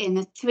itself in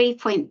a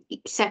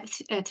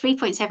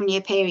 3.7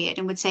 year period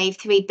and would save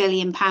 £3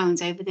 billion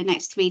over the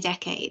next 3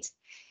 decades.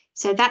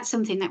 So that's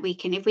something that we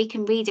can, if we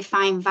can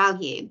redefine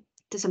value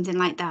to something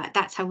like that,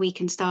 that's how we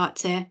can start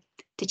to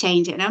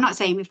change it. And I'm not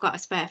saying we've got a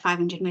spare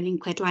 500 million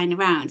quid lying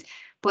around,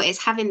 but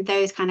it's having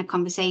those kind of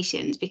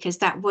conversations, because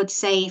that would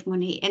save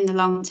money in the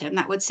long term,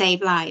 that would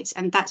save lives.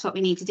 And that's what we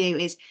need to do,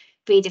 is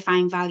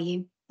redefine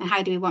value. And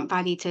how do we want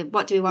value to,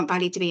 what do we want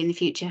value to be in the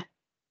future?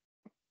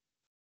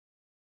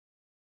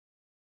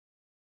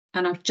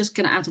 And I'm just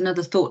going to add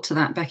another thought to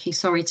that, Becky.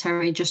 Sorry,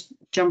 Terry, just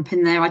jump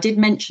in there. I did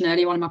mention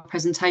earlier on in my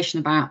presentation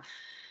about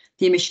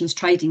the emissions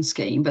trading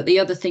scheme, but the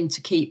other thing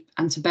to keep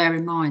and to bear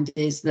in mind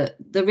is that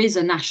there is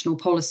a national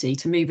policy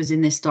to move us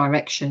in this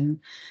direction.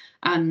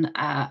 And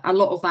a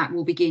lot of that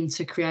will begin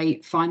to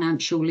create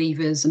financial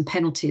levers and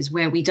penalties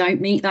where we don't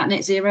meet that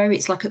net zero.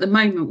 It's like at the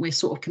moment we're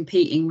sort of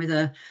competing with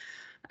a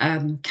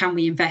can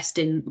we invest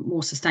in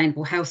more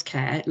sustainable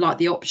healthcare? Like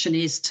the option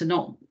is to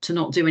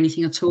not do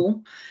anything at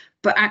all.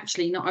 But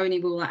actually, not only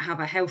will that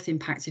have a health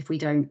impact if we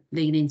don't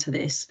lean into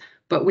this,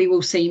 but we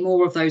will see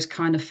more of those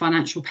kind of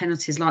financial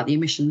penalties like the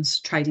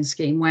emissions trading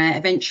scheme, where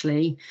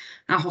eventually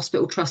our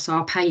hospital trusts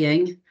are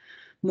paying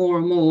more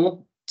and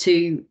more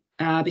to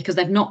because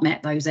they've not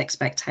met those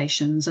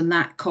expectations, and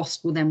that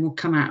cost will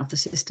come out of the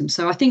system.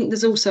 So I think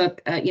there's also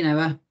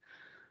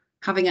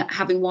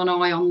having one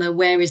eye on the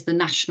where is the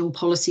national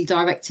policy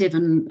directive,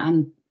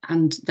 and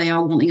they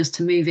are wanting us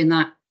to move in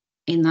that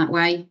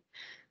way.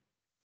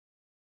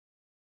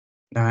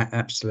 No,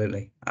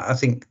 absolutely. I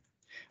think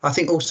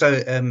also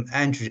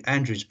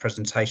Andrew's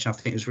presentation, I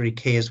think, was really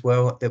key as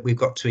well, that we've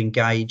got to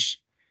engage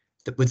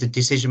with the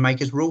decision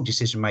makers, we're all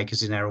decision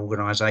makers in our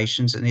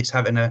organisations, and it's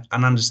having an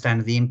understanding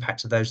of the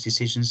impact of those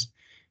decisions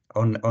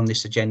on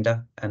this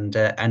agenda, and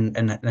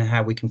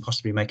how we can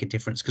possibly make a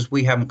difference, because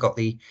we haven't got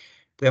the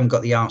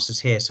answers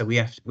here. So we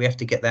have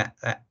to get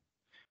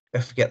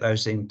get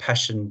those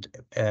impassioned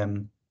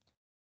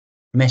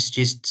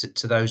messages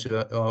to those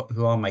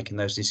who are making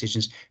those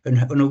decisions,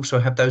 and also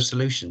have those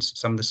solutions,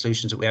 some of the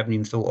solutions that we haven't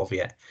even thought of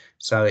yet.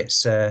 So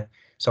it's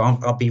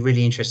I'll be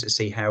really interested to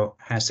see how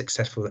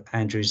successful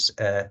Andrew's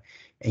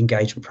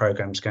engagement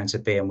program is going to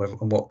be, and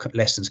what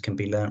lessons can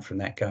be learned from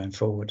that going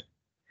forward.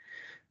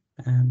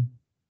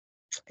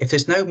 If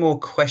there's no more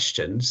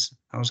questions,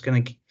 I was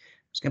going to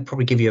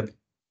probably give you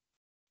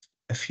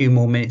a few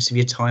more minutes of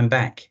your time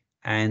back,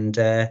 and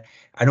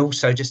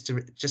also just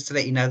to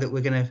let you know that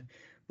we're going to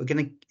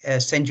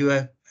send you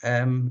a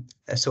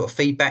sort of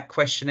feedback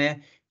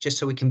questionnaire, just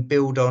so we can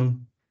build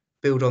on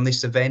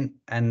this event,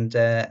 and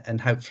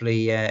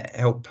hopefully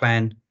help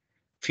plan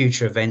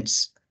future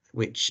events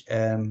which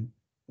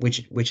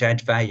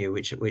add value,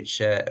 which you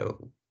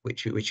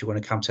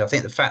want to come to. I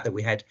think the fact that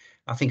we had,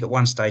 I think at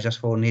one stage I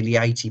saw nearly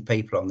 80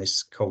 people on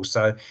this call,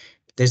 so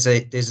there's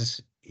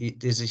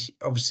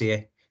obviously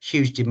a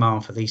huge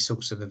demand for these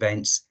sorts of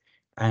events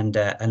and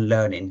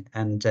learning,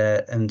 and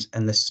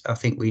this, I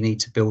think we need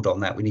to build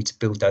on that. We need to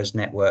build those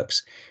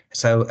networks.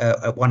 So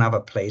one other,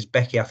 please,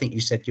 Becky, I think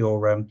you said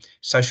your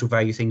social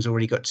value thing's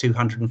already got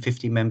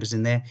 250 members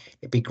in there.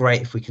 It'd be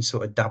great if we can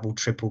sort of double,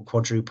 triple,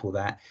 quadruple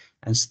that,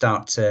 and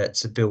start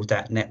to build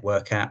that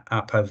network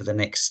up over the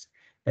next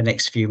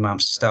few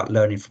months, to start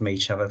learning from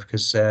each other,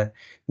 because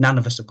none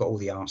of us have got all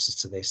the answers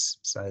to this.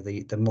 So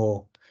the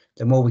more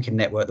we can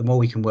network, the more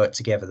we can work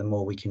together, the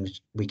more we can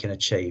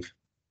achieve.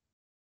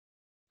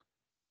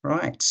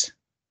 Right.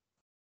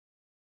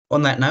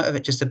 On that note of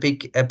it, just a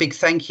big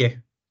thank you,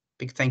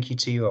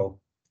 to you all,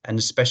 and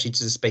especially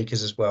to the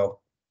speakers as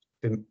well.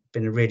 Been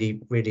a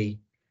really, really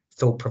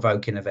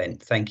thought-provoking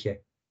event. Thank you.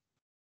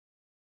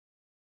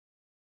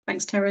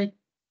 Thanks, Terry.